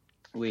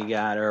 We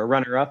got our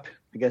runner-up,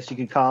 I guess you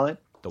could call it.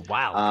 The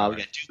wild we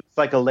got Do This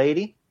Like a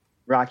Lady,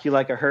 Rock You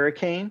Like a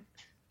Hurricane,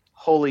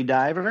 Holy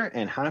Diver,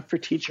 and Hot for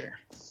Teacher.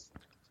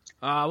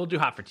 We'll do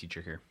Hot for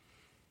Teacher here.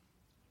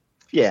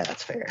 Yeah,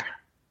 that's fair.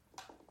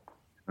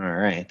 All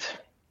right.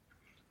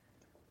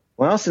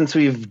 Well, since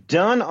we've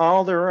done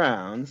all the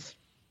rounds,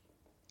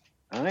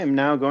 I am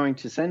now going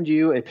to send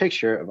you a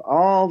picture of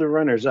all the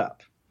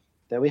runners-up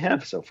that we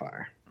have so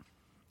far.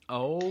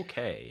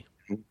 Okay.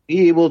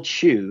 We will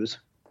choose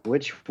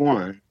which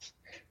ones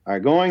are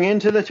going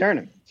into the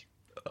tournament.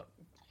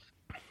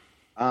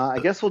 I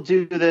guess we'll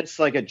do this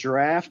like a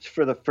draft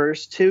for the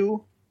first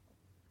 2.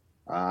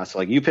 So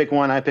like you pick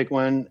one, I pick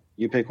one,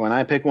 you pick one,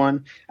 I pick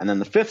one. And then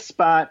the 5th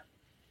spot,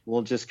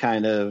 we'll just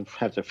kind of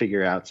have to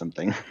figure out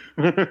something.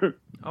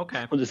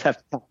 Okay. We'll just have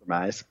to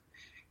compromise.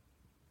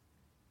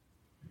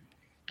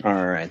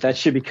 All right, that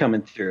should be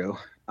coming through.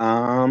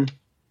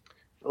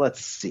 Let's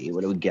see,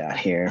 what do we got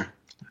here?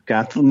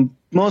 Got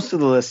most of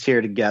the list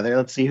here together.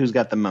 Let's see who's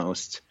got the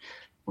most.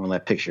 Well,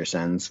 that picture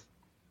sends.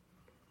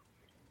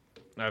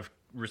 I've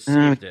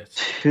received it.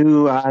 2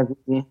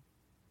 Ozzy.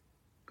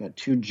 Got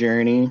 2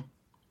 Journey.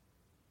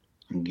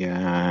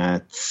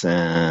 Got, let's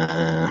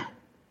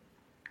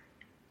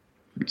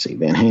see,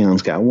 Van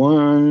Halen's got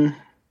 1.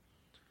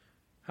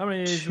 How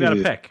many did you got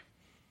to pick?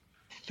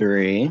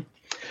 3.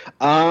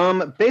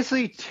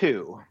 Basically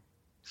 2.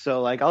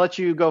 So like I'll let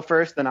you go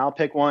first, then I'll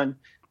pick one,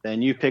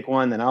 then you pick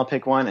one, then I'll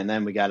pick one, and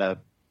then we gotta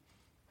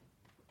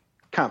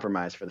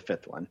compromise for the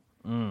 5th one.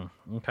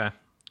 Okay.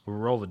 We'll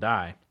roll the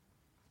die.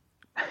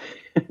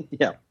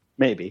 Yeah,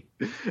 maybe.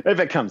 If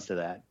it comes to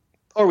that.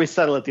 Or we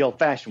settle it the old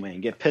fashioned way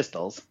and get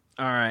pistols.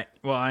 All right.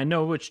 Well, I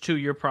know which 2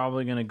 you're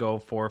probably gonna go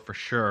for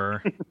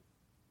sure.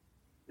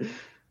 You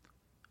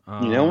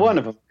know one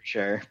of them for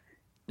sure.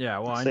 Yeah,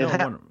 well, I know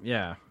one.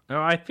 Yeah.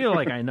 No, I feel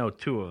like I know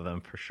 2 of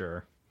them for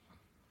sure.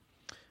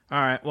 All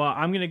right. Well,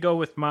 I'm going to go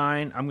with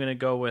mine. I'm going to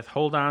go with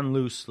Hold On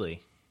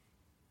Loosely.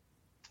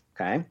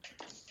 Okay.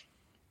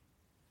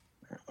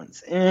 That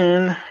one's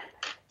in.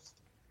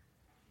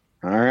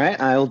 All right.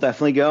 I will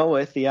definitely go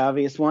with the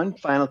obvious one,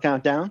 Final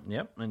Countdown.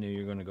 Yep. I knew you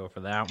were going to go for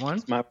that one.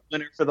 It's my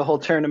winner for the whole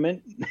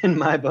tournament in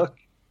my book.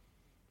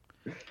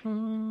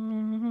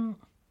 I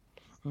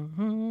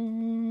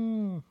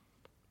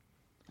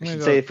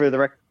should say for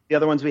the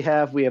other ones we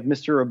have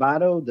Mr.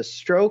 Roboto, The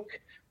Stroke,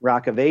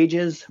 Rock of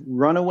Ages,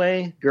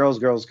 Runaway, Girls,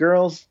 Girls,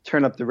 Girls,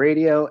 Turn Up the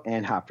Radio,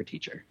 and Hot for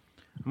Teacher.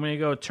 I'm going to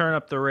go Turn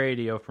Up the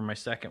Radio for my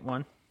second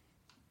one.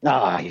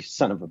 Ah, you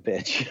son of a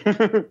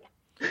bitch.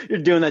 You're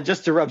doing that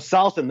just to rub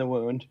salt in the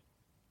wound.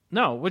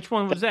 No, which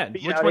one was that?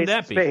 Which one would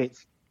that be?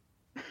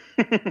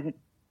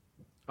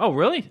 Oh,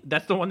 really?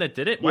 That's the one that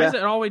did it? Why is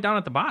it all the way down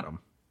at the bottom?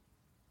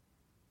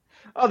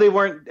 Oh, they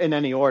weren't in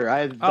any order.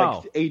 I had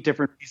like 8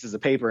 different pieces of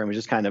paper and was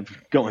just kind of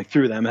going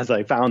through them as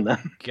I found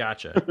them.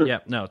 Gotcha. Yeah,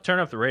 no, Turn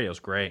Up the Radio is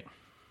great.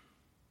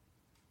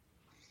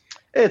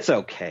 It's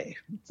okay.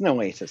 It's no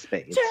Ace of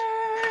Spades.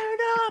 Turn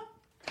up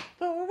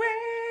the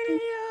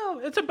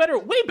It's a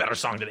way better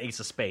song than Ace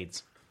of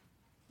Spades.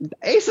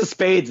 Ace of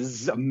Spades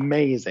is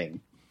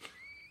amazing.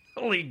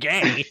 Holy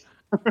gay.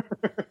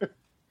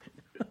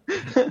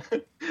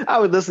 I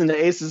would listen to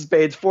Ace of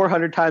Spades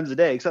 400 times a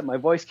day, except my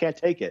voice can't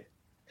take it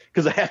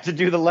because I have to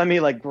do the Lemmy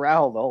like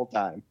growl the whole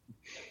time.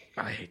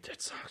 I hate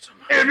that song so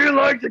much. If you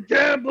like to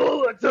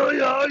gamble, I tell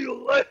you how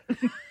you like.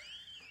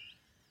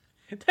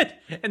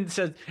 and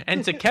to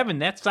Kevin,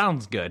 that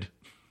sounds good.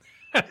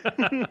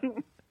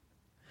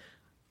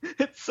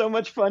 It's so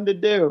much fun to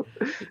do.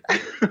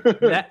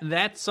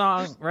 that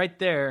song right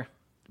there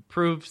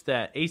proves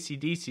that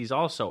AC/DC is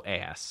also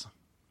ass.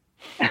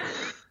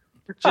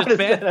 Just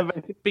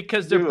bad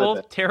because they're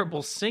both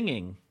terrible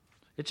singing.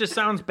 It just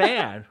sounds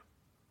bad.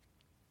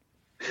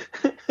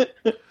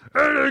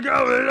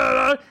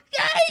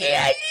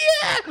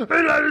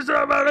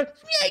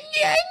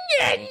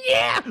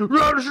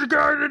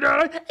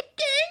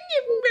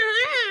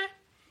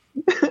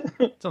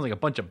 Sounds like a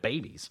bunch of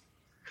babies.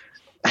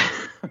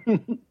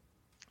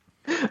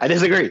 I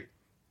disagree.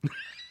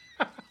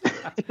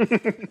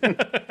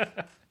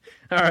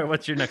 All right,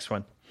 what's your next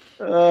one?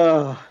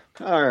 All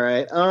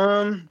right.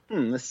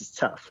 This is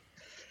tough.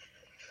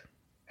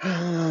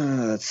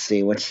 Let's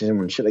see. Which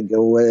one should I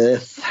go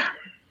with?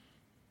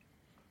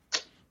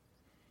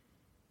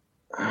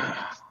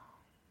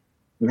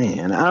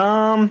 Man,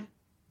 I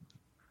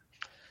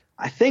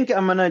think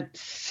I'm gonna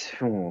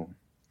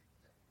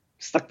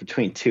stuck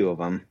between two of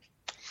them.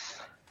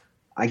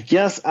 I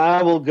guess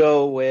I will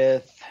go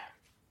with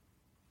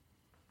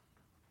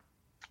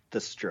The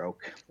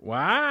Stroke.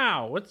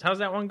 Wow, how's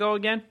that one go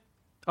again?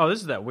 Oh,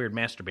 this is that weird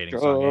masturbating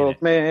song,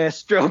 ain't it?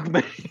 Stroke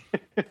me.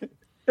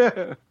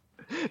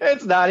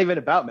 It's not even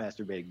about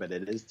masturbating, but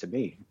it is to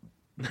me.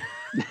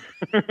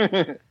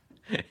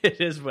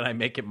 It is when I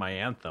make it my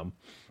anthem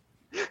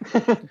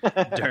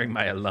during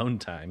my alone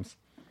times.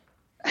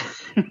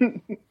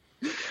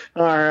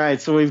 All right,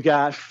 so we've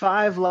got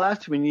 5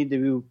 left. We need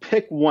to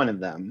pick one of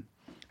them.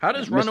 How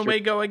does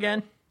Runaway go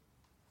again?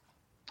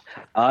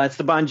 It's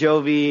the Bon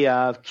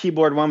Jovi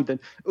keyboard one with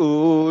the,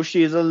 ooh,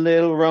 she's a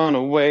little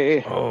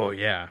runaway. Oh,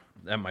 yeah.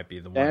 That might be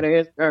the one. That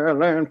is, girl,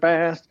 learn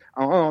fast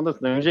all the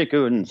things you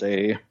couldn't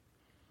say.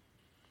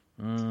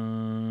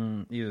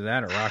 Either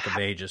that or Rock of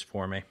Ages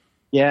for me.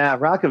 Yeah,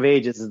 Rock of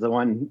Ages is the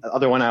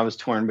other one I was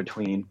torn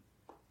between.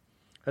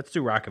 Let's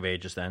do Rock of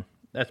Ages then.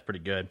 That's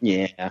pretty good.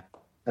 Yeah,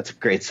 that's a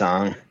great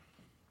song.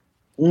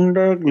 Give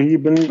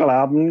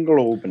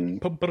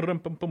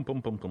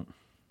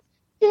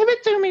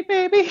it to me,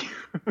 baby.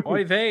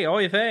 Oy vey,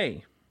 oy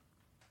vey.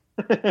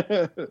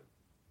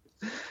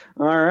 All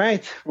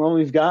right. Well,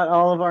 we've got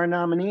all of our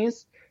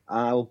nominees.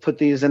 We'll put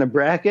these in a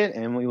bracket,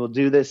 and we will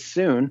do this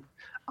soon.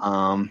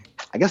 I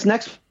guess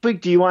next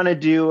week, do you want to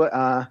do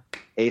a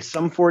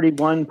Sum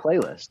 41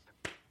 playlist?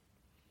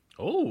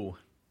 Oh.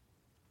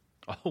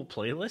 A whole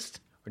playlist?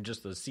 Or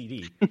just a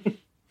CD?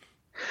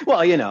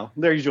 Well, you know,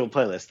 their usual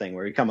playlist thing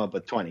where we come up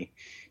with 20.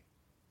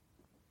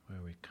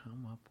 Where we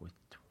come up with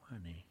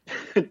 20.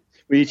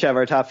 We each have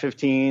our top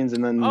 15s,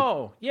 and then...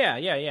 Oh, yeah.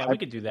 We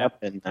could do that.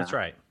 And, that's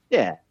right.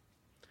 Yeah.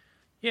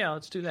 Yeah,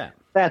 let's do that.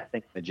 That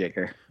thing, the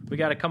jigger. We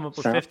got to come up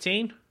with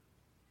 15?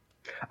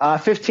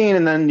 15,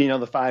 and then,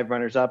 the 5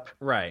 runners up.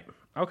 Right.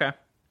 Okay.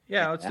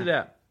 Yeah, let's do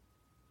that.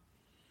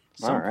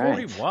 Sum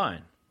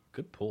 41.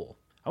 Good pull.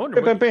 I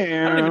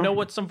don't even know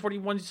what Sum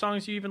 41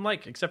 songs you even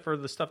like, except for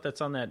the stuff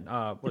that's on that,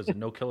 what is it,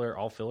 No Killer,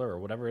 All Filler, or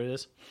whatever it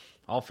is.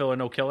 All Filler,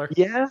 No Killer.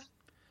 Yeah.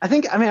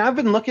 I've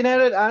been looking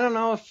at it. I don't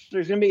know if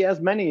there's going to be as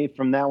many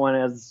from that one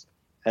as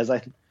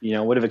I,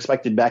 would have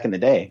expected back in the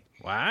day.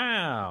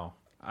 Wow.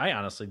 I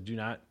honestly do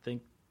not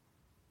think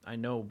I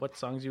know what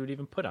songs you would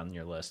even put on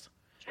your list.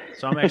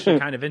 So I'm actually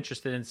kind of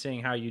interested in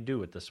seeing how you do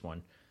with this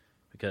one.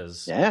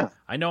 Because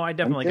I know I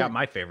definitely got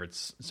my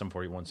favorites Sum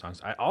 41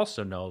 songs. I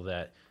also know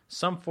that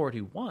Sum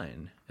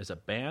 41 is a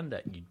band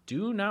that you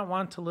do not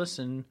want to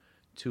listen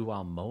to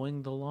while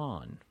mowing the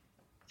lawn.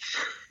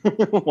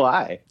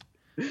 Why?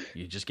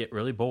 You just get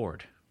really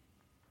bored.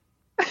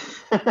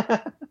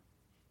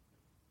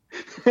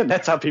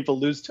 That's how people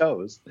lose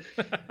toes.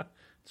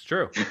 It's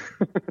true.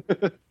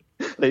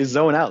 They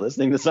zone out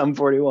listening to Sum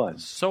 41.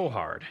 So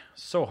hard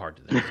to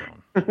that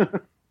zone.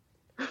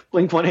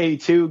 Blink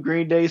 182,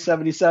 Green Day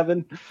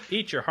 77.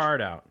 Eat your heart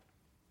out.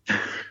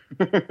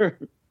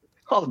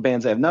 All the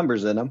bands have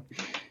numbers in them.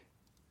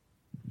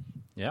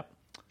 Yep.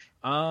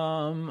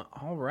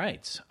 All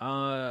right.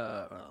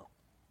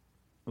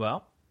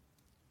 Well,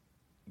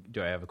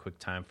 do I have a quick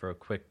time for a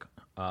quick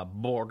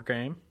board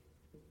game?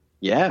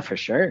 Yeah, for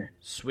sure.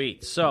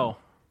 Sweet. So,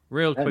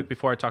 real quick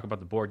before I talk about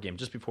the board game,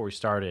 just before we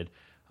started,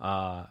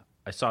 I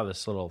saw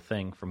this little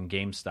thing from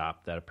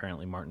GameStop that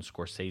apparently Martin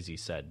Scorsese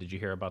said. Did you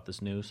hear about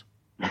this news?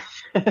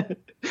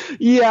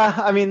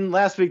 Yeah,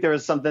 last week there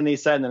was something he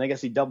said, and then I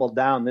guess he doubled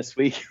down this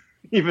week,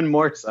 even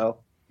more so.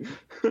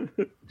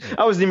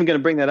 I wasn't even going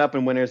to bring that up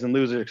in winners and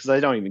losers because I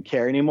don't even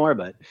care anymore.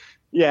 But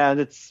yeah,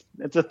 it's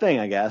a thing,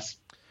 I guess.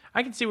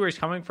 I can see where he's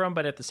coming from,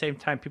 but at the same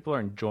time, people are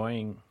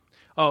enjoying.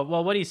 Oh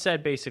well, what he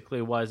said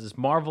basically was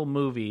Marvel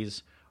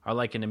movies are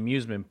like an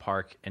amusement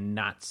park and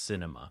not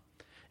cinema.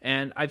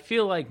 And I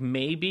feel like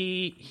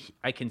maybe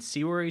I can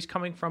see where he's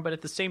coming from, but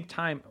at the same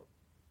time,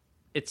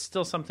 it's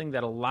still something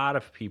that a lot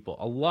of people,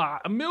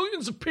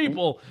 millions of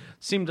people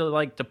seem to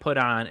like to put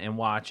on and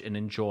watch and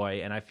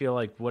enjoy. And I feel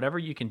like whatever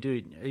you can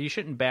do, you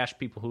shouldn't bash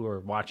people who are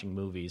watching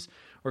movies,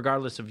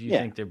 regardless if you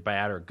think they're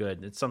bad or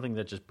good. It's something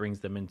that just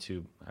brings them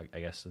into, I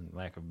guess, in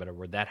lack of a better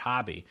word, that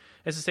hobby.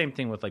 It's the same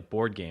thing with like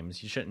board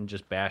games. You shouldn't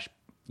just bash,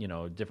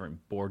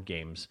 different board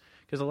games,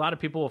 because a lot of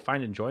people will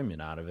find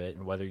enjoyment out of it,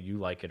 and whether you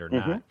like it or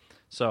not.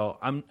 So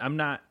I'm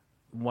not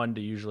one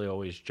to usually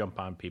always jump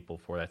on people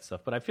for that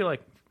stuff, but I feel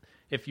like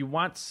if you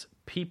want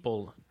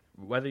people,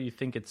 whether you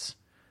think it's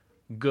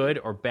good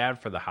or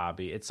bad for the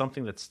hobby, it's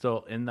something that's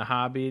still in the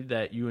hobby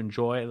that you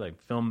enjoy, like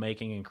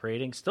filmmaking and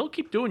creating, still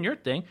keep doing your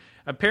thing.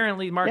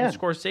 Apparently Martin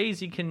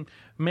Scorsese can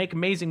make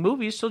amazing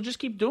movies, so just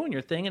keep doing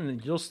your thing,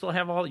 and you'll still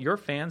have all your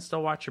fans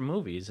still watch your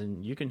movies,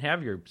 and you can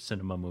have your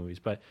cinema movies.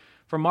 But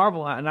for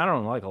Marvel, and I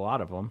don't like a lot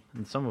of them,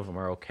 and some of them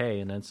are okay,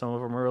 and then some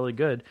of them are really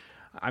good.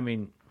 I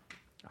mean,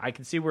 I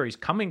can see where he's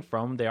coming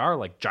from. They are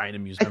like giant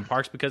amusement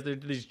parks because they're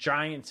these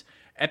giant,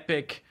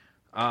 epic,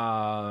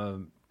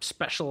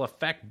 special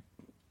effect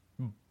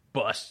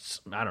busts.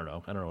 I don't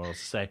know what else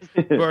to say.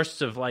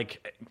 Bursts of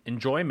like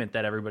enjoyment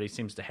that everybody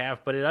seems to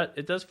have, but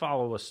it does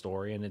follow a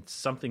story, and it's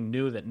something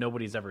new that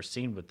nobody's ever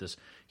seen with this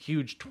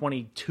huge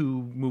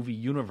 22 movie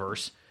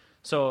universe.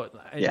 So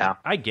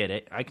I get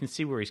it. I can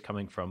see where he's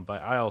coming from,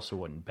 but I also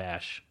wouldn't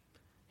bash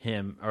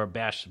him or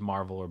bash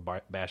Marvel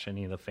or bash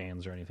any of the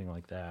fans or anything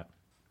like that.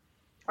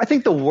 I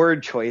think the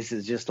word choice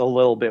is just a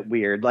little bit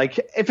weird. Like,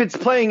 if it's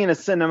playing in a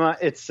cinema,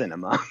 it's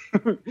cinema.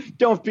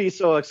 Don't be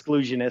so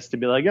exclusionist to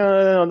be like,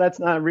 oh, that's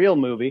not a real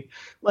movie.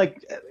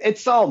 Like,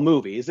 it's all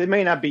movies. It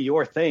may not be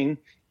your thing.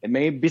 It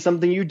may be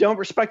something you don't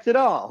respect at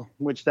all,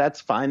 which that's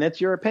fine. That's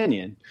your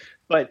opinion.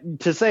 But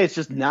to say it's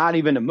just not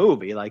even a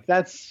movie, like,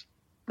 that's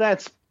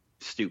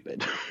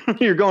stupid.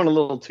 You're going a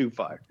little too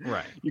far.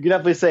 Right. You can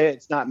definitely say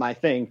it's not my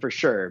thing for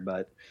sure,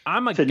 but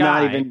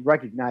not even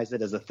recognize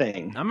it as a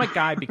thing. I'm a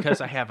guy because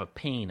I have a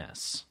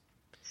penis.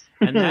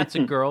 And that's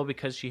a girl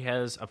because she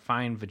has a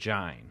fine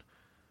vagina.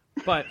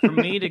 But for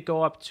me to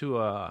go up to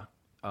a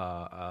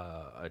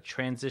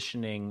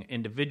transitioning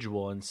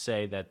individual and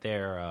say that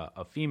they're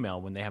a female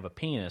when they have a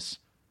penis,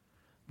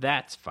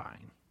 that's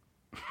fine.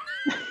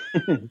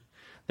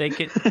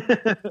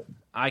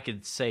 I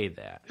could say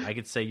that. I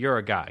could say you're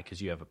a guy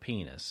because you have a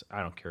penis.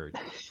 I don't care.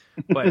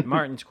 But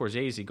Martin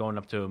Scorsese going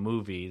up to a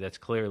movie that's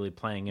clearly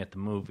playing at the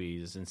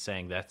movies and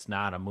saying that's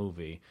not a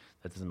movie,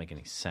 that doesn't make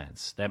any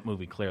sense. That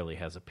movie clearly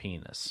has a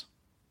penis.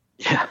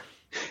 Yeah.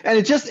 And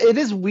it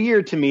is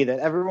weird to me that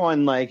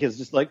everyone is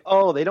just like,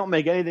 oh, they don't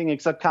make anything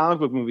except comic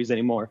book movies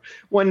anymore.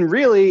 When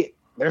really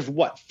there's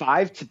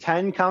 5 to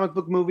 10 comic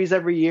book movies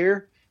every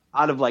year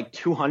out of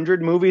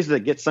 200 movies that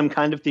get some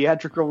kind of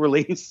theatrical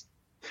release.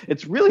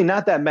 It's really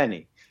not that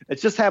many. It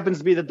just happens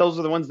to be that those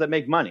are the ones that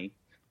make money.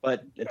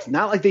 But it's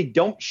not like they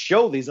don't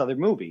show these other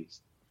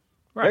movies.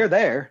 Right. They're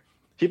there.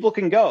 People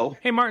can go.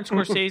 Hey, Martin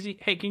Scorsese,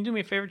 hey, can you do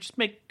me a favor? Just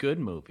make good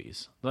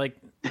movies. Like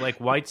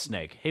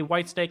Whitesnake. Hey,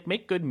 Whitesnake,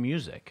 make good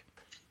music.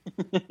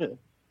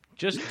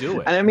 Just do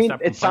it. And I mean,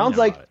 it sounds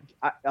like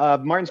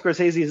Martin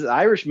Scorsese's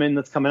Irishman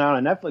that's coming out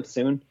on Netflix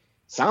soon.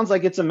 Sounds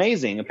like it's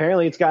amazing.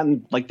 Apparently it's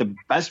gotten the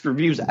best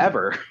reviews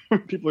ever.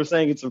 People are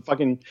saying it's a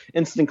fucking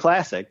instant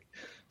classic.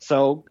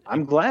 So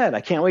I'm glad.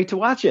 I can't wait to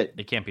watch it.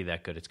 It can't be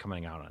that good. It's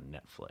coming out on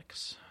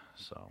Netflix.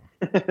 So,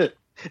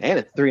 and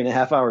it's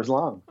 3.5 hours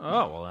long.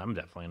 Oh, well, I'm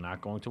definitely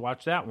not going to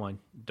watch that one.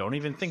 Don't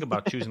even think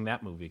about choosing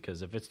that movie,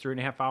 because if it's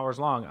 3.5 hours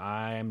long,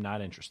 I'm not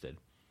interested.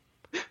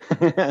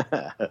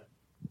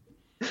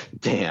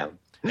 Damn.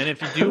 And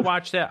if you do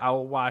watch that, I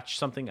will watch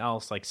something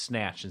else like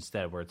Snatch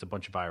instead, where it's a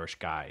bunch of Irish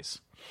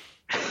guys.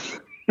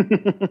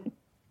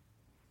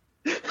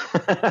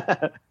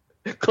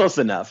 Close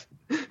enough.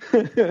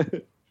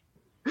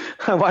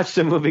 I watched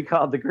a movie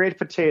called The Great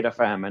Potato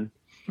Famine.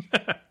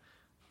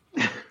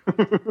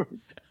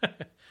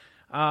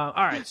 All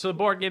right, so the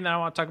board game that I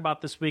want to talk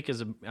about this week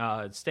is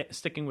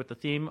sticking with the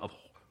theme of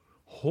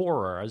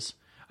horrors.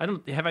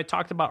 Have I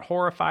talked about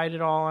Horrified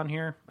at all on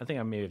here? I think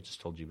I may have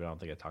just told you, but I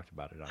don't think I talked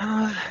about it on the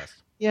podcast.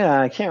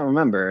 Yeah, I can't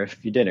remember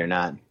if you did or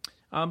not.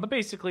 But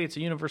basically, it's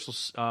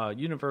a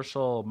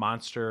Universal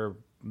monster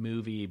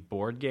movie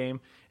board game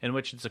in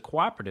which it's a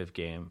cooperative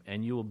game,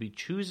 and you will be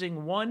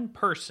choosing one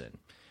person.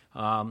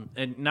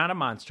 And not a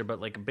monster, but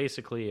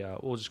basically,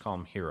 we'll just call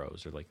them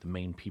heroes, or the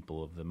main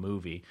people of the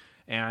movie.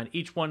 And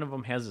each one of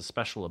them has a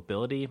special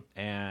ability,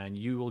 and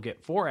you will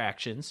get 4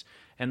 actions.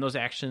 And those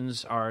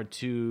actions are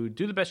to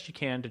do the best you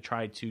can to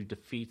try to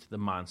defeat the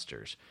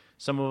monsters.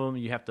 Some of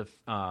them you have to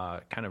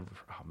what do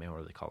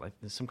they call it?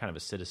 Some kind of a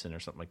citizen or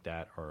something like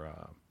that, or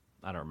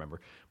I don't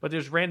remember. But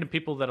there's random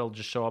people that'll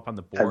just show up on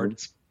the board.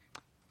 Peasants.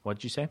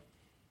 What'd you say?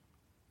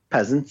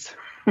 Peasants.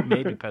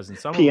 Maybe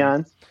peasants.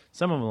 Peons.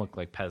 Some of them look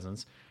like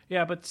peasants.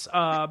 Yeah,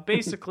 but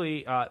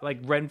basically,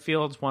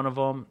 Renfield's one of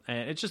them,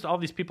 and it's just all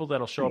these people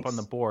that'll show up on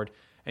the board,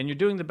 and you're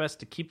doing the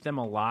best to keep them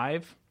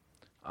alive.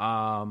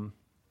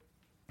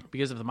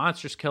 because if the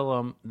monsters kill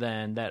them,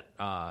 then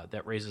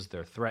that raises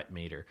their threat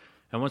meter.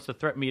 And once the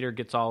threat meter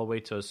gets all the way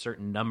to a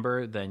certain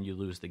number, then you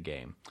lose the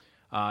game.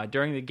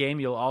 During the game,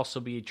 you'll also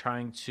be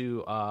trying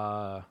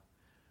to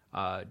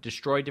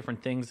destroy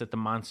different things that the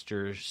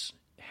monsters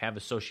have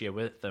associated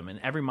with them. And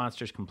every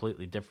monster is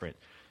completely different.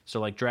 So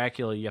like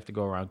Dracula, you have to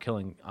go around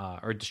killing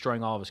or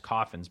destroying all of his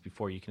coffins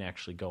before you can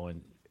actually go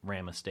and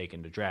ram a stake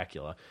into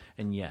Dracula.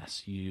 And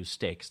yes, you use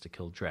stakes to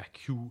kill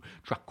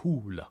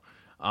Dracula.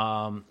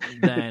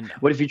 Then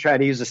what if you try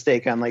to use a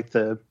stake on like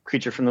the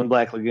creature from the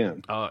Black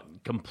Lagoon?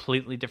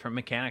 Completely different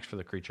mechanics for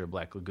the creature of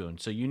Black Lagoon.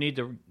 So you need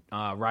to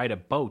ride a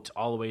boat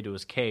all the way to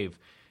his cave,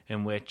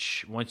 in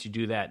which once you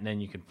do that, then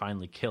you can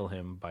finally kill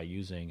him by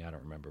using, I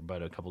don't remember,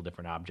 but a couple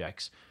different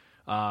objects.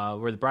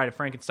 Where the Bride of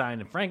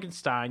Frankenstein and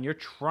Frankenstein, you're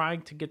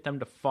trying to get them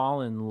to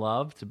fall in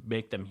love to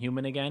make them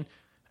human again,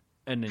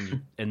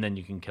 and then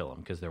you can kill them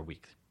because they're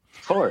weak.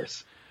 Of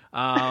course.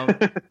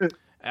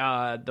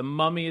 The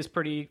Mummy is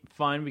pretty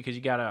fun because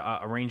you got to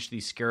arrange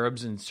these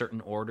scarabs in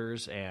certain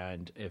orders,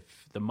 and if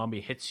the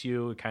Mummy hits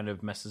you, it kind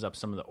of messes up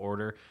some of the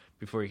order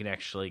before you can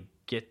actually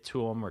get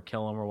to them or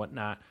kill them or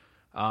whatnot.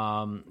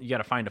 You got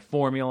to find a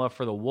formula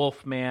for the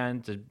Wolf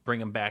Man to bring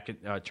him back,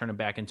 turn him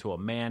back into a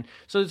man.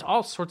 So there's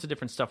all sorts of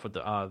different stuff with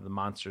the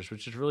monsters,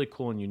 which is really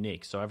cool and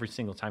unique. So every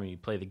single time you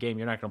play the game,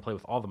 you're not going to play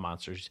with all the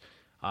monsters.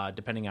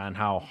 Depending on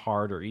how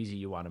hard or easy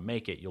you want to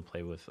make it, you'll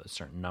play with a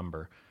certain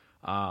number.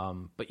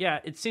 But yeah,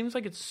 it seems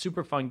like it's a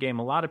super fun game.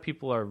 A lot of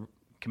people are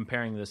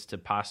comparing this to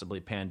possibly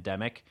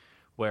Pandemic,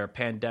 where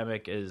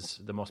Pandemic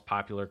is the most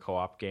popular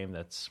co-op game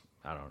that's,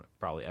 I don't know,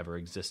 probably ever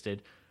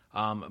existed.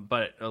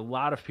 But a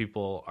lot of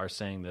people are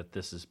saying that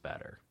this is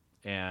better,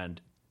 and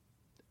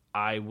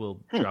I will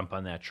jump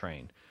on that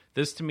train.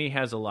 This to me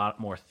has a lot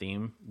more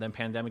theme than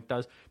Pandemic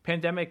does.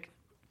 Pandemic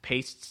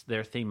pastes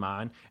their theme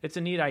on. It's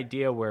a neat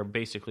idea where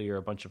basically you're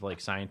a bunch of like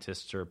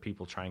scientists or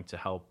people trying to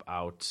help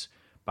out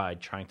by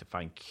trying to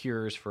find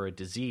cures for a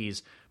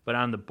disease, but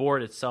on the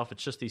board itself,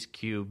 it's just these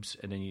cubes,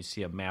 and then you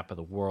see a map of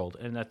the world,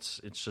 and it's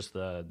just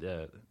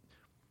the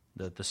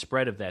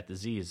spread of that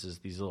disease is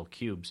these little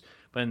cubes.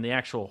 But in the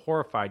actual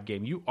Horrified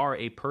game, you are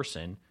a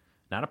person,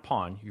 not a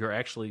pawn.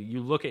 You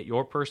look at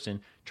your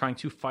person trying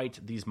to fight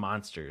these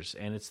monsters,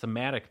 and it's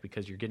thematic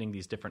because you're getting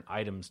these different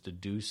items to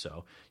do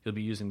so. You'll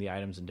be using the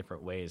items in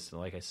different ways. So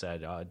like I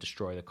said,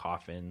 destroy the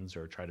coffins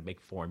or try to make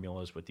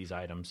formulas with these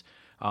items.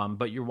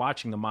 But you're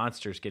watching the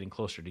monsters getting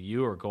closer to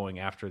you or going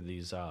after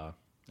these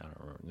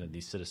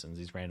these citizens,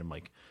 these random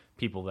like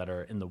people that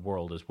are in the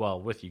world as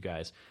well with you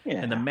guys.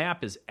 Yeah. And the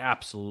map is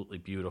absolutely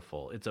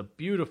beautiful. It's a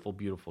beautiful,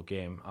 beautiful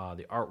game.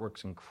 The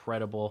artwork's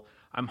incredible.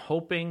 I'm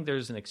hoping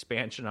there's an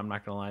expansion. I'm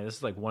not going to lie. This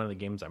is like one of the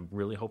games I'm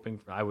really hoping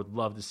for. I would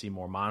love to see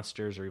more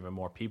monsters or even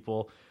more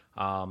people.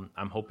 I'm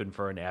hoping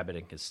for an Abbott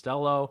and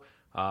Costello.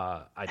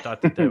 I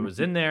thought that was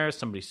in there.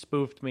 Somebody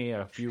spoofed me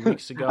a few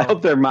weeks ago. I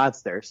hope they're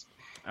monsters.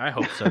 I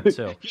hope so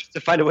too. Just to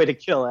find a way to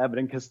kill Abbott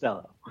and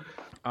Costello.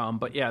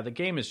 But yeah, the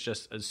game is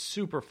just a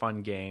super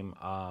fun game.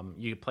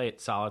 You can play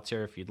it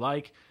solitaire if you'd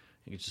like.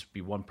 You could just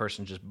be one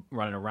person just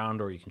running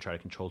around, or you can try to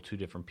control two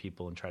different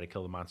people and try to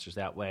kill the monsters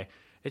that way.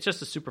 It's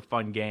just a super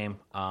fun game.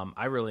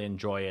 I really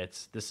enjoy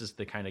it. This is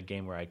the kind of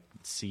game where I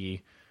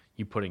see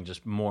you putting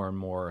just more and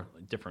more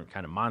different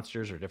kind of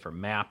monsters or different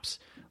maps.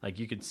 Like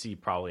you could see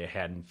probably a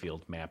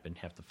Haddonfield map and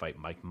have to fight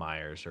Mike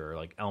Myers, or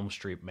like Elm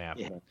Street map.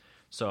 Yeah.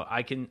 So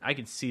I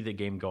can see the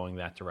game going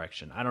that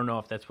direction. I don't know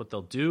if that's what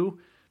they'll do,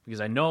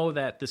 because I know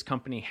that this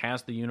company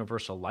has the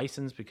Universal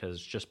license, because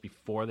just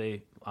before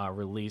they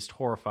released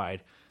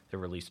Horrified, they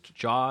released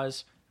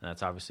Jaws, and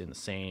that's obviously in the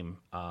same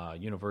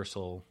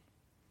Universal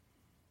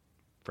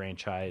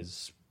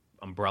franchise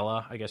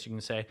umbrella, I guess you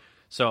can say.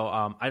 So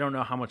I don't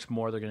know how much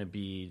more they're going to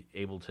be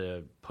able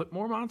to put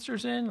more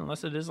monsters in,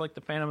 unless it is like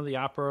the Phantom of the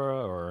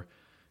Opera or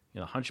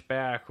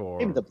Hunchback or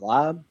maybe the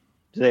Blob.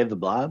 Do they have the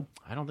Blob?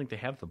 I don't think they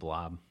have the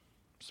Blob.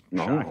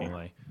 No.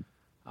 Shockingly,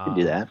 you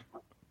do that.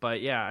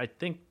 But yeah, I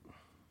think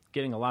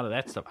getting a lot of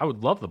that stuff. I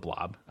would love the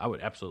Blob. I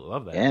would absolutely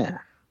love that.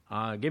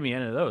 Yeah. Give me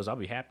any of those. I'll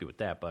be happy with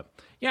that. But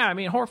yeah, I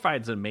mean,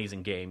 Horrified's an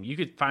amazing game. You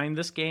could find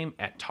this game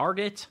at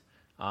Target.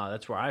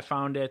 That's where I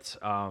found it.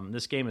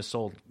 This game is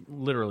sold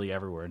literally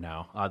everywhere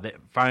now.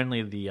 Finally,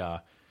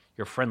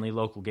 your friendly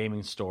local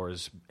gaming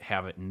stores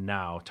have it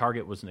now.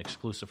 Target was an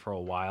exclusive for a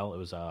while. It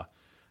was a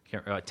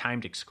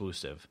timed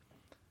exclusive.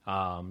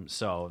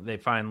 So they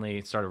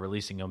finally started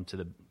releasing them to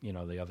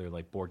the other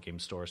like board game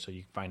stores, so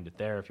you can find it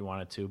there if you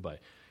wanted to. But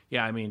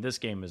yeah, I mean, this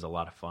game is a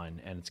lot of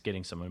fun, and it's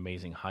getting some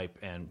amazing hype,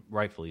 and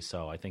rightfully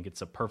so. I think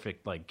it's a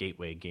perfect like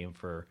gateway game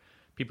for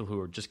people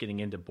who are just getting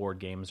into board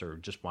games, or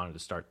just wanted to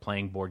start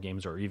playing board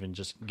games, or even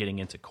just getting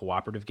into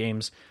cooperative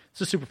games.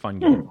 It's a super fun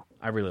game.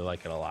 I really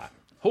like it a lot.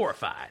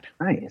 Horrified.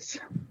 Nice.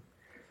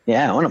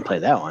 Yeah, I want to play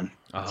that one.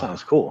 That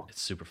sounds cool.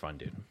 It's super fun,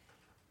 dude.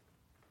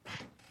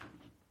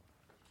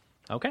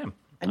 Okay.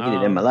 I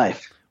need it in my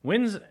life.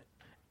 Winners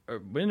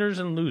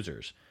and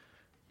losers.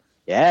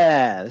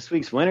 Yeah, this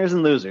week's winners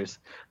and losers.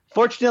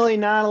 Fortunately,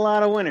 not a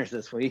lot of winners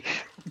this week.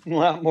 A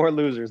lot more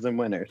losers than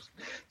winners.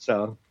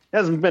 So it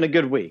hasn't been a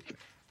good week.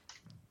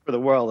 for the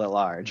world at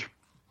large.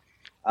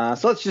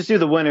 So let's just do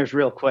the winners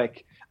real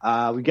quick.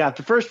 We got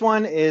the first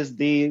one is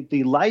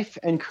the life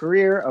and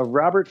career of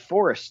Robert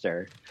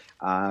Forster.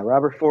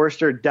 Robert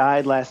Forster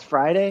died last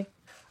Friday.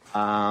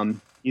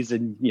 He's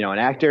an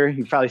actor.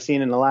 You've probably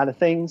seen in a lot of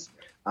things.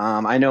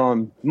 I know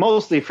him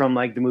mostly from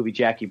like the movie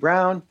Jackie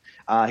Brown.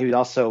 He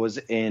also was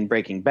in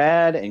Breaking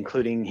Bad,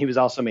 including he was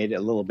also made a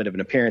little bit of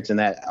an appearance in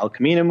that El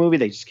Camino movie.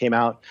 They just came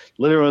out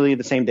literally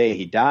the same day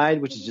he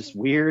died, which is just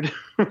weird.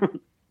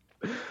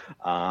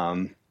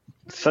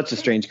 Such a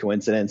strange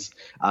coincidence.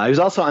 He was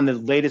also on the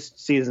latest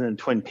season of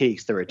Twin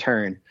Peaks, The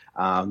Return.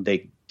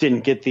 They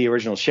didn't get the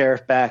original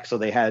sheriff back, so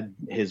they had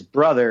his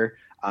brother,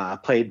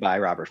 played by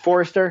Robert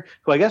Forster,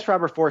 who I guess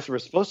Robert Forster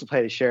was supposed to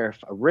play the sheriff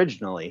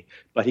originally,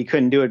 but he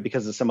couldn't do it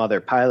because of some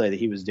other pilot that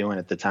he was doing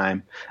at the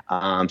time.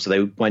 So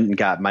they went and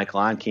got Michael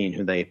Onkeen,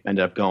 who they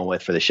ended up going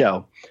with for the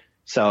show.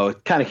 So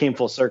it kind of came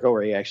full circle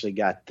where he actually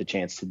got the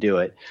chance to do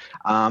it.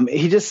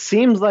 He just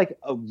seems like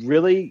a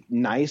really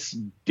nice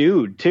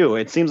dude, too.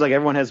 It seems like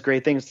everyone has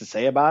great things to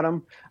say about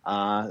him.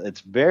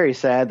 It's very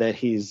sad that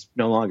he's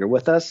no longer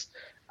with us.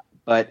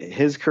 But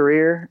his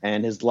career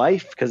and his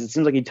life, because it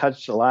seems like he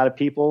touched a lot of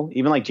people,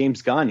 even like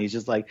James Gunn. He's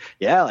just like,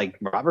 yeah, like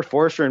Robert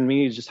Forster and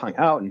me just hung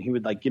out, and he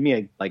would like give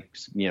me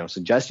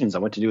suggestions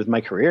on what to do with my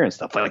career and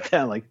stuff like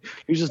that. Like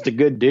he was just a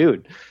good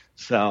dude.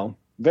 So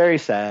very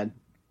sad,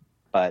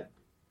 but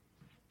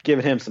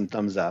giving him some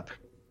thumbs up.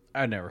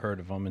 I never heard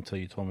of him until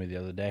you told me the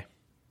other day.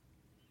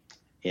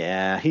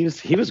 Yeah, he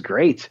was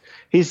great.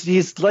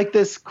 He's like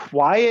this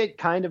quiet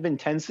kind of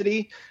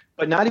intensity,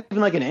 but not even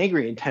like an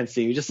angry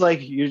intensity. You're just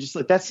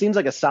like that seems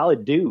like a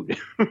solid dude,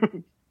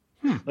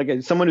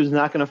 like someone who's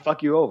not going to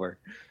fuck you over.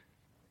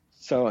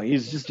 So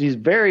he's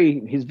very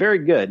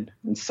good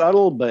and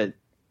subtle, but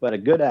a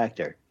good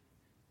actor.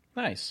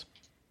 Nice.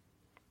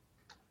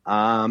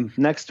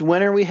 Next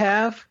winner we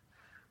have,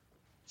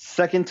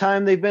 second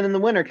time they've been in the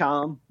winner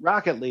column,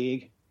 Rocket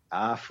League,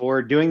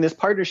 for doing this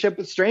partnership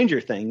with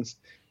Stranger Things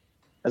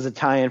as a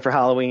tie-in for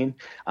Halloween.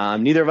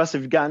 Neither of us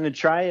have gotten to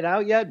try it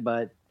out yet,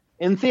 but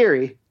in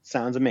theory,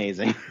 sounds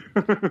amazing.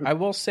 I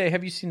will say,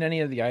 have you seen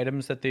any of the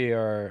items that they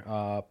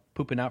are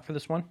pooping out for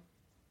this one?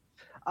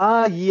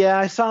 Yeah,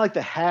 I saw like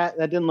the hat.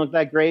 That didn't look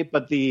that great,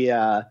 but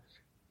the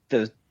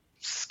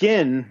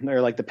skin or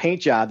like the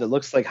paint job that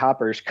looks like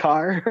Hopper's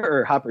car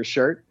or Hopper's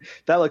shirt,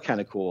 that looked kind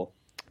of cool.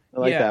 I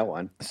like that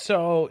one.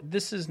 So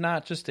this is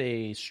not just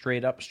a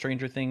straight-up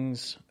Stranger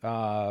Things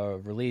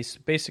release.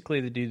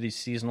 Basically, they do these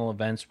seasonal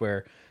events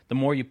where the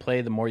more you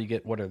play, the more you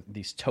get what are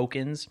these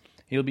tokens.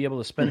 You'll be able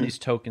to spend these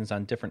tokens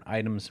on different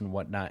items and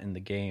whatnot in the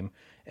game.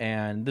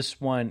 And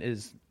this one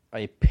is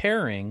a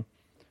pairing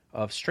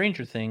of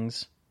Stranger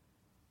Things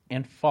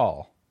and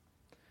Fall.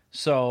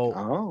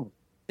 So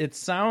it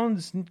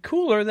sounds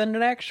cooler than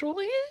it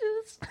actually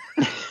is.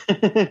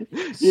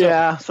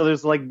 So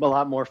there's like a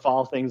lot more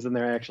Fall things than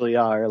there actually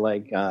are.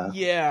 Like,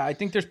 yeah, I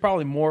think there's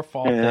probably more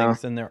Fall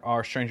things than there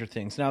are Stranger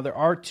Things. Now, there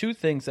are two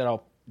things that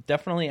I'll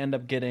definitely end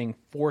up getting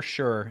for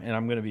sure, and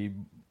I'm going to be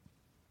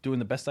doing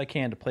the best I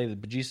can to play the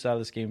bejesus out of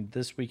this game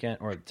this weekend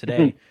or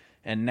today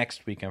and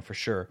next weekend for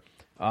sure.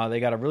 They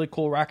got a really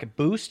cool rocket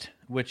boost,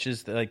 which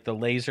is like the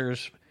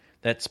lasers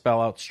that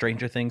spell out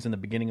Stranger Things in the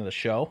beginning of the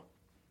show.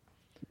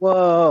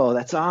 Whoa,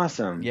 that's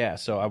awesome. Yeah,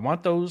 so I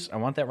want those. I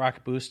want that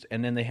rocket boost.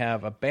 And then they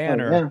have a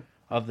banner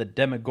of the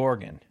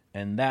Demogorgon,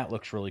 and that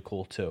looks really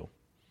cool too.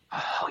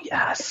 Oh,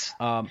 yes.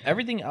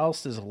 Everything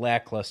else is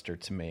lackluster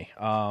to me.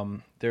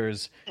 You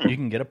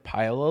can get a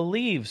pile of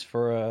leaves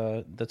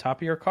for the top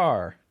of your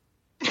car.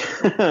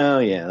 Oh,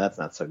 yeah, that's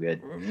not so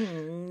good.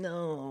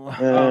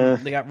 No.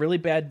 They got really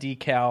bad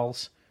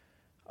decals.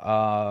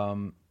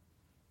 I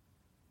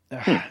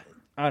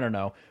don't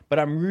know. But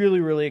I'm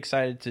really, really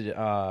excited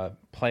to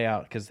play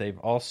out because they've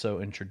also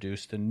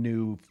introduced a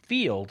new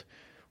field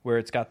where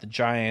it's got the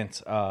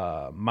giant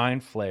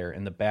mind flare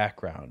in the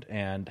background,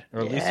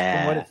 or at least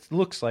from what it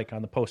looks like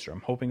on the poster.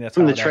 I'm hoping that's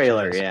from how the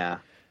trailer, yeah.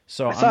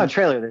 So I saw a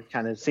trailer that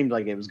kind of seemed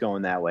like it was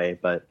going that way,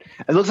 but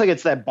it looks like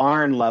it's that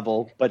barn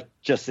level, but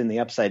just in the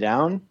upside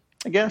down,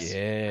 I guess.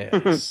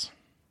 Yes.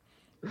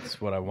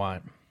 That's what I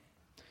want.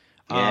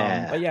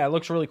 Yeah. But yeah, it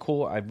looks really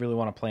cool. I really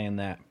want to play in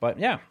that. But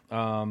yeah,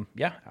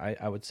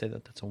 I would say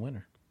that that's a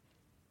winner.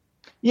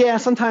 Yeah,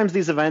 sometimes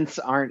these events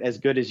aren't as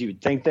good as you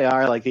would think they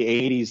are, like the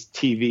 80s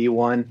TV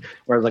one,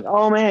 where it's like,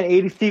 oh man,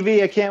 80s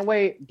TV, I can't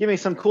wait. Give me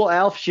some cool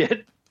Alf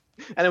shit.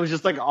 And it was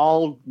just like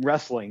all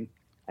wrestling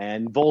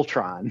and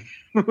Voltron,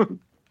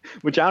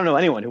 which I don't know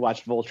anyone who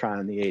watched Voltron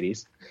in the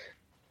 80s.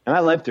 And I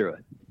lived through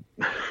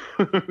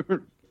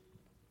it.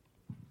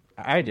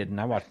 I didn't.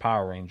 I watched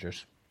Power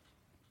Rangers.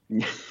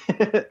 Well,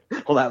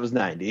 that was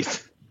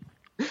 90s.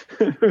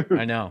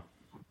 I know.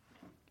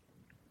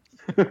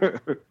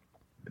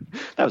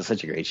 That was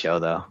such a great show,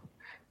 though.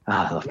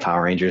 I love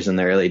Power Rangers in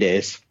the early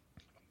days.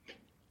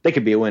 They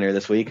could be a winner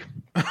this week.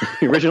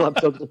 The original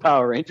episodes of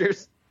Power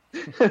Rangers.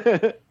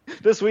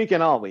 This week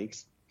and all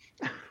weeks.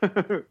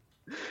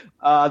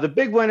 The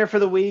big winner for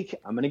the week,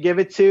 I'm going to give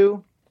it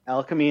to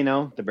El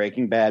Camino, the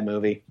Breaking Bad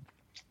movie.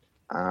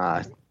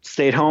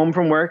 Stayed home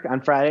from work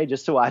on Friday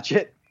just to watch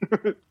it.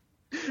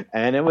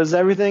 And it was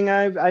everything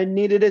I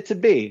needed it to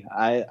be.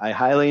 I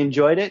highly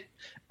enjoyed it.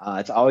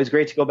 It's always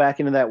great to go back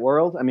into that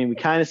world. I mean, we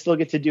kind of still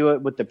get to do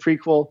it with the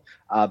prequel,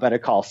 Better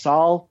Call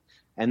Saul.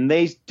 And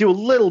they do a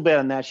little bit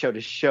on that show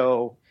to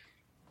show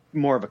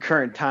more of a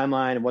current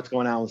timeline and what's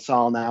going on with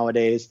Saul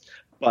nowadays.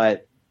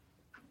 But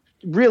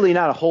really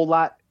not a whole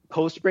lot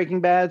post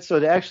Breaking Bad. So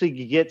to actually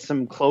get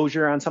some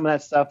closure on some of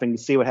that stuff and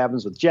see what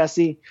happens with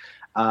Jesse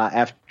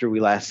after we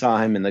last saw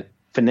him in the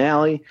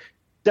finale,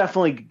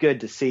 definitely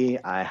good to see.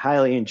 I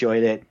highly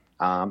enjoyed it.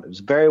 It was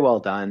very well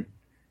done.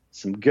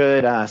 Some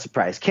good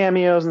surprise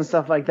cameos and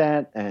stuff like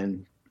that,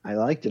 and I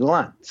liked it a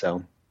lot.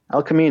 So,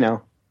 El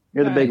Camino,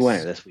 you're the big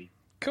winner this week.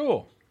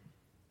 Cool.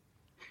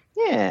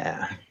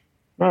 Yeah.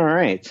 All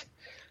right.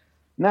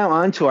 Now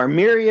on to our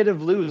myriad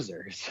of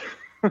losers.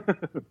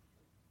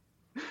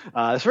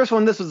 This first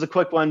one, this was a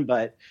quick one,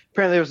 but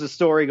apparently there was a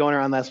story going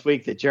around last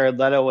week that Jared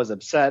Leto was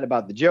upset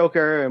about the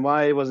Joker and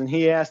why wasn't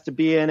he asked to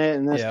be in it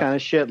and this kind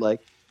of shit.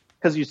 Like,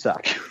 because you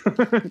suck.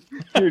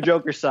 Your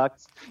Joker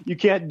sucks. You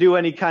can't do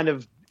any kind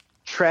of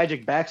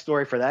tragic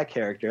backstory for that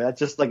character. That's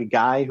just like a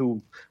guy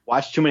who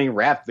watched too many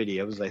rap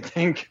videos, I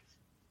think.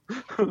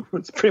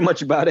 That's pretty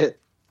much about it.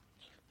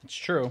 It's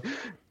true.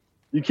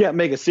 You can't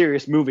make a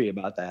serious movie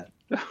about that.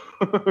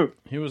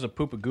 He was a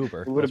poop a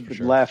goober. It would have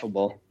been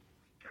laughable.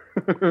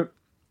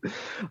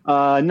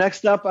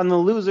 Next up on the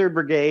loser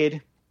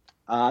brigade,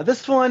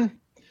 this one.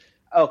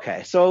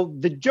 Okay, so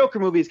the Joker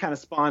movies kind of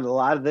spawned a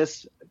lot of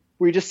this.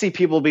 We just see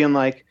people being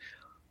like,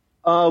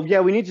 "Oh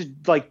yeah, we need to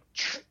like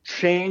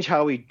change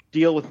how we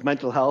deal with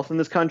mental health in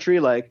this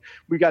country. Like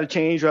we got to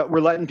change. We're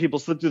letting people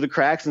slip through the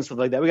cracks and stuff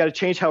like that. We got to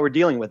change how we're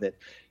dealing with it."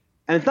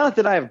 And it's not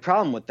that I have a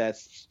problem with that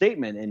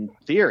statement in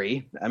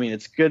theory. I mean,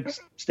 it's a good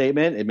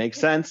statement. It makes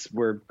sense.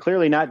 We're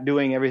clearly not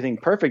doing everything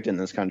perfect in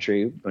this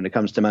country when it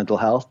comes to mental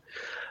health.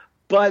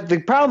 But the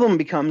problem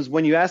becomes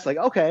when you ask, like,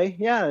 okay,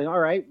 yeah, all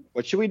right,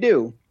 what should we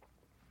do?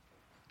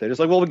 They're just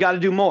like, well, we got to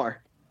do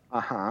more.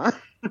 Uh-huh.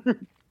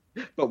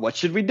 But what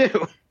should we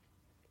do?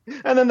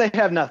 And then they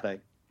have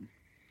nothing.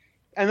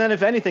 And then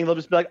if anything, they'll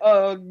just be like,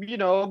 oh, you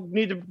know,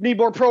 need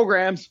more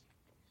programs.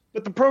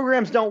 But the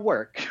programs don't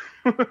work.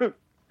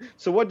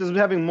 So what does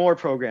having more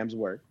programs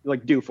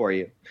do for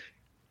you?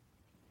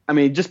 I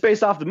mean, just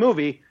based off the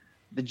movie,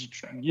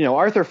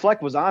 Arthur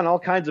Fleck was on all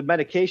kinds of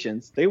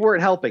medications. They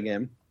weren't helping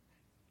him.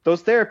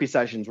 Those therapy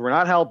sessions were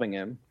not helping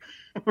him.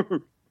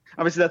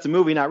 Obviously, that's a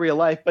movie, not real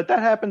life, but that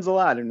happens a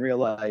lot in real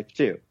life,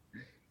 too.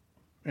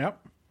 Yep.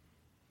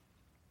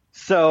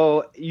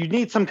 So you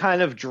need some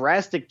kind of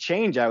drastic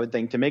change, I would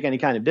think, to make any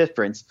kind of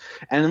difference.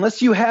 And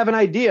unless you have an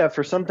idea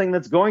for something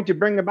that's going to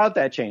bring about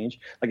that change,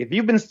 like if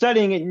you've been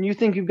studying it and you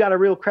think you've got a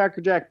real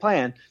crackerjack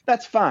plan,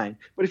 that's fine.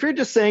 But if you're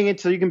just saying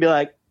it so you can be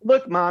like,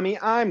 look, mommy,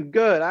 I'm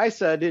good. I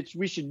said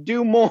we should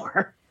do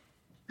more.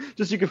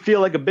 Just so you can feel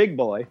like a big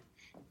boy.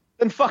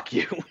 Then fuck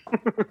you.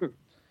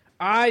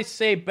 I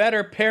say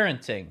better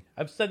parenting.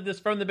 I've said this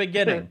from the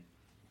beginning.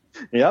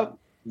 Yep.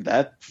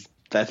 That's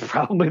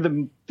probably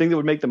the thing that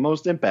would make the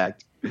most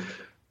impact.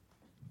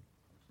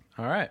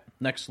 All right.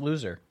 Next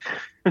loser.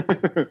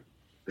 It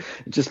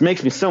just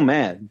makes me so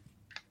mad.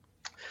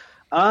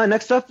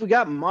 Next up, we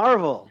got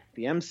Marvel,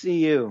 the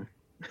MCU.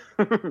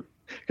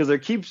 Because there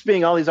keeps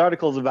being all these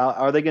articles about,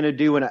 are they going to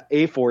do an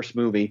A-Force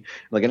movie,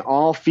 like an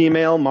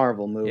all-female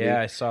Marvel movie?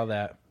 Yeah, I saw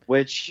that.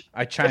 Which,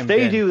 if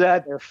they do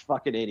that, they're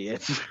fucking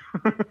idiots.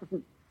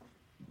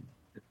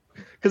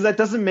 Because that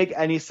doesn't make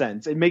any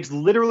sense. It makes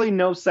literally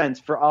no sense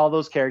for all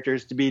those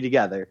characters to be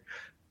together,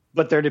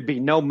 but there to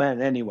be no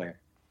men anywhere.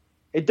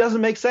 It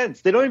doesn't make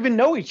sense. They don't even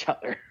know each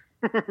other.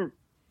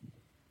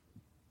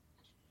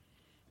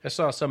 I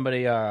saw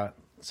somebody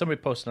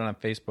posted on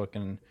Facebook,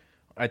 and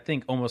I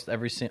think almost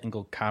every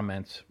single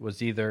comment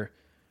was either,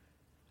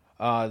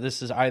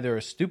 this is either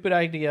a stupid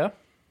idea,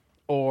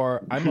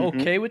 or I'm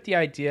okay with the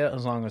idea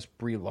as long as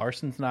Brie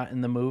Larson's not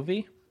in the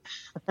movie.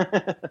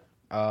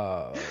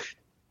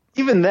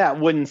 Even that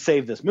wouldn't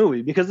save this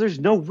movie because there's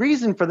no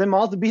reason for them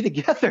all to be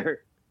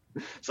together.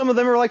 Some of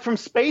them are like from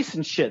space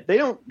and shit. They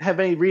don't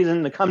have any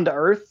reason to come to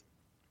Earth.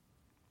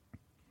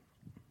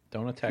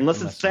 Don't attack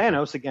unless it's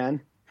Thanos again.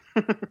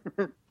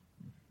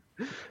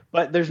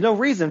 But there's no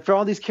reason for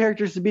all these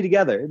characters to be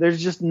together.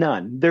 There's just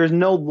none. There's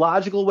no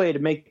logical way to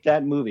make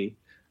that movie.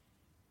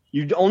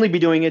 You'd only be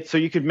doing it so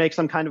you could make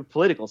some kind of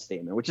political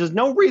statement, which is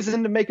no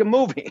reason to make a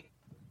movie.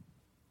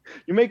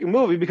 You make a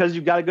movie because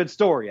you've got a good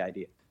story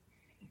idea.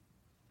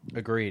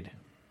 Agreed.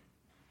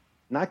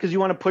 Not because you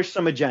want to push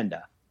some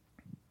agenda.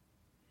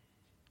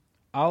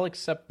 I'll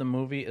accept the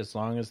movie as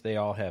long as they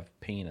all have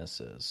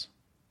penises.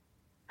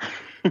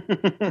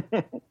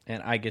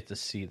 And I get to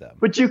see them.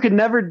 But you could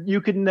never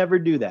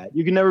do that.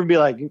 You could never be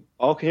like,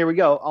 okay, here we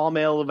go, all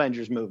male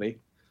Avengers movie.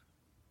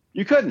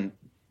 You couldn't,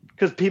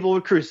 because people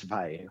would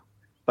crucify you.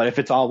 But if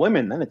it's all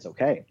women, then it's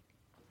okay.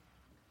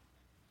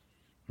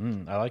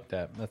 I like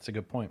that. That's a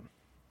good point.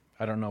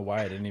 I don't know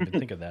why I didn't even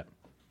think of that.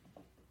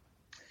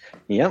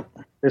 Yep.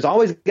 There's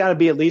always got to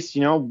be at least,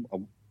 a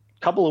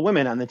couple of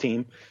women on the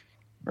team,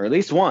 or at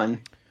least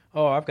one.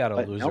 Oh, I've got a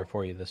But loser nope.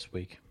 for you this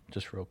week,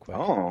 just real quick.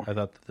 Oh, I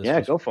thought that this yeah,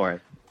 was... go for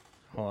it.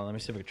 Hold on, let me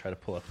see if I can try to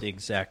pull up the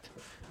exact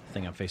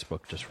thing on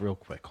Facebook just real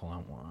quick. Hold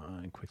on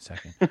one quick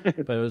second.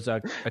 But it was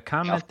a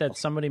comment that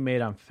somebody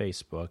made on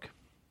Facebook.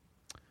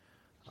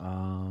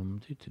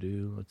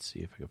 Let's see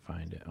if I can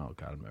find it. Oh,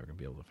 God, I'm never going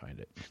to be able to find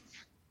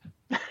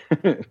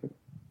it.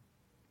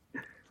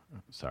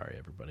 Sorry,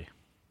 everybody.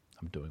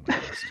 I'm doing my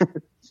best.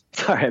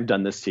 Sorry, I've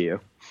done this to you.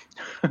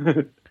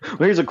 Well,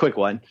 here's a quick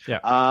one. Yeah.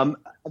 I've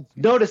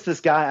noticed this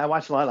guy. I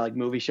watch a lot of like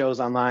movie shows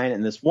online,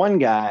 and this one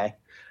guy,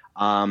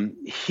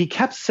 he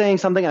kept saying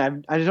something,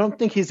 and I don't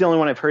think he's the only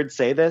one I've heard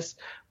say this,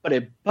 but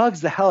it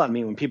bugs the hell out of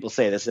me when people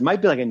say this. It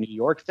might be like a New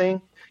York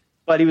thing,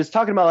 but he was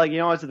talking about like,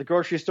 I was at the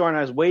grocery store and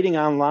I was waiting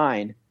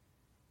online.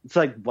 It's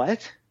like,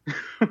 what?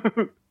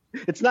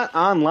 It's not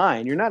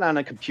online. You're not on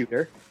a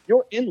computer.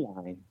 You're in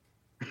line.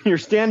 You're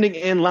standing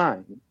in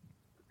line.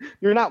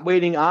 You're not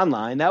waiting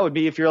online. That would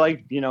be if you're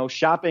like,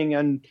 shopping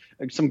on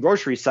some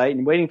grocery site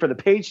and waiting for the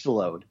page to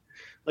load.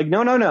 Like,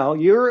 no.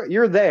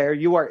 You're there.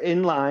 You are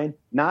in line,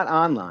 not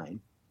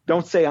online.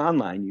 Don't say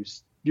online.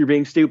 You're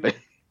being stupid.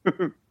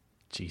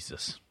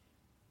 Jesus.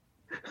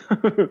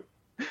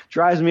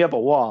 Drives me up a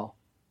wall.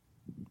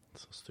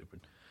 So stupid.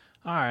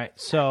 All right,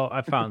 so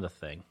I found the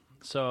thing.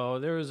 So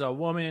there was a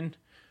woman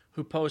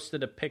who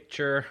posted a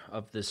picture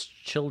of this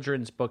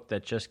children's book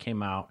that just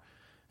came out.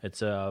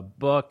 It's a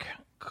book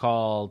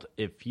called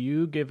If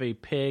You Give a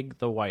Pig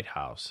the White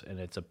House, and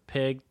it's a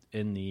pig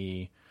in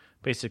the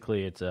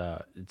basically it's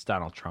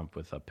Donald Trump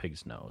with a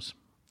pig's nose.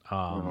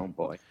 Oh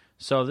boy.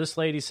 So this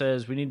lady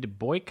says we need to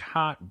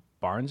boycott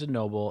Barnes &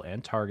 Noble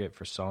and Target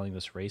for selling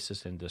this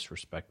racist and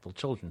disrespectful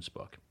children's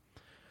book.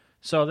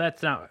 So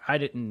that's not, I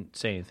didn't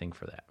say anything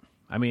for that.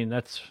 I mean,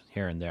 that's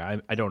here and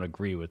there. I don't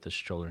agree with this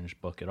children's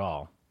book at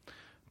all.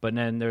 But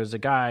then there's a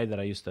guy that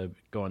I used to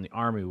go in the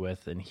Army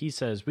with, and he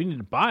says, we need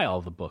to buy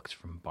all the books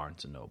from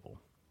Barnes & Noble.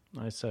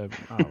 I said,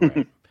 all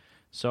right.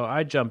 So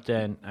I jumped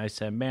in. I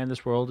said, man,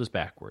 this world is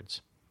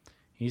backwards.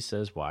 He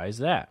says, why is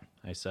that?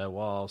 I said,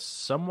 well,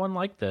 someone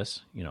like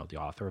this, the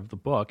author of the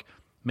book,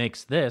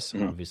 makes this,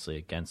 obviously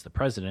against the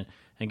president,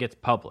 and gets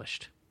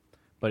published.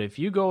 But if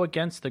you go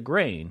against the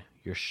grain,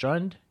 you're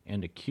shunned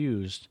and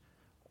accused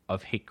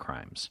of hate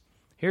crimes.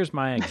 Here's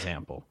my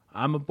example.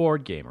 I'm a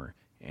board gamer,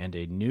 and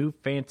a new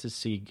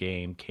fantasy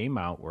game came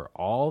out where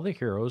all the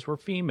heroes were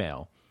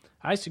female.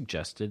 I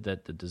suggested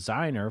that the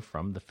designer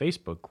from the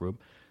Facebook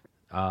group,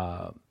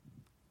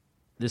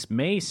 this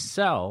may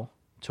sell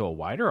to a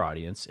wider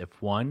audience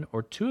if one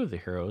or two of the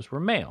heroes were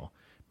male.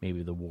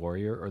 Maybe the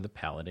warrior or the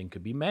paladin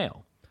could be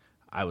male.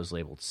 I was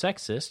labeled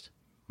sexist,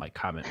 my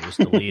comment was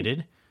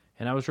deleted,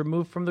 and I was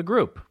removed from the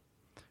group.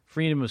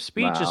 Freedom of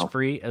speech is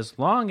free as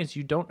long as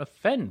you don't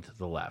offend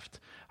the left.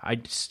 I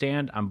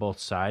stand on both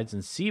sides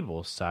and see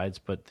both sides,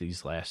 but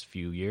these last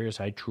few years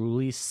I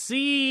truly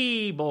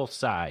see both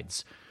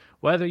sides.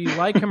 Whether you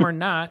like him or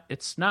not,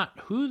 it's not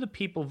who the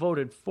people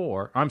voted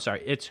for.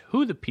 It's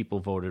who the people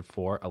voted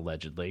for,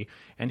 allegedly,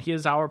 and he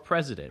is our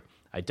president.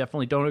 I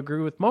definitely don't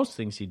agree with most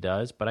things he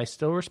does, but I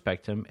still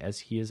respect him as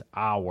he is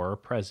our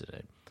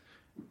president.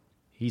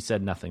 He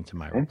said nothing to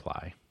my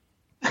reply.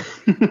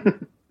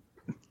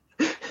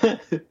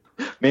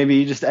 Maybe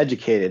you just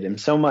educated him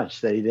so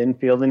much that he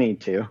didn't feel the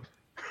need to.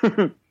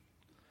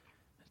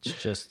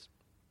 It's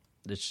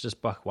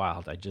just buck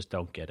wild. I just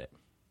don't get it.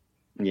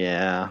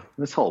 Yeah,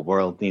 this whole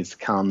world needs to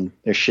calm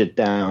their shit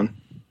down.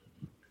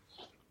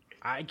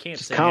 I can't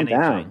just say calm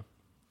anything, down.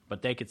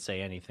 But they could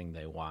say anything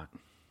they want.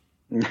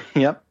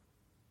 Yep.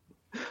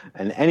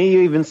 And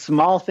any even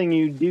small thing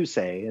you do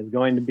say is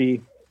going to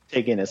be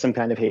taken as some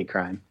kind of hate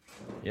crime.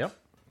 Yep,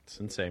 it's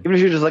insane. Even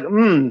if you're just like,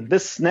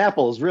 this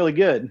Snapple is really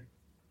good.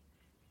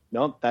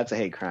 Nope, that's a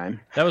hate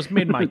crime. That was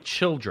made by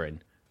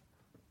children.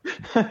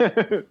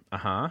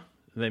 Uh-huh.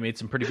 They made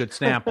some pretty good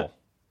Snapple.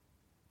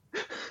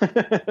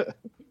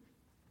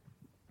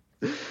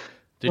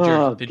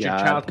 Did your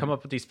child come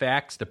up with these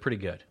facts? They're pretty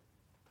good.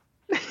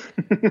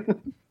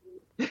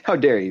 How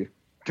dare you?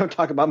 Don't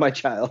talk about my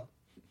child.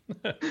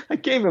 I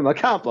gave him a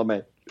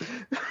compliment.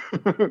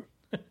 What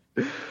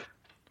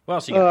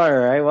else you got? All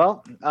right.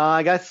 Well,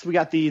 I guess we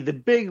got the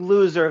big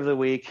loser of the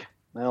week.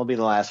 That'll be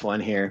the last one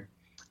here.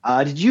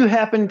 Did you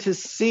happen to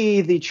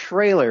see the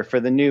trailer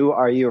for the new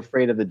Are You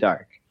Afraid of the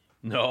Dark?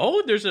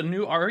 No, there's a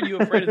new Are You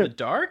Afraid of the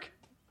Dark?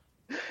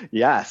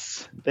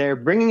 Yes, they're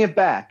bringing it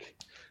back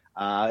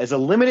as a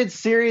limited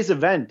series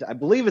event. I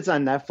believe it's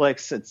on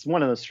Netflix. It's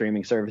one of those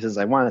streaming services.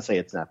 I want to say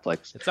it's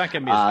Netflix. It's not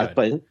going to be as good.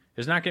 But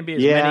there's not going to be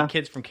as many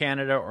kids from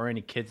Canada or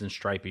any kids in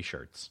stripy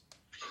shirts.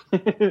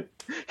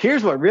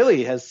 Here's what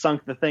really has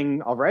sunk the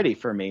thing already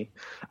for me.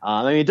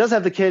 I mean, it does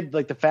have the kid,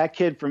 like the fat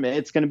kid from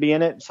It's going to be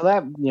in it. So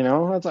that,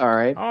 that's all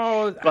right.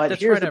 Oh, but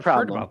that's here's right. the I've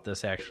problem. heard about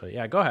this, actually.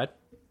 Yeah, go ahead.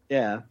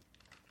 Yeah.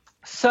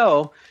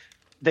 So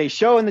they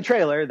show in the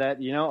trailer that,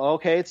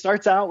 okay, it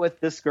starts out with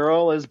this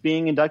girl is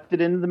being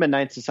inducted into the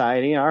Midnight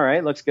Society. All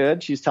right, looks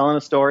good. She's telling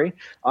a story.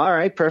 All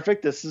right,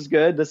 perfect. This is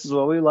good. This is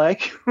what we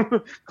like.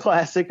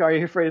 Classic Are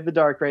You Afraid of the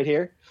Dark right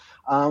here.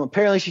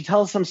 Apparently she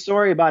tells some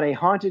story about a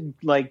haunted,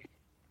 like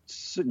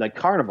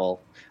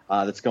carnival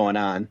that's going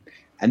on.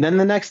 And then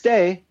the next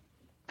day,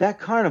 that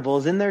carnival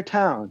is in their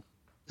town.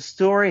 The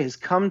story has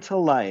come to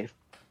life.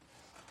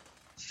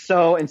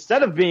 So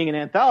instead of being an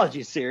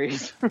anthology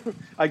series,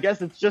 I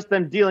guess it's just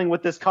them dealing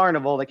with this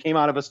carnival that came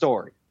out of a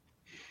story.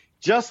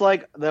 Just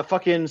like the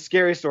fucking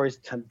scary stories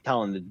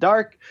tell in the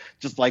dark,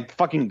 just like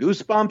fucking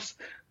Goosebumps.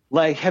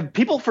 Like, have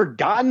people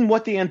forgotten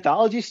what the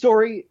anthology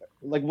story,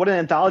 like what an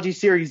anthology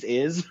series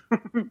is?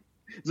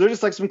 Is there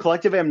just like some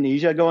collective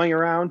amnesia going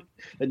around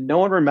that no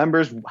one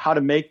remembers how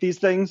to make these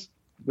things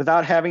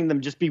without having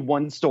them just be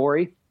one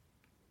story?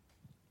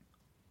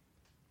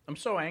 I'm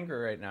so angry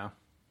right now.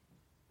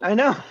 I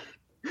know.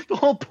 The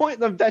whole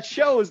point of that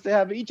show is to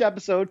have each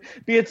episode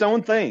be its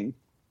own thing.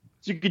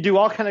 So you could do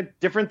all kind of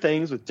different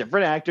things with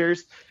different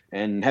actors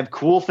and have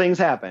cool things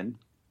happen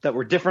that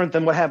were different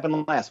than what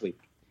happened last week.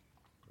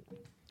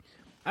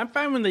 I'm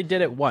fine when they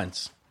did it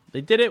once.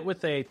 They did it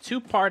with a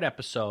 2-part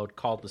episode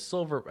called I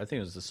think it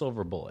was the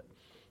Silver Bullet.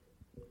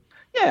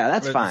 Yeah,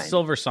 that's fine. The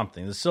Silver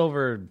something. The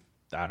Silver,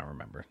 I don't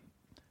remember.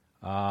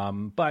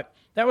 But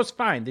that was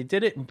fine. They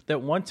did it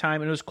that one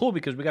time, and it was cool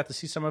because we got to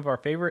see some of our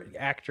favorite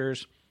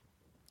actors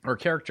or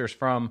characters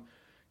from,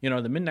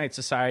 the Midnight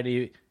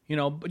Society,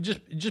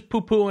 just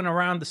poo-pooing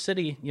around the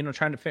city,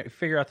 trying to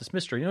figure out this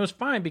mystery. It was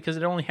fine because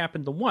it only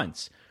happened the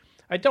once.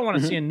 I don't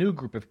want to see a new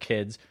group of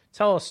kids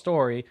tell a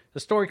story. The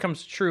story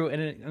comes true,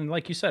 and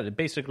like you said, it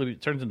basically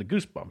turns into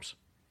Goosebumps.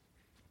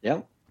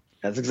 Yep,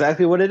 that's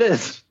exactly what it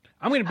is.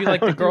 I'm going to be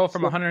like the girl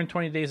from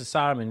 120 Days of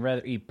Sodom and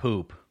rather eat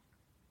poop.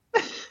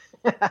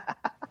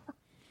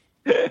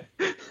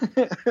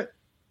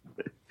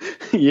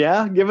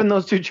 Yeah, given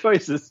those two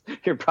choices,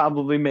 you're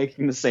probably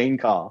making the sane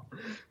call.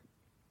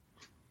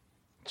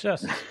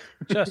 Just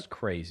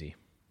crazy.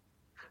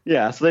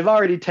 Yeah, so they've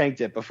already tanked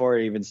it before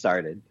it even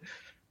started.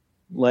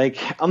 Like,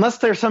 unless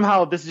there's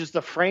somehow this is just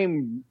a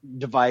frame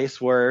device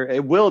where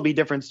it will be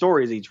different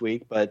stories each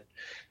week, but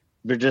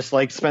they're just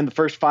like spend the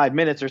first 5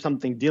 minutes or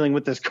something dealing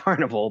with this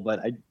carnival, but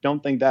I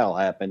don't think that'll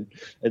happen.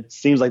 It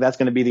seems like that's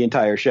going to be the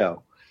entire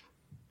show.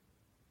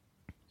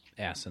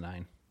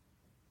 Asinine.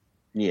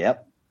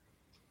 Yep.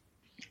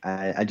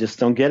 I just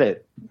don't get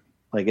it.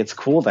 Like, it's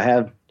cool to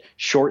have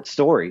short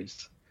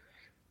stories.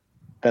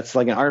 That's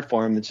like an art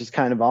form that's just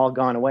kind of all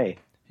gone away.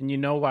 And you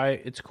know why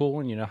it's cool,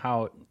 and you know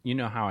how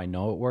I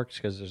know it works?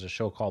 Because there's a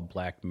show called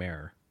Black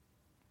Mirror.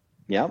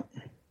 Yep.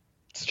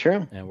 It's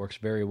true. And it works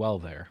very well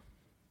there.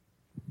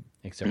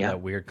 Except for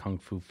that weird kung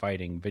fu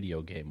fighting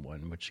video game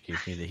one, which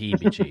gave me the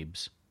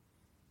heebie-jeebs.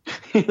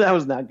 That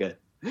was not good.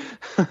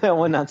 That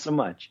one, not so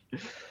much.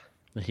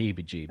 The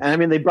heebie-jeebs. And I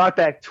mean, they brought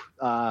back,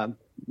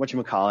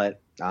 whatchamacallit,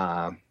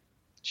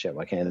 shit,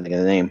 why can't I think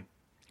of the name?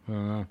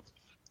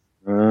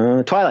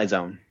 Twilight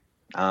Zone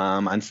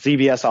on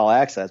CBS All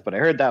Access, but I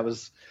heard that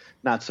was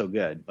not so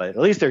good. But at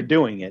least they're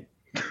doing it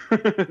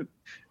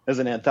as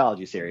an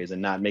anthology series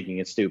and not making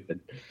it stupid.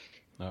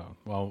 Oh,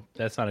 well,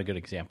 that's not a good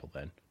example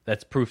then.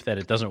 That's proof that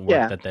it doesn't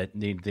work, that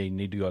they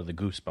need to go the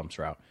Goosebumps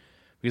route.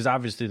 Because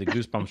obviously the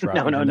Goosebumps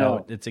route,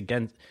 no. It's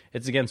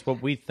against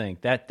what we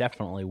think. That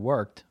definitely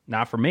worked.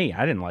 Not for me.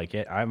 I didn't like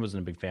it. I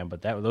wasn't a big fan,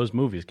 but those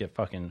movies get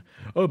fucking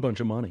a bunch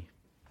of money.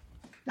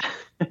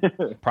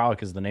 Probably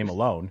because of the name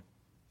alone.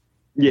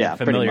 Yeah,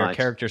 familiar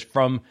characters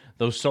from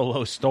those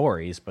solo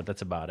stories, but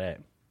that's about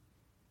it.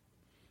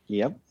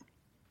 Yep.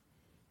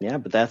 Yeah,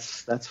 but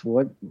that's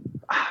what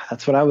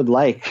I would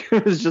like.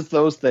 It's just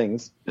those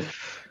things.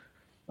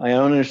 I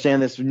don't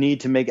understand this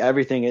need to make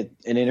everything an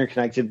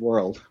interconnected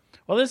world.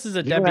 Well, this is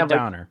a Debbie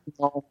Downer.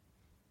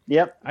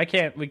 Yep.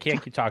 We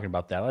can't keep talking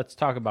about that. Let's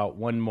talk about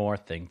one more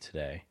thing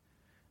today.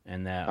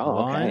 And that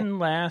one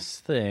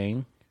last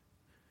thing.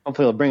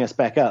 Hopefully it'll bring us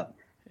back up.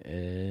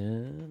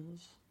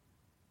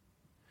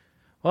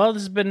 Well,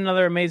 this has been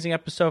another amazing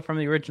episode from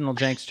the original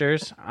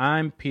Janksters.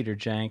 I'm Peter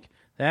Jank.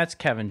 That's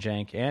Kevin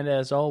Jank. And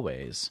as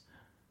always,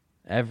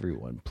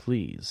 everyone,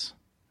 please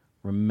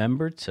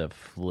remember to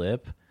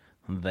flip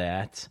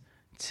that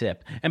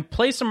tip and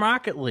play some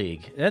Rocket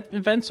League. That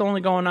event's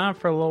only going on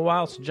for a little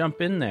while, so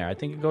jump in there. I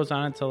think it goes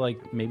on until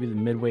like maybe the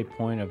midway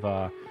point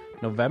of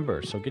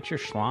November, so get your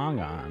schlong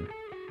on.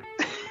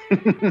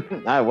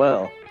 I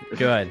will.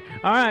 Good.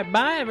 All right,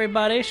 bye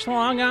everybody.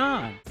 Schlong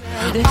on.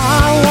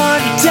 I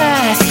want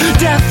death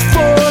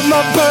for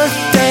my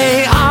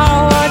birthday.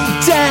 I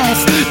want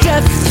death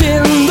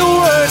in the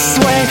worst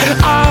way.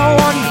 I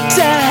want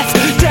death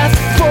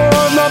for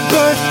my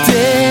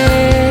birthday.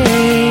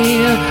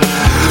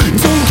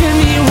 Don't get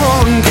me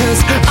wrong,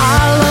 'cause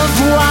I love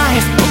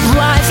life, but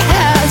life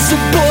has a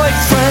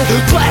boyfriend.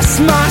 Bless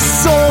my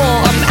soul,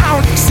 I'm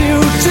out to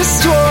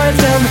destroy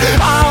them.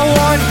 I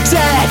want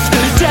death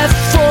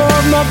for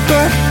my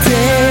birthday.